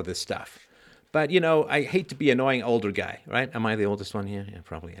about all of this stuff. But, you know, I hate to be annoying older guy, right? Am I the oldest one here? Yeah,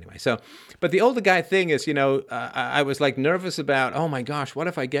 probably anyway. So, but the older guy thing is, you know, I was like nervous about, oh my gosh, what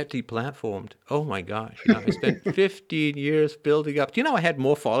if I get deplatformed? Oh my gosh. You know, I spent 15 years building up. Do you know I had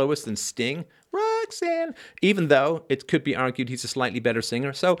more followers than Sting? Roxanne. Even though it could be argued he's a slightly better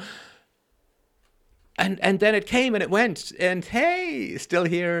singer. So, and then it came and it went, and hey, still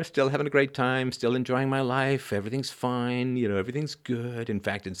here, still having a great time, still enjoying my life. Everything's fine, you know, everything's good. In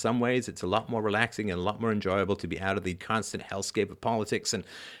fact, in some ways, it's a lot more relaxing and a lot more enjoyable to be out of the constant hellscape of politics. And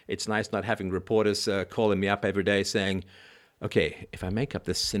it's nice not having reporters calling me up every day saying, okay, if I make up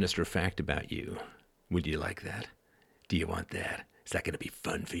this sinister fact about you, would you like that? Do you want that? Is that going to be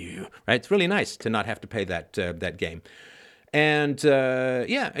fun for you? Right? It's really nice to not have to pay that game. And,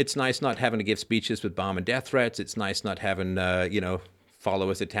 yeah, it's nice not having to give speeches with bomb and death threats. It's nice not having, you know,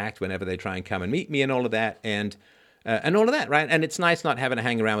 followers attacked whenever they try and come and meet me and all of that. And all of that, right? And it's nice not having to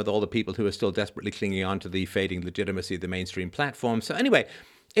hang around with all the people who are still desperately clinging on to the fading legitimacy of the mainstream platform. So anyway,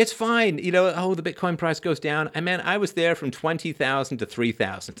 it's fine. You know, oh, the Bitcoin price goes down. I mean, I was there from 20,000 to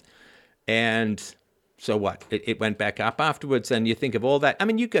 3,000. And so what? It went back up afterwards, and you think of all that. I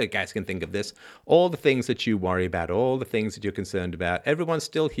mean, you guys can think of this. All the things that you worry about, all the things that you're concerned about. Everyone's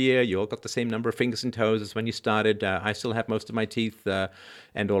still here. You all got the same number of fingers and toes as when you started. I still have most of my teeth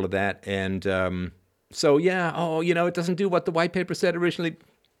and all of that. And so, yeah, oh, you know, it doesn't do what the white paper said originally.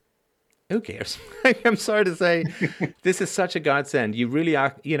 Who cares? I'm sorry to say, this is such a godsend. You really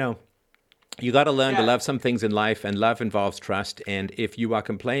are, you know, you got to learn to love some things in life, and love involves trust. And if you are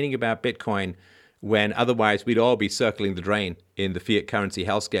complaining about Bitcoin, when otherwise we'd all be circling the drain in the fiat currency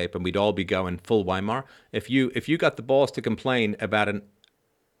hellscape and we'd all be going full Weimar. If you got the balls to complain about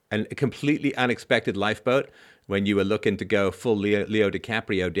a completely unexpected lifeboat when you were looking to go full Leo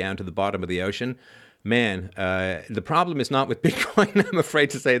DiCaprio down to the bottom of the ocean, man, the problem is not with Bitcoin, I'm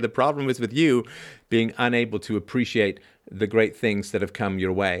afraid to say. The problem is with you being unable to appreciate the great things that have come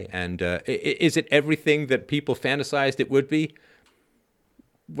your way. And is it everything that people fantasized it would be?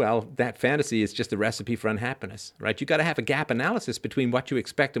 well, that fantasy is just a recipe for unhappiness, right? You got to have a gap analysis between what you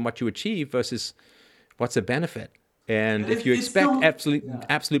expect and what you achieve versus what's a benefit. And if you expect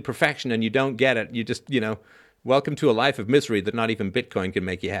absolute perfection and you don't get it, you just, welcome to a life of misery that not even Bitcoin can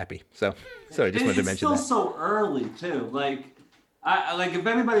make you happy. So, sorry, I just wanted to mention that. It's still so early too. I if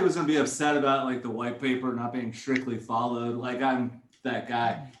anybody was going to be upset about like the white paper not being strictly followed, like I'm that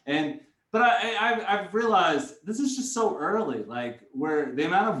guy. But I've realized this is just so early, like where the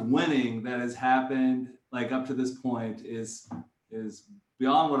amount of winning that has happened like up to this point is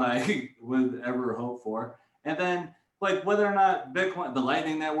beyond what I would ever hope for. And then like whether or not Bitcoin, the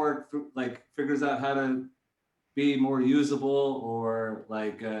Lightning Network, like figures out how to be more usable, or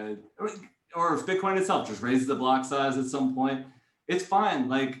like or if Bitcoin itself just raises the block size at some point, it's fine.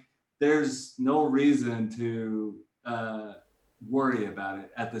 Like there's no reason to worry about it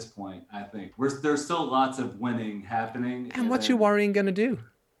at this point. I think there's still lots of winning happening. And what's your worrying going to do?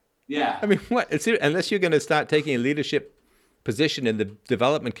 Yeah. I mean, what? Unless you're going to start taking a leadership position in the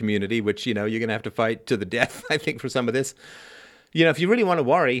development community, which, you're going to have to fight to the death, I think, for some of this. If you really want to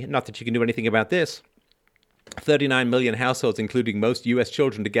worry, not that you can do anything about this, 39 million households, including most U.S.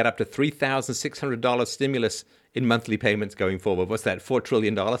 children, to get up to $3,600 stimulus in monthly payments going forward. What's that, $4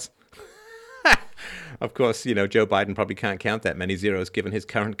 trillion? Of course, Joe Biden probably can't count that many zeros given his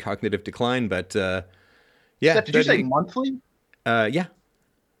current cognitive decline, but yeah. Steph, did you say monthly? Yeah.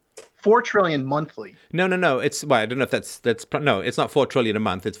 4 trillion monthly. No. It's I don't know if that's no. It's not 4 trillion a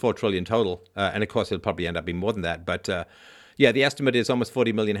month. It's 4 trillion total, and of course it'll probably end up being more than that. But yeah, the estimate is almost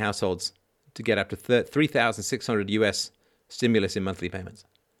 40 million households to get up to 3,600 U.S. stimulus in monthly payments.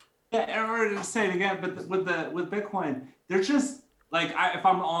 Yeah, or to say it again, but with Bitcoin, they're just like if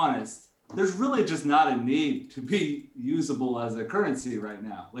I'm honest, there's really just not a need to be usable as a currency right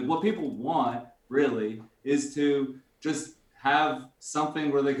now. Like what people want really is to just have something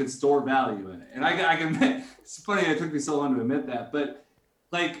where they could store value in it. And I can admit, it's funny it took me so long to admit that, but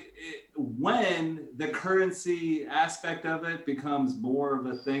like when the currency aspect of it becomes more of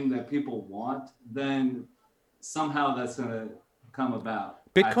a thing that people want, then somehow that's going to come about.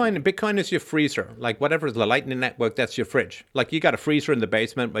 Bitcoin is your freezer. Like whatever is the Lightning Network, that's your fridge. Like you got a freezer in the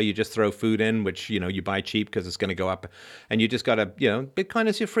basement where you just throw food in, which, you buy cheap because it's going to go up. And you just got to, Bitcoin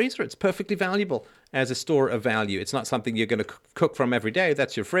is your freezer. It's perfectly valuable as a store of value. It's not something you're going to cook from every day.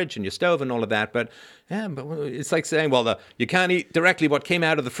 That's your fridge and your stove and all of that. But yeah, but it's like saying, well, you can't eat directly what came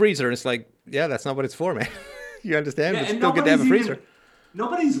out of the freezer. And it's like, yeah, that's not what it's for, man. You understand? Yeah, it's still good to have a freezer.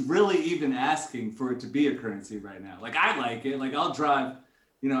 Nobody's really even asking for it to be a currency right now. Like I like it. Like I'll drive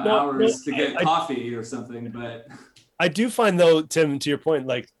hours to get coffee or something, but I do find though, Tim, to your point,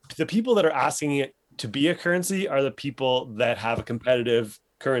 like the people that are asking it to be a currency are the people that have a competitive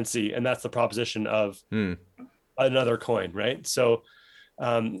currency, and that's the proposition of another coin, right? So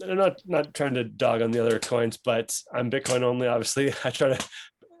I'm not trying to dog on the other coins, but I'm Bitcoin only, obviously. I try to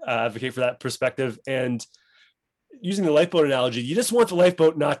advocate for that perspective. And using the lifeboat analogy, you just want the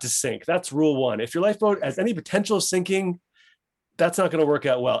lifeboat not to sink. That's rule one. If your lifeboat has any potential of sinking, that's not going to work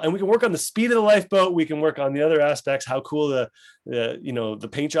out well. And we can work on the speed of the lifeboat. We can work on the other aspects, how cool the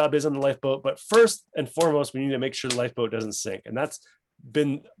paint job is on the lifeboat. But first and foremost, we need to make sure the lifeboat doesn't sink. And that's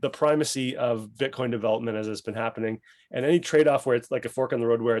been the primacy of Bitcoin development as it's been happening. And any trade-off where it's like a fork in the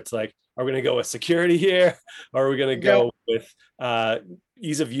road, where it's like, are we going to go with security here? Or are we going to go with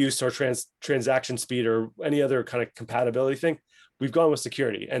ease of use or transaction speed or any other kind of compatibility thing? We've gone with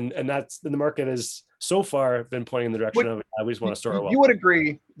security. And that's the market has so far been pointing in the direction of we just want to store our wealth. You would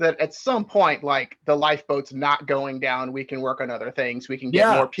agree that at some point, like the lifeboat's not going down, we can work on other things. We can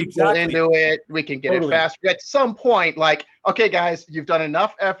get more people into it. We can get it faster. At some point, like, okay, guys, you've done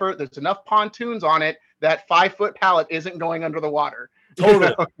enough effort. There's enough pontoons on it. That 5-foot pallet isn't going under the water.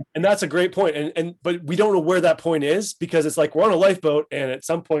 Totally. And that's a great point. But we don't know where that point is, because it's like we're on a lifeboat and at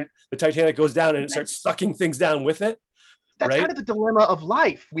some point the Titanic goes down and it starts sucking things down with it. That's kind of the dilemma of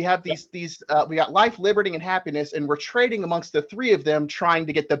life. We have we got life, liberty, and happiness, and we're trading amongst the three of them, trying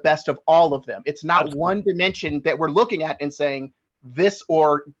to get the best of all of them. It's not one dimension that we're looking at and saying this,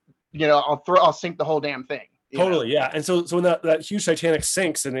 or I'll sink the whole damn thing. Totally, yeah. And so when that huge Titanic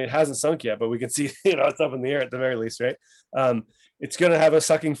sinks, and it hasn't sunk yet, but we can see it's up in the air at the very least, right? It's going to have a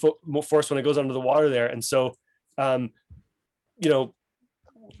sucking force when it goes under the water there, and so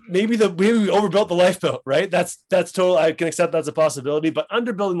maybe we overbuilt the lifeboat, right? That's total. I can accept that's a possibility, but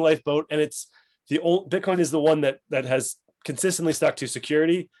underbuilding the lifeboat, and it's Bitcoin is the one that has consistently stuck to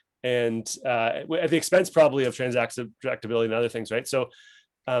security and at the expense probably of transactability and other things, right? So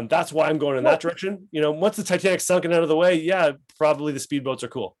that's why I'm going in that direction. Once the Titanic sunken out of the way, yeah, probably the speedboats are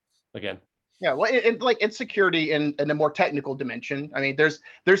cool again. Yeah, well, like insecurity in a more technical dimension. I mean, there's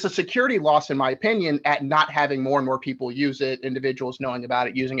a security loss, in my opinion, at not having more and more people use it, individuals knowing about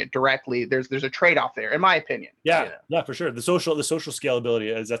it, using it directly. There's a trade-off there, in my opinion. Yeah, for sure. The social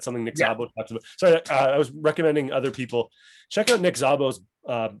scalability, is that something Nick Yeah. Szabo talks about? Sorry, I was recommending other people check out Nick Szabo's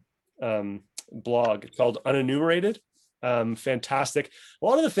blog called Unenumerated. Fantastic. A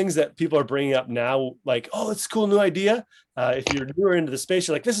lot of the things that people are bringing up now, like, oh, it's a cool new idea. If you're newer into the space,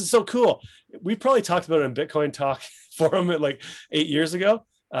 you're like, this is so cool. We probably talked about it in Bitcoin Talk forum like 8 years ago.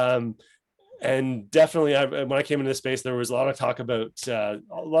 And definitely, when I came into the space, there was a lot of talk about a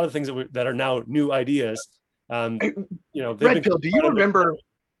lot of things that are now new ideas. Red Pill, do you remember?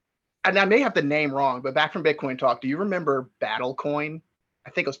 And I may have the name wrong, but back from Bitcoin Talk, do you remember Battlecoin? I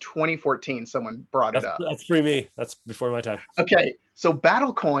think it was 2014. Someone brought it up. That's pre-me. That's before my time. Okay, so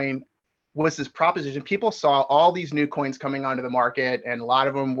Battlecoin was this proposition. People saw all these new coins coming onto the market, and a lot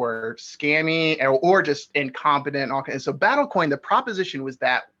of them were scammy or just incompetent. And so Battlecoin, the proposition was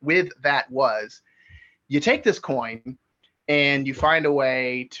that you take this coin and you find a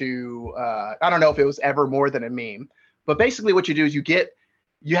way to, I don't know if it was ever more than a meme, but basically what you do is you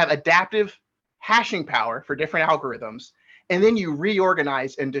have adaptive hashing power for different algorithms. And then you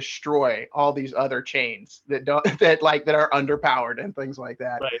reorganize and destroy all these other chains that are underpowered and things like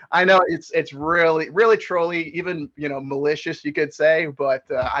that. Right. I know it's really, really trolly, even malicious, you could say. But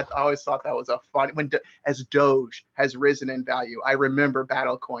I always thought that was a fun as Doge has risen in value. I remember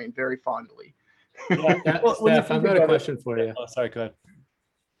Battlecoin very fondly. Steph, I've got a question for you. Oh, sorry, go ahead.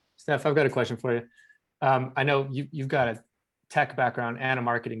 Steph, I've got a question for you. I know you've got a tech background and a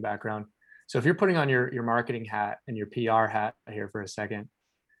marketing background. So if you're putting on your marketing hat and your PR hat here for a second,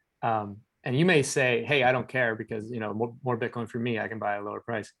 and you may say, hey, I don't care because, more Bitcoin for me, I can buy a lower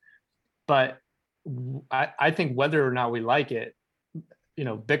price. But I think whether or not we like it,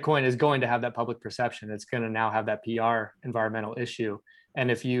 Bitcoin is going to have that public perception. It's going to now have that PR environmental issue.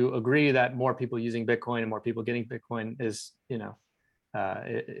 And if you agree that more people using Bitcoin and more people getting Bitcoin is,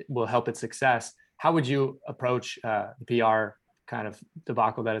 it will help its success, how would you approach the PR kind of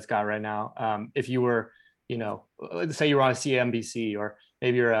debacle that it's got right now? If you were, say you were on a CNBC, or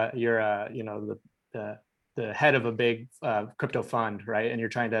maybe you're the head of a big crypto fund, right? And you're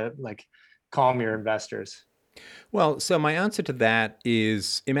trying to calm your investors. Well, so my answer to that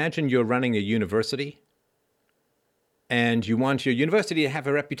is, imagine you're running a university and you want your university to have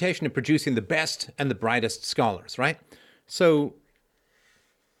a reputation of producing the best and the brightest scholars, right? So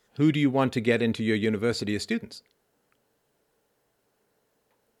who do you want to get into your university as students?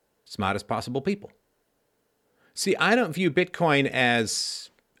 Smartest possible people. See, I don't view Bitcoin as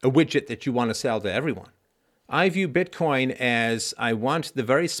a widget that you want to sell to everyone. I view Bitcoin as I want the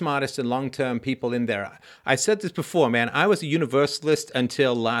very smartest and long-term people in there. I said this before, man. I was a universalist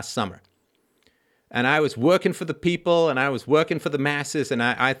until last summer. And I was working for the people and I was working for the masses, and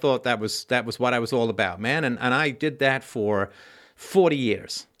I thought that was what I was all about, man. And I did that for 40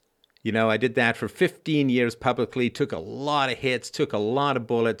 years. I did that for 15 years publicly, took a lot of hits, took a lot of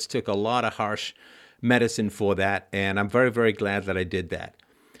bullets, took a lot of harsh medicine for that. And I'm very, very glad that I did that.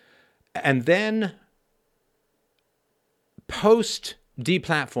 And then post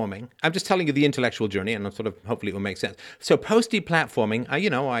deplatforming, I'm just telling you the intellectual journey, and hopefully it will make sense. So post deplatforming,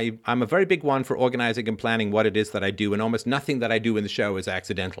 I'm a very big one for organizing and planning what it is that I do, and almost nothing that I do in the show is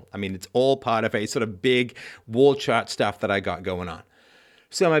accidental. I mean, it's all part of a sort of big wall chart stuff that I got going on.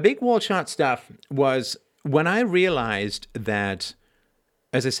 So my big wall chart stuff was when I realized that,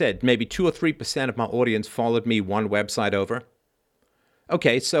 as I said, maybe 2 or 3% of my audience followed me one website over.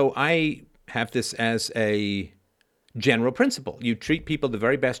 Okay, so I have this as a general principle. You treat people the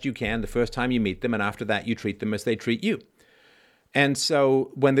very best you can the first time you meet them, and after that you treat them as they treat you. And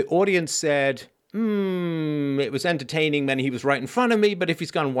so when the audience said, it was entertaining when he was right in front of me, but if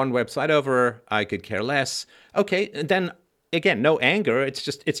he's gone one website over, I could care less. Okay, and then again, no anger. It's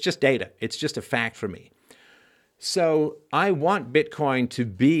just data. It's just a fact for me. So I want Bitcoin to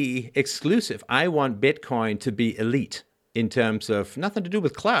be exclusive. I want Bitcoin to be elite in terms of nothing to do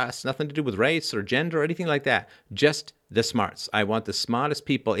with class, nothing to do with race or gender or anything like that. Just the smarts. I want the smartest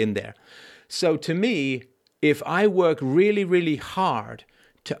people in there. So to me, if I work really, really hard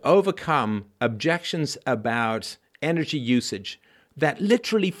to overcome objections about energy usage that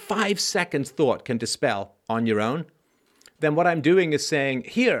literally 5 seconds thought can dispel on your own, then what I'm doing is saying,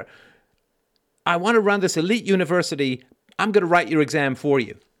 here, I want to run this elite university. I'm going to write your exam for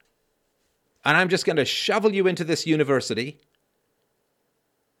you. And I'm just going to shovel you into this university.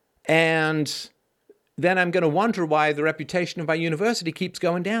 And then I'm going to wonder why the reputation of my university keeps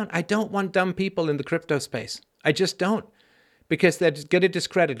going down. I don't want dumb people in the crypto space. I just don't. because they're going to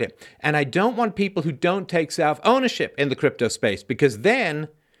discredit it. And I don't want people who don't take self-ownership in the crypto space, because then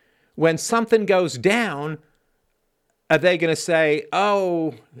when something goes down, are they going to say,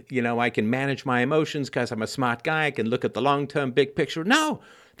 oh, I can manage my emotions because I'm a smart guy, I can look at the long-term big picture? No,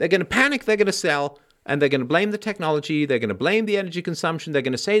 they're going to panic, they're going to sell, and they're going to blame the technology, they're going to blame the energy consumption, they're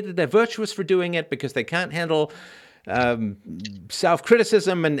going to say that they're virtuous for doing it because they can't handle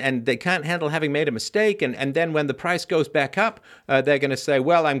self-criticism and they can't handle having made a mistake. And then when the price goes back up, they're going to say,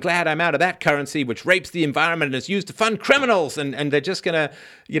 well, I'm glad I'm out of that currency, which rapes the environment and is used to fund criminals. And they're just going to,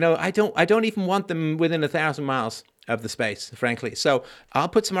 I don't even want them within 1,000 miles of the space, frankly. So I'll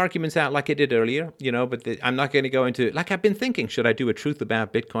put some arguments out like I did earlier, but I'm not going to go into, like I've been thinking, should I do a truth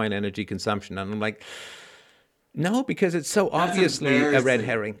about Bitcoin energy consumption? And I'm like, no, because it's so That's obviously a red embarrassing.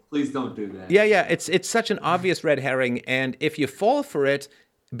 herring. Please don't do that. Yeah, it's such an obvious red herring, and if you fall for it,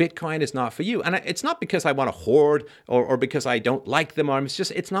 Bitcoin is not for you. And it's not because I want to hoard or because I don't like them, or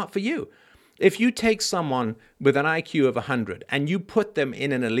it's not for you. If you take someone with an IQ of 100 and you put them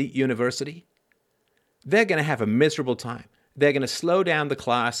in an elite university, they're going to have a miserable time. They're going to slow down the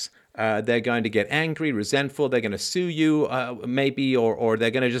class. They're going to get angry, resentful. They're going to sue you, maybe, or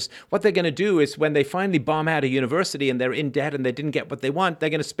they're going to just, what they're going to do is when they finally bomb out of university and they're in debt and they didn't get what they want, they're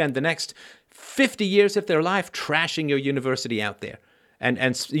going to spend the next 50 years of their life trashing your university out there. And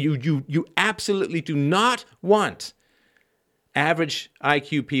you absolutely do not want average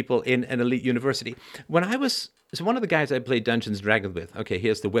IQ people in an elite university. So one of the guys I played Dungeons & Dragons with, okay,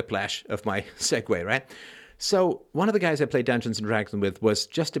 here's the whiplash of my segue, right? So one of the guys I played Dungeons & Dragons with was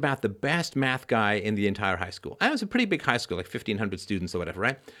just about the best math guy in the entire high school. And it was a pretty big high school, like 1,500 students or whatever,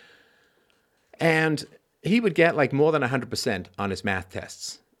 right? And he would get like more than 100% on his math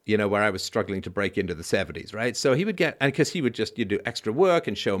tests, where I was struggling to break into the 70s, right? So he would get, and because he would just do extra work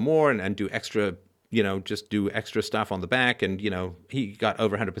and show more and do extra, just do extra stuff on the back, and, he got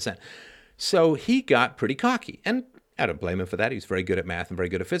over 100%. So he got pretty cocky, and I don't blame him for that. He's very good at math and very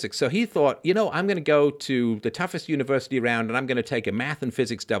good at physics. So he thought, I'm going to go to the toughest university around and I'm going to take a math and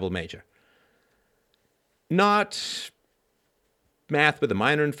physics double major. Not math with a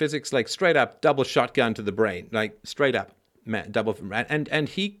minor in physics, like straight up double shotgun to the brain, like straight up double. And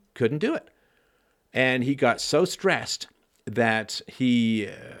he couldn't do it. And he got so stressed that he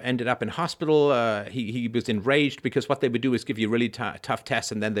ended up in hospital. He was enraged because what they would do is give you really tough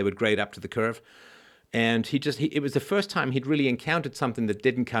tests and then they would grade up to the curve. And it was the first time he'd really encountered something that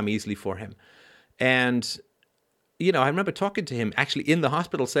didn't come easily for him. And, I remember talking to him actually in the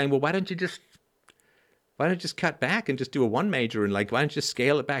hospital saying, well, why don't you just cut back and just do a one major and why don't you just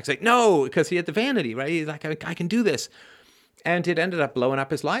scale it back? It's like, no, because he had the vanity, right? He's like, I can do this. And it ended up blowing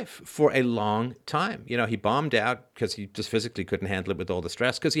up his life for a long time. He bombed out because he just physically couldn't handle it with all the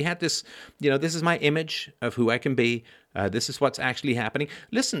stress, because he had this, this is my image of who I can be. This is what's actually happening.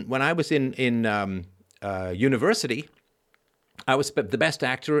 Listen, when I was in university, I was the best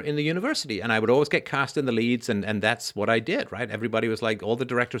actor in the university, and I would always get cast in the leads, and that's what I did, right? Everybody was like, all the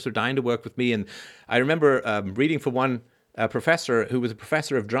directors were dying to work with me. And I remember reading for one professor who was a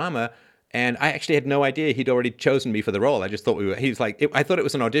professor of drama, and I actually had no idea he'd already chosen me for the role. I just thought he was like, I thought it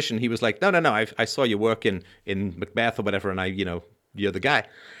was an audition. He was like, no, I saw your work in Macbeth or whatever, and you're the guy.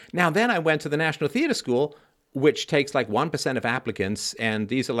 Now, then I went to the National Theatre School, which takes like 1% of applicants, and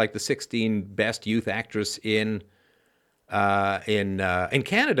these are like the 16 best youth actors in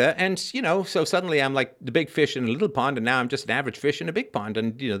Canada. And, so suddenly I'm like the big fish in a little pond, and now I'm just an average fish in a big pond.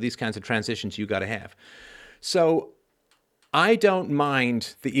 And, these kinds of transitions you got to have. So I don't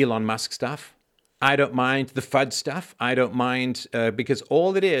mind the Elon Musk stuff. I don't mind the FUD stuff. I don't mind, because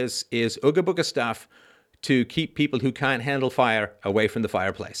all it is ooga booga stuff to keep people who can't handle fire away from the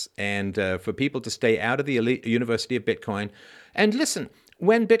fireplace, and for people to stay out of the elite University of Bitcoin. And listen,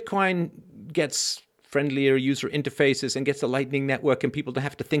 when Bitcoin gets friendlier user interfaces and gets a Lightning Network and people don't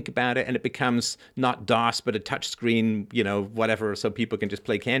have to think about it, and it becomes not DOS but a touch screen, whatever, so people can just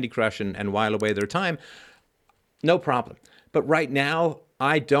play Candy Crush and while away their time, no problem. But right now,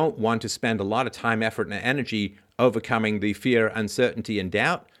 I don't want to spend a lot of time, effort, and energy overcoming the fear, uncertainty, and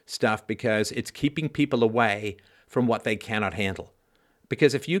doubt stuff, because it's keeping people away from what they cannot handle.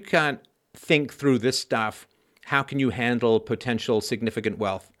 Because if you can't think through this stuff, how can you handle potential significant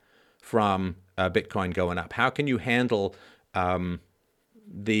wealth from Bitcoin going up? How can you handle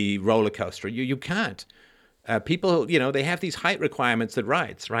the roller coaster? You can't. People, they have these height requirements that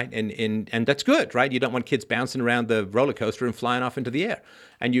rides, right? And that's good, right? You don't want kids bouncing around the roller coaster and flying off into the air.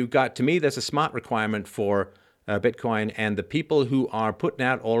 And to me, there's a smart requirement for Bitcoin, and the people who are putting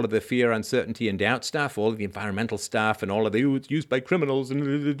out all of the fear, uncertainty, and doubt stuff, all of the environmental stuff, and all of the, it's used by criminals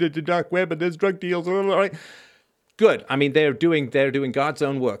and the dark web, and there's drug deals, right? good. I mean, they're doing God's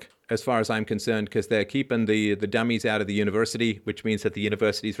own work as far as I'm concerned, because they're keeping the dummies out of the university, which means that the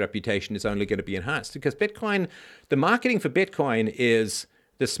university's reputation is only going to be enhanced. Because Bitcoin, the marketing for Bitcoin is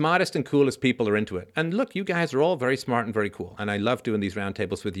the smartest and coolest people are into it. And look, you guys are all very smart and very cool. And I love doing these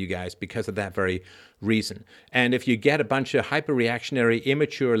roundtables with you guys because of that very reason. And if you get a bunch of hyper-reactionary,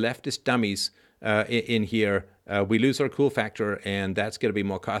 immature leftist dummies in here, we lose our cool factor, and that's going to be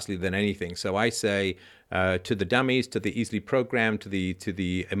more costly than anything. So I say to the dummies, to the easily programmed, to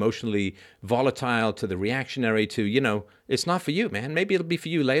the emotionally volatile, to the reactionary, to, you know, it's not for you, man. Maybe it'll be for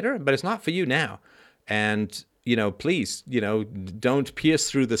you later, but it's not for you now. And, you know, please, you know, don't pierce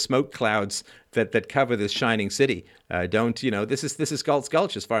through the smoke clouds that cover this shining city. Don't, you know, this is Galt's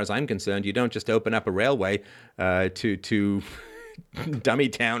Gulch as far as I'm concerned. You don't just open up a railway to Dummy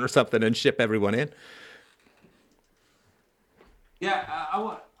Town or something and ship everyone in. Yeah.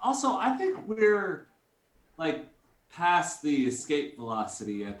 Also, I think we're like past the escape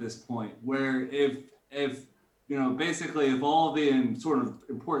velocity at this point, where if you know, basically if all the sort of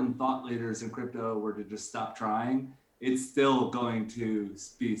important thought leaders in crypto were to just stop trying, it's still going to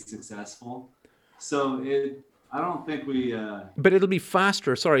be successful. So I don't think we... But it'll be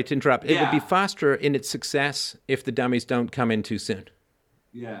faster. Sorry to interrupt. It will be faster in its success if the dummies don't come in too soon.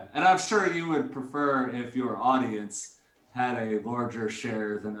 Yeah. And I'm sure you would prefer if your audience had a larger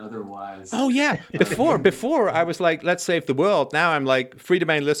share than otherwise. Oh, yeah. Before I was like, let's save the world. Now I'm like, free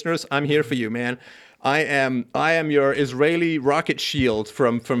domain listeners, I'm here for you, man. I am your Israeli rocket shield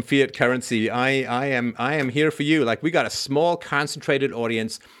from fiat currency. I am here for you. Like, we got a small, concentrated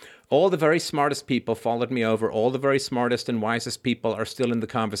audience. All the very smartest people followed me over. All the very smartest and wisest people are still in the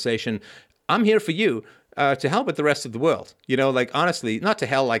conversation. I'm here for you to help with the rest of the world. You know, like, honestly, not to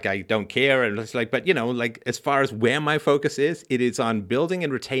hell like I don't care. And it's like, but, you know, like, as far as where my focus is, it is on building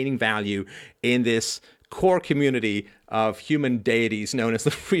and retaining value in this core community of human deities known as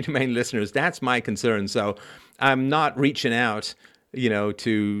the free domain listeners. That's my concern. So I'm not reaching out, you know,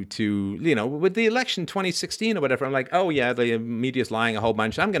 to you know, with the election 2016 or whatever, I'm like, oh yeah, the media's lying a whole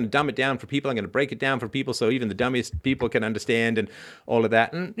bunch. I'm going to dumb it down for people. I'm going to break it down for people so even the dummiest people can understand and all of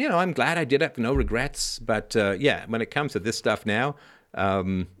that. And, you know, I'm glad I did it. No regrets. But yeah, when it comes to this stuff now,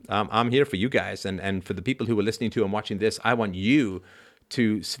 I'm here for you guys. And for the people who are listening to and watching this, I want you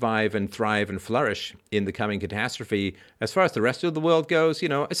to survive and thrive and flourish in the coming catastrophe. As far as the rest of the world goes, you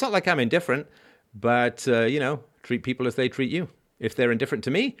know, it's not like I'm indifferent, but, you know, treat people as they treat you. If they're indifferent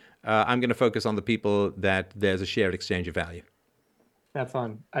to me, I'm going to focus on the people that there's a shared exchange of value. Have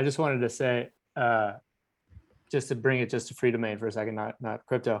fun. I just wanted to say, just to bring it just to free domain for a second, not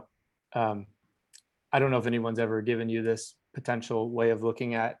crypto. I don't know if anyone's ever given you this potential way of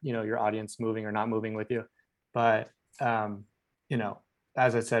looking at, you know, your audience moving or not moving with you, but, you know,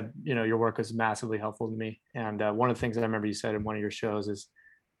 as I said, you know, your work was massively helpful to me. And one of the things I remember you said in one of your shows is,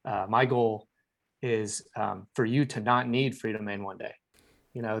 my goal is for you to not need free domain one day.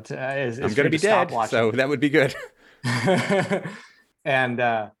 You know, I'm going to be dead, so that would be good. And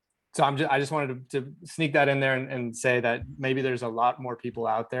so I just wanted to sneak that in there and say that maybe there's a lot more people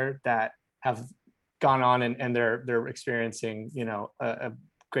out there that have gone on and they're experiencing, you know, a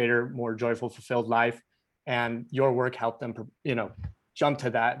greater, more joyful, fulfilled life, and your work helped them, you know, jump to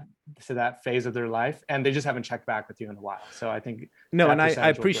that phase of their life, and they just haven't checked back with you in a while. So I think and I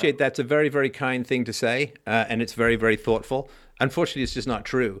appreciate that's a very, very kind thing to say, and it's very, very thoughtful. Unfortunately, it's just not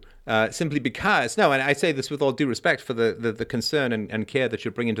true, simply because, and I say this with all due respect for the concern and care that you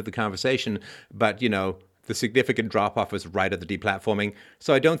bring into the conversation, but, you know, the significant drop-off was right at the deplatforming.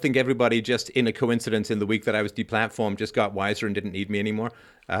 So I don't think everybody just in a coincidence in the week that I was deplatformed just got wiser and didn't need me anymore.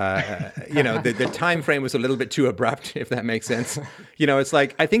 You know, the time frame was a little bit too abrupt, if that makes sense. You know, it's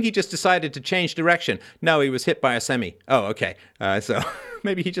like, I think he just decided to change direction. No, he was hit by a semi. Oh, okay. So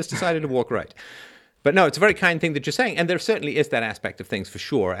maybe he just decided to walk right. But no, it's a very kind thing that you're saying. And there certainly is that aspect of things for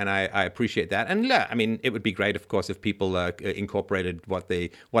sure. And I appreciate that. And yeah, I mean, it would be great, of course, if people incorporated what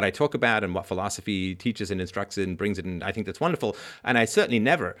I talk about and what philosophy teaches and instructs and brings it. And I think that's wonderful. And I certainly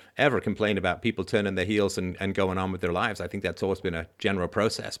never, ever complain about people turning their heels and going on with their lives. I think that's always been a general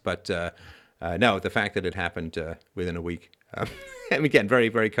process. But no, the fact that it happened within a week. And again, very,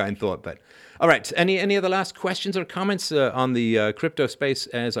 very kind thought. But all right. Any other last questions or comments on the crypto space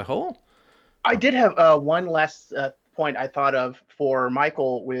as a whole? I did have one last point I thought of for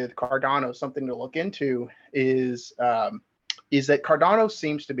Michael with Cardano. Something to look into is that Cardano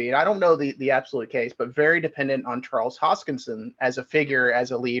seems to be, and I don't know the absolute case, but very dependent on Charles Hoskinson as a figure, as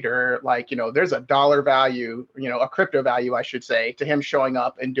a leader. Like, you know, there's a dollar value, you know, a crypto value, I should say, to him showing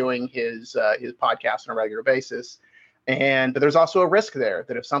up and doing his podcast on a regular basis. But there's also a risk there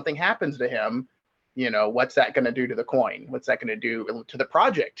that if something happens to him, what's that going to do to the coin? What's that going to do to the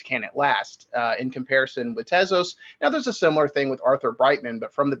project? Can it last? In comparison with Tezos, now there's a similar thing with Arthur Brightman,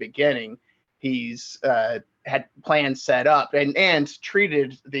 but from the beginning, he's had plans set up and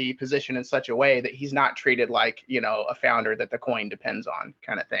treated the position in such a way that he's not treated like, a founder that the coin depends on,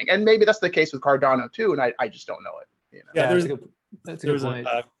 kind of thing. And maybe that's the case with Cardano too, and I just don't know it. Yeah, that's a there good was point.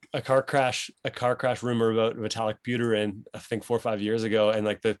 a car crash rumor about Vitalik Buterin, I think 4 or 5 years ago, and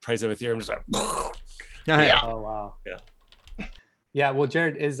like the price of Ethereum just like Yeah. Oh wow. Yeah. Yeah. Well,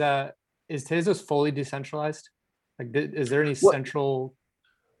 Jared, is Tezos fully decentralized? Like, is there any central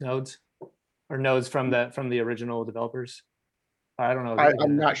nodes or nodes from the original developers? I don't know.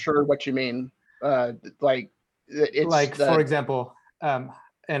 I'm not sure what you mean. Like, it's like for example, and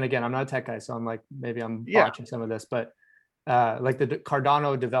again, I'm not a tech guy, so I'm like, maybe I'm botching some of this, but like the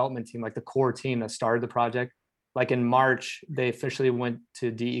Cardano development team, like the core team that started the project, like in March, they officially went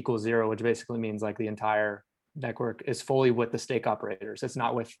to D=0, which basically means like the entire network is fully with the stake operators. It's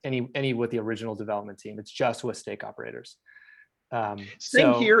not with any with the original development team. It's just with stake operators.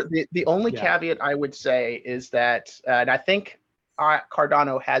 Same here. The only caveat I would say is that, and I think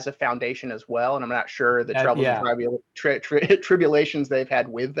Cardano has a foundation as well, and I'm not sure the troubles and tribulations they've had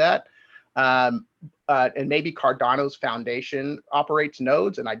with that. And maybe Cardano's foundation operates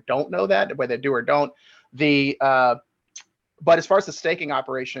nodes, and I don't know that, whether they do or don't. But as far as the staking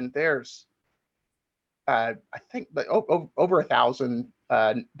operation, there's I think over 1,000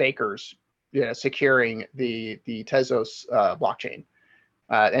 bakers, securing the Tezos blockchain.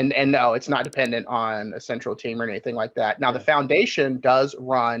 And no, it's not dependent on a central team or anything like that. Now, the foundation does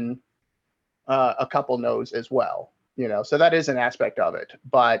run a couple nodes as well, so that is an aspect of it,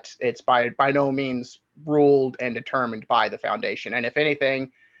 but it's by no means ruled and determined by the foundation. And if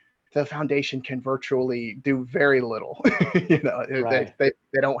anything, the foundation can virtually do very little. Right. They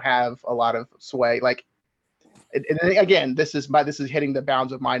don't have a lot of sway. Like, and again, this is hitting the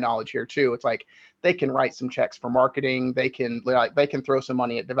bounds of my knowledge here too. It's like they can write some checks for marketing. They can throw some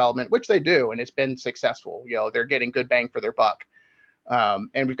money at development, which they do, and it's been successful. They're getting good bang for their buck.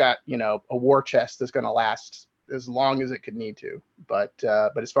 And we've got a war chest that's going to last as long as it could need to. But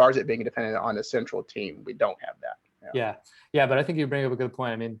as far as it being dependent on a central team, we don't have that. Yeah. But I think you bring up a good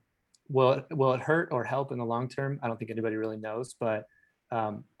point. I mean, will it hurt or help in the long term? I don't think anybody really knows, but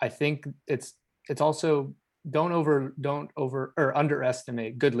I think it's also don't over or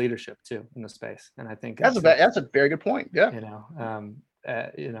underestimate good leadership too in the space. And I think that's a very good point. Yeah.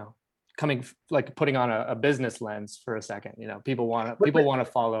 Coming, like, putting on a business lens for a second, people want to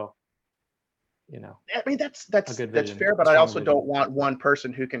follow, I mean, that's fair, but I also don't want one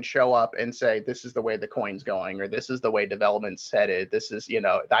person who can show up and say, this is the way the coin's going, or this is the way development's headed. This is,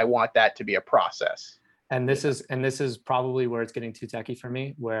 I want that to be a process. And this is probably where it's getting too techy for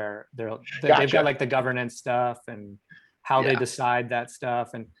me, where they've got like the governance stuff and how they decide that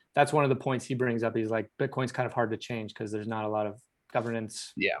stuff. And that's one of the points he brings up. He's like, Bitcoin's kind of hard to change because there's not a lot of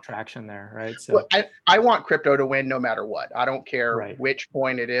governance traction there, right? So I want crypto to win no matter what. I don't care which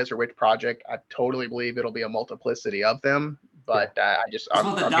coin it is or which project. I totally believe it'll be a multiplicity of them, but I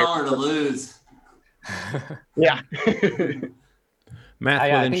want the dollar to lose. Yeah.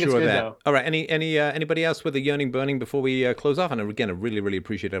 Math will ensure that. Though. All right. Anybody else with a yearning burning before we close off? And again, I really, really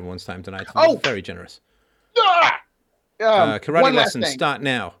appreciate everyone's time tonight. Very generous. Karate lessons start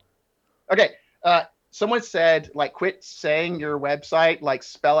now. Okay. Someone said, like, quit saying your website, like,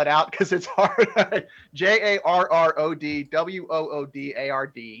 spell it out because it's hard.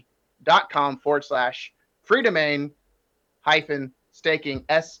 JARRODWOODARD.com/free domain -staking STAKING.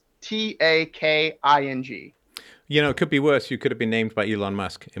 It could be worse. You could have been named by Elon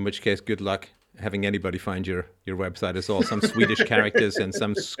Musk, in which case, good luck having anybody find your website. It's all some Swedish characters and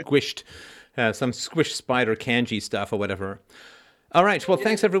some squished spider kanji stuff or whatever. All right. Well,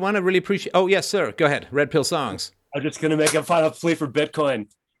 thanks, everyone. I really appreciate. Oh, yes, sir. Go ahead. Red Pill Songs. I'm just going to make a final plea for Bitcoin.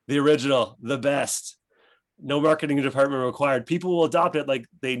 The original, the best. No marketing department required. People will adopt it out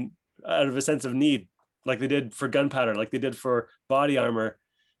of a sense of need, like they did for gunpowder, like they did for body armor.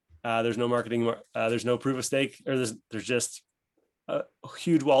 There's no marketing. There's no proof of stake, or there's just a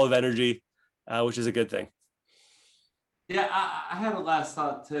huge wall of energy, which is a good thing. Yeah, I had a last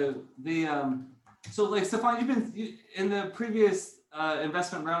thought too. So, like, Stefan, you've been in the previous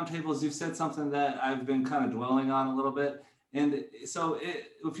investment roundtables. You've said something that I've been kind of dwelling on a little bit. And so,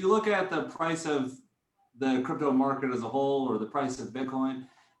 if you look at the price of the crypto market as a whole, or the price of Bitcoin,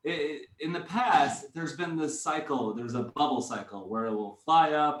 in the past, there's been this cycle. There's a bubble cycle where it will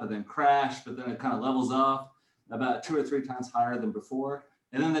fly up and then crash, but then it kind of levels off about 2 or 3 times higher than before.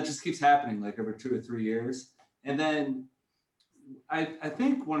 And then that just keeps happening, like, every 2 or 3 years. And then I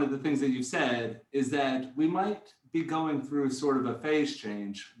think one of the things that you said is that we might be going through sort of a phase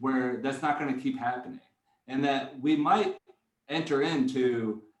change where that's not going to keep happening, and that we might enter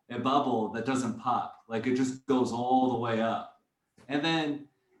into a bubble that doesn't pop, like it just goes all the way up. And then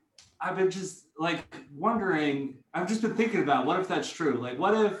I've been just like wondering, I've just been thinking about what if that's true? Like,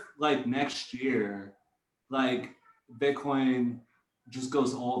 what if like next year, like Bitcoin just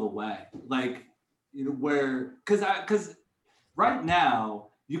goes all the way? Like, you know, where, because right now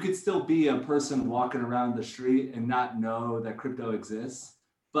you could still be a person walking around the street and not know that crypto exists.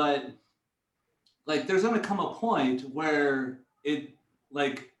 But like, there's going to come a point where it,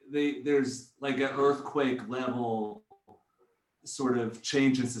 like, there's like an earthquake level sort of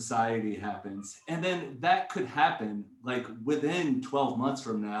change in society happens. And then that could happen like within 12 months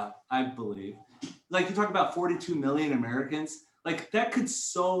from now, I believe. Like you talk about 42 million Americans, like that could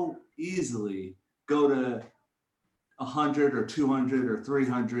so easily go to 100 or 200 or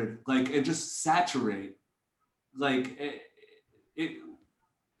 300, like, and just saturate. Like it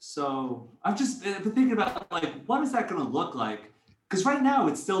so I've been thinking about like, what is that going to look like? Because right now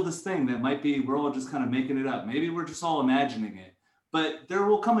it's still this thing that might be, we're all just kind of making it up. Maybe we're just all imagining it. But there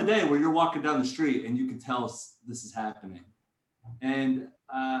will come a day where you're walking down the street and you can tell this is happening. And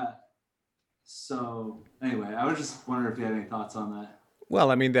so anyway, I was just wondering if you had any thoughts on that.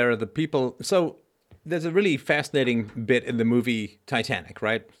 Well, I mean, there are the people. So there's a really fascinating bit in the movie Titanic,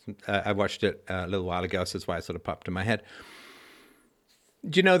 right? I watched it a little while ago, so that's why it sort of popped in my head.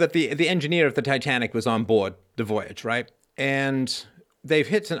 Do you know that the engineer of the Titanic was on board the voyage, right? And they've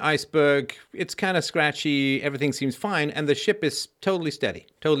hit an iceberg. It's kind of scratchy. Everything seems fine. And the ship is totally steady,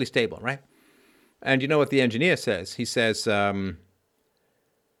 totally stable, right? And you know what the engineer says? He says, we're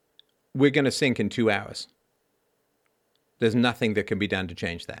going to sink in 2 hours. There's nothing that can be done to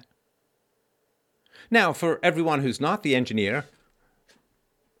change that. Now, for everyone who's not the engineer,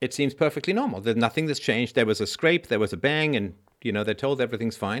 it seems perfectly normal. There's nothing that's changed. There was a scrape, there was a bang, and, you know, they're told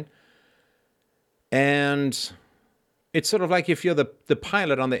everything's fine. And it's sort of like if you're the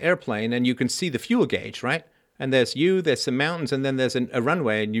pilot on the airplane and you can see the fuel gauge, right? And there's some mountains, and then there's a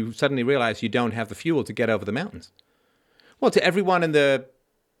runway, and you suddenly realize you don't have the fuel to get over the mountains. Well, to everyone in the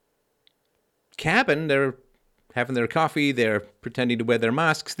cabin, they're having their coffee, they're pretending to wear their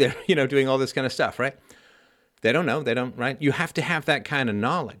masks, they're, you know, doing all this kind of stuff, right? They don't know, right? You have to have that kind of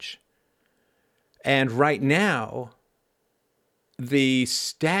knowledge. And right now, the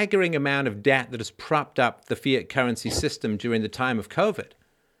staggering amount of debt that has propped up the fiat currency system during the time of COVID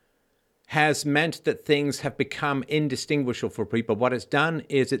has meant that things have become indistinguishable for people. What it's done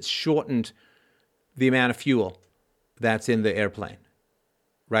is it's shortened the amount of fuel that's in the airplane,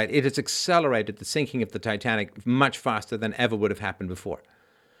 right? It has accelerated the sinking of the Titanic much faster than ever would have happened before.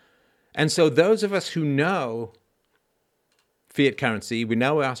 And so those of us who know fiat currency, we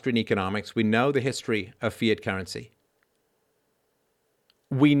know Austrian economics, we know the history of fiat currency,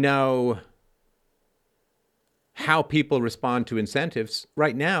 we know how people respond to incentives.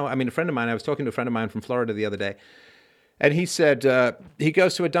 Right now, I mean, I was talking to a friend of mine from Florida the other day, and he said he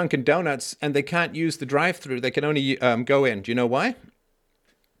goes to a Dunkin' Donuts and they can't use the drive-thru. They can only go in. Do you know why?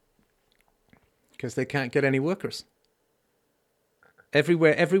 Because they can't get any workers.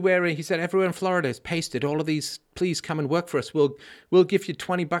 Everywhere, he said, everywhere in Florida is pasted. All of these, please come and work for us. We'll give you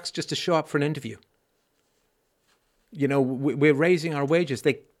 $20 just to show up for an interview. You know, we're raising our wages.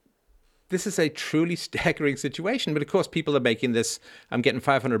 This is a truly staggering situation. But of course, people are making this, I'm getting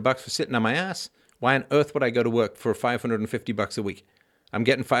 $500 for sitting on my ass. Why on earth would I go to work for $550 a week? I'm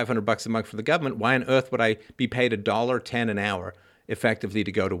getting $500 a month from the government. Why on earth would I be paid $1.10 an hour effectively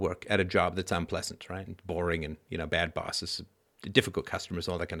to go to work at a job that's unpleasant, right? And boring and, you know, bad bosses, difficult customers,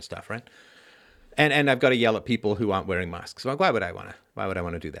 all that kind of stuff, right? And I've got to yell at people who aren't wearing masks. So why would I want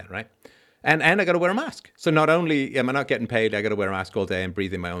to do that, right? And I got to wear a mask. So not only am I not getting paid, I got to wear a mask all day and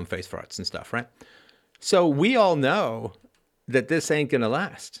breathe in my own face farts and stuff, right? So we all know that this ain't going to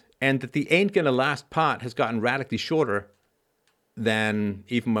last, and that the ain't going to last part has gotten radically shorter than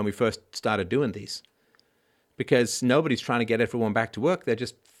even when we first started doing these, because nobody's trying to get everyone back to work. They're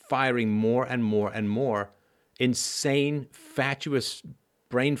just firing more and more and more insane, fatuous,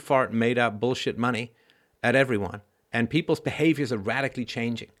 brain fart, made up bullshit money at everyone. And people's behaviors are radically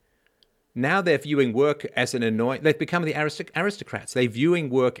changing. Now they're viewing work as an annoying, they've become the aristocrats. They're viewing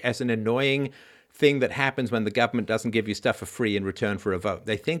work as an annoying thing that happens when the government doesn't give you stuff for free in return for a vote.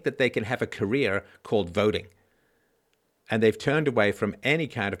 They think that they can have a career called voting. And they've turned away from any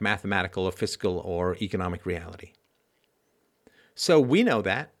kind of mathematical or fiscal or economic reality. So we know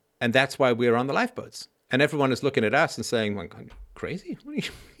that, and that's why we're on the lifeboats. And everyone is looking at us and saying, well, crazy? What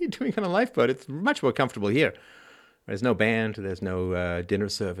are you doing on a lifeboat? It's much more comfortable here. There's no band, there's no dinner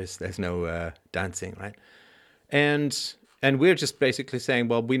service, there's no dancing, right? And we're just basically saying,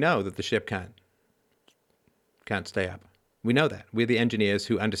 well, we know that the ship can't stay up. We know that. We're the engineers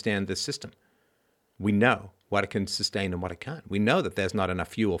who understand this system. We know what it can sustain and what it can't. We know that there's not enough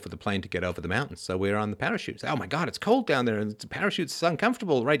fuel for the plane to get over the mountains, so we're on the parachutes. Oh my God, it's cold down there, and the parachutes are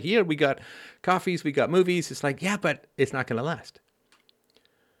uncomfortable. Right here, we got coffees, we got movies. It's like, yeah, but it's not going to last.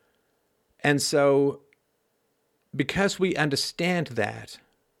 And so, because we understand that,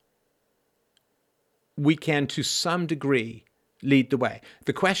 we can, to some degree, lead the way.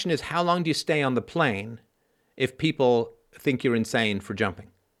 The question is, how long do you stay on the plane if people think you're insane for jumping?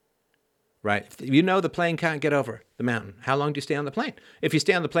 Right? If you know the plane can't get over the mountain, how long do you stay on the plane? If you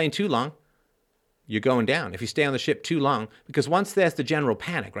stay on the plane too long, you're going down. If you stay on the ship too long, because once there's the general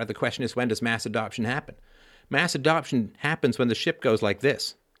panic, right? The question is, when does mass adoption happen? Mass adoption happens when the ship goes like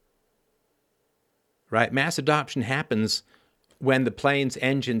this. Right? Mass adoption happens when the plane's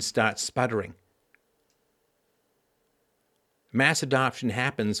engines start sputtering. Mass adoption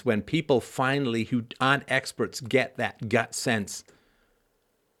happens when people finally, who aren't experts, get that gut sense.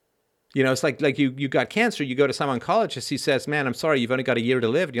 You know, it's like you got cancer, you go to some oncologist, he says, man, I'm sorry, you've only got a year to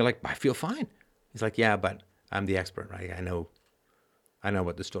live. And you're like, I feel fine. He's like, yeah, but I'm the expert, right? I know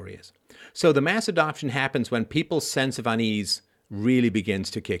what the story is. So the mass adoption happens when people's sense of unease really begins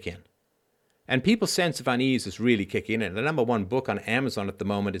to kick in. And people's sense of unease is really kicking in. The number one book on Amazon at the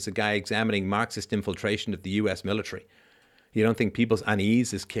moment is a guy examining Marxist infiltration of the U.S. military. You don't think people's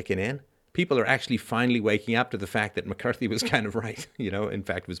unease is kicking in? People are actually finally waking up to the fact that McCarthy was kind of right. You know, in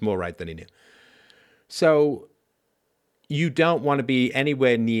fact, was more right than he knew. So you don't want to be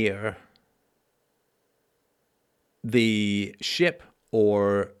anywhere near the ship,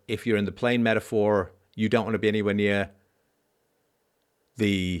 or if you're in the plane metaphor, you don't want to be anywhere near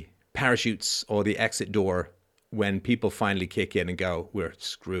the parachutes or the exit door when people finally kick in and go, we're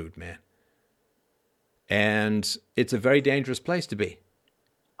screwed, man. And it's a very dangerous place to be.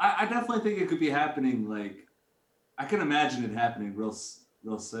 I definitely think it could be happening. Like, I can imagine it happening real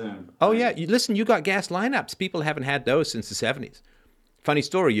soon. Oh, yeah. Listen, you got gas lineups. People haven't had those since the 70s. Funny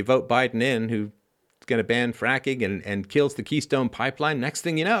story. You vote Biden in, who's going to ban fracking and kills the Keystone Pipeline. Next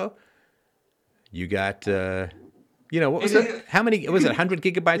thing you know, you got, what was it? How many, was it 100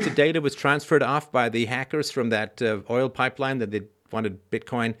 gigabytes of data was transferred off by the hackers from that oil pipeline that they wanted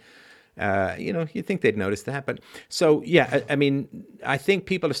Bitcoin? You'd think they'd notice that. But so, yeah, I mean, I think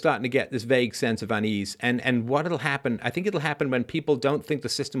people are starting to get this vague sense of unease. And what it'll happen, I think it'll happen when people don't think the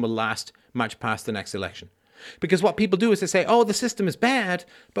system will last much past the next election. Because what people do is they say, oh, the system is bad,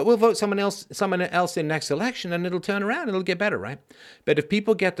 but we'll vote someone else in next election and it'll turn around, it'll get better, right? But if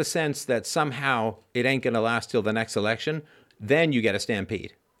people get the sense that somehow it ain't going to last till the next election, then you get a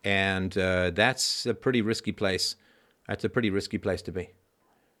stampede. And that's a pretty risky place. That's a pretty risky place to be.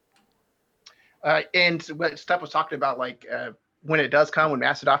 And what Steph was talking about, like when it does come, when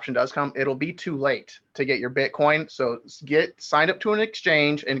mass adoption does come, it'll be too late to get your Bitcoin. So get signed up to an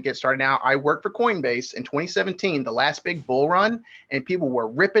exchange and get started now. I worked for Coinbase in 2017, the last big bull run, and people were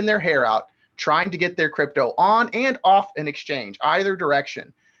ripping their hair out trying to get their crypto on and off an exchange, either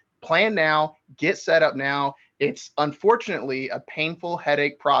direction. Plan now, get set up now. It's unfortunately a painful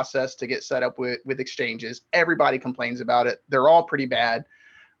headache process to get set up with exchanges. Everybody complains about it. They're all pretty bad.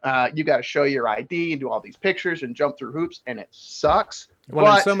 You got to show your ID and do all these pictures and jump through hoops, and it sucks.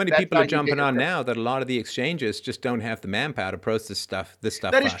 Well, and so many people are jumping on now that a lot of the exchanges just don't have the manpower to process this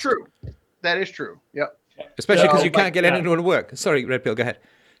stuff. That is true. That is true. Yep. Especially because you can't get anyone to work. Sorry, Red Pill, go ahead.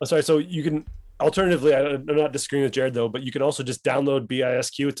 Oh, sorry. So you can, alternatively, I'm not disagreeing with Jared though, but you can also just download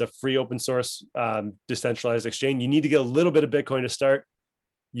BISQ. It's a free open source decentralized exchange. You need to get a little bit of Bitcoin to start.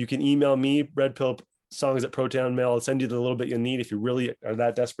 You can email me, Red Pill Songs at Proton Mail. I'll send you the little bit you'll need if you really are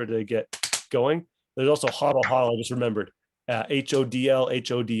that desperate to get going. There's also HODL, I just remembered,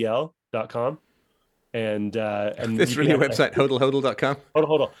 HODL.com. And this really a website, hodl.com.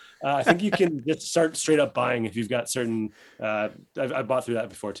 Hodl. I think you can just start straight up buying if you've got certain, I've bought through that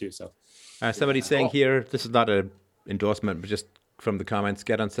before too. So somebody's saying here, this is not an endorsement, but just from the comments,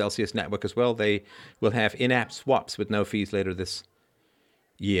 get on Celsius Network as well. They will have in-app swaps with no fees later this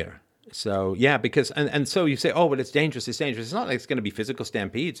year. So, yeah, because, and so you say, oh, but it's dangerous. It's not like it's going to be physical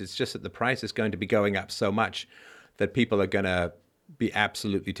stampedes. It's just that the price is going to be going up so much that people are going to be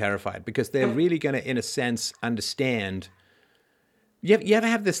absolutely terrified because they're really going to, in a sense, understand. You ever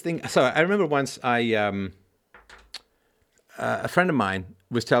have this thing? So I remember once a friend of mine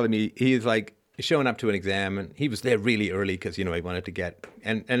was telling me, he's like showing up to an exam and he was there really early because, he wanted to get,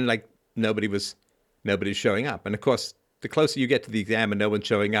 and like nobody's showing up. And of course, the closer you get to the exam and no one's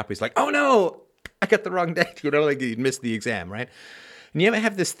showing up, he's like, oh no, I got the wrong date. Like you'd missed the exam, right? And you ever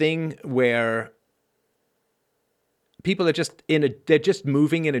have this thing where people are they're just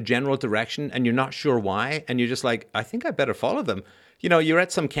moving in a general direction and you're not sure why. And you're just like, I think I better follow them. You're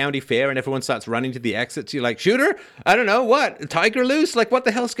at some county fair and everyone starts running to the exits. You're like, shooter? I don't know. What? Tiger loose? Like, what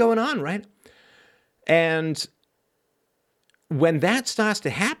the hell's going on, right? And when that starts to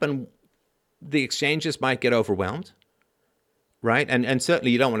happen, the exchanges might get overwhelmed, right? And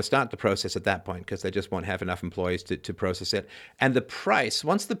certainly you don't want to start the process at that point because they just won't have enough employees to process it. And the price,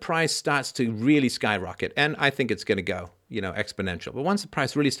 once the price starts to really skyrocket, and I think it's going to go, exponential. But once the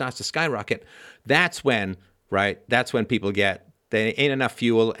price really starts to skyrocket, that's when people get, there ain't enough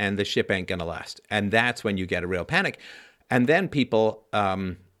fuel and the ship ain't going to last. And that's when you get a real panic. And then people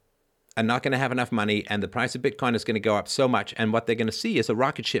are not going to have enough money and the price of Bitcoin is going to go up so much. And what they're going to see is a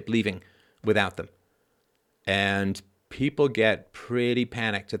rocket ship leaving without them. And people get pretty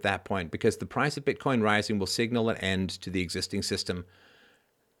panicked at that point because the price of Bitcoin rising will signal an end to the existing system.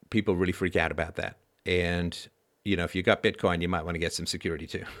 People really freak out about that. And, if you got Bitcoin, you might want to get some security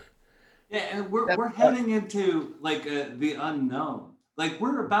too. Yeah, and we're heading into like the unknown. Like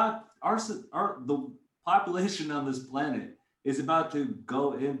we're about the population on this planet is about to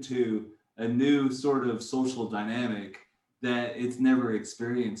go into a new sort of social dynamic that it's never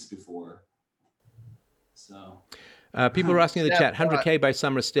experienced before. So people are asking in the chat, 100K by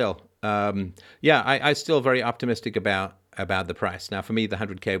summer still. I still very optimistic about the price. Now, for me, the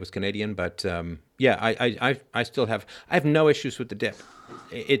 100K was Canadian, but I still have no issues with the dip.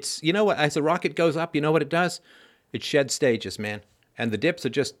 It's, what, as the rocket goes up, you know what it does? It sheds stages, man. And the dips are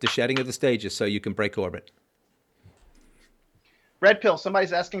just the shedding of the stages so you can break orbit. Red Pill,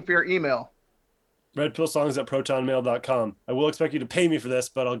 somebody's asking for your email. redpillsongs@protonmail.com. I will expect you to pay me for this,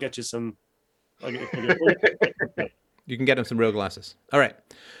 but I'll get you some. You can get him some real glasses. All right.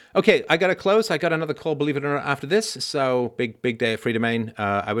 Okay, I got to close. I got another call, believe it or not, after this. So big day at Free Domain.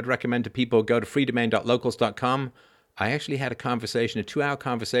 I would recommend to people go to freedomain.locals.com. I actually had a 2-hour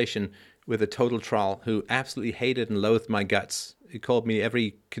conversation with a total troll who absolutely hated and loathed my guts. He called me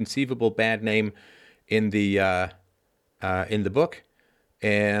every conceivable bad name in the book.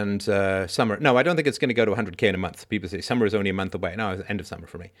 And summer. No, I don't think it's going to go to 100K in a month. People say summer is only a month away. No, it's the end of summer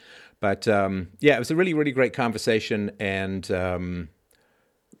for me. But it was a really, really great conversation. And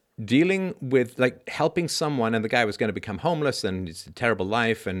dealing with helping someone, and the guy was going to become homeless and it's a terrible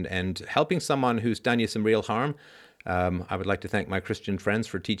life, and helping someone who's done you some real harm. I would like to thank my Christian friends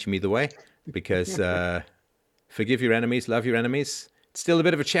for teaching me the way, because forgive your enemies, love your enemies. It's still a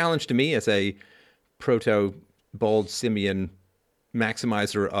bit of a challenge to me as a proto-bald simian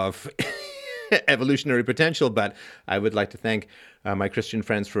maximizer of evolutionary potential, but I would like to thank my Christian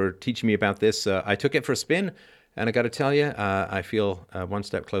friends for teaching me about this. I took it for a spin, and I got to tell you, I feel one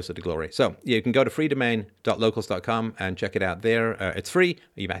step closer to glory. So you can go to freedomain.locals.com and check it out there. It's free.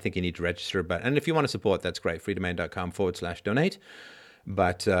 I think you need to register, and if you want to support, that's great. freedomain.com/donate.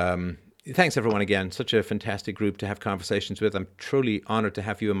 But thanks everyone again. Such a fantastic group to have conversations with. I'm truly honored to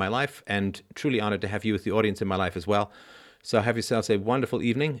have you in my life, and truly honored to have you with the audience in my life as well. So have yourselves a wonderful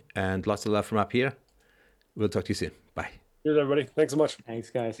evening and lots of love from up here. We'll talk to you soon. Bye. Cheers, everybody. Thanks so much.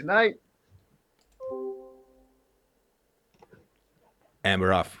 Thanks, guys. Good night. And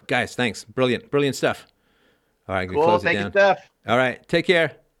we're off. Guys, thanks. Brilliant stuff. All right, Cool. close it Thank down. you, Steph. All right, take care.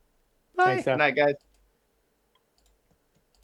 Bye. Thanks, Steph. Good night, guys.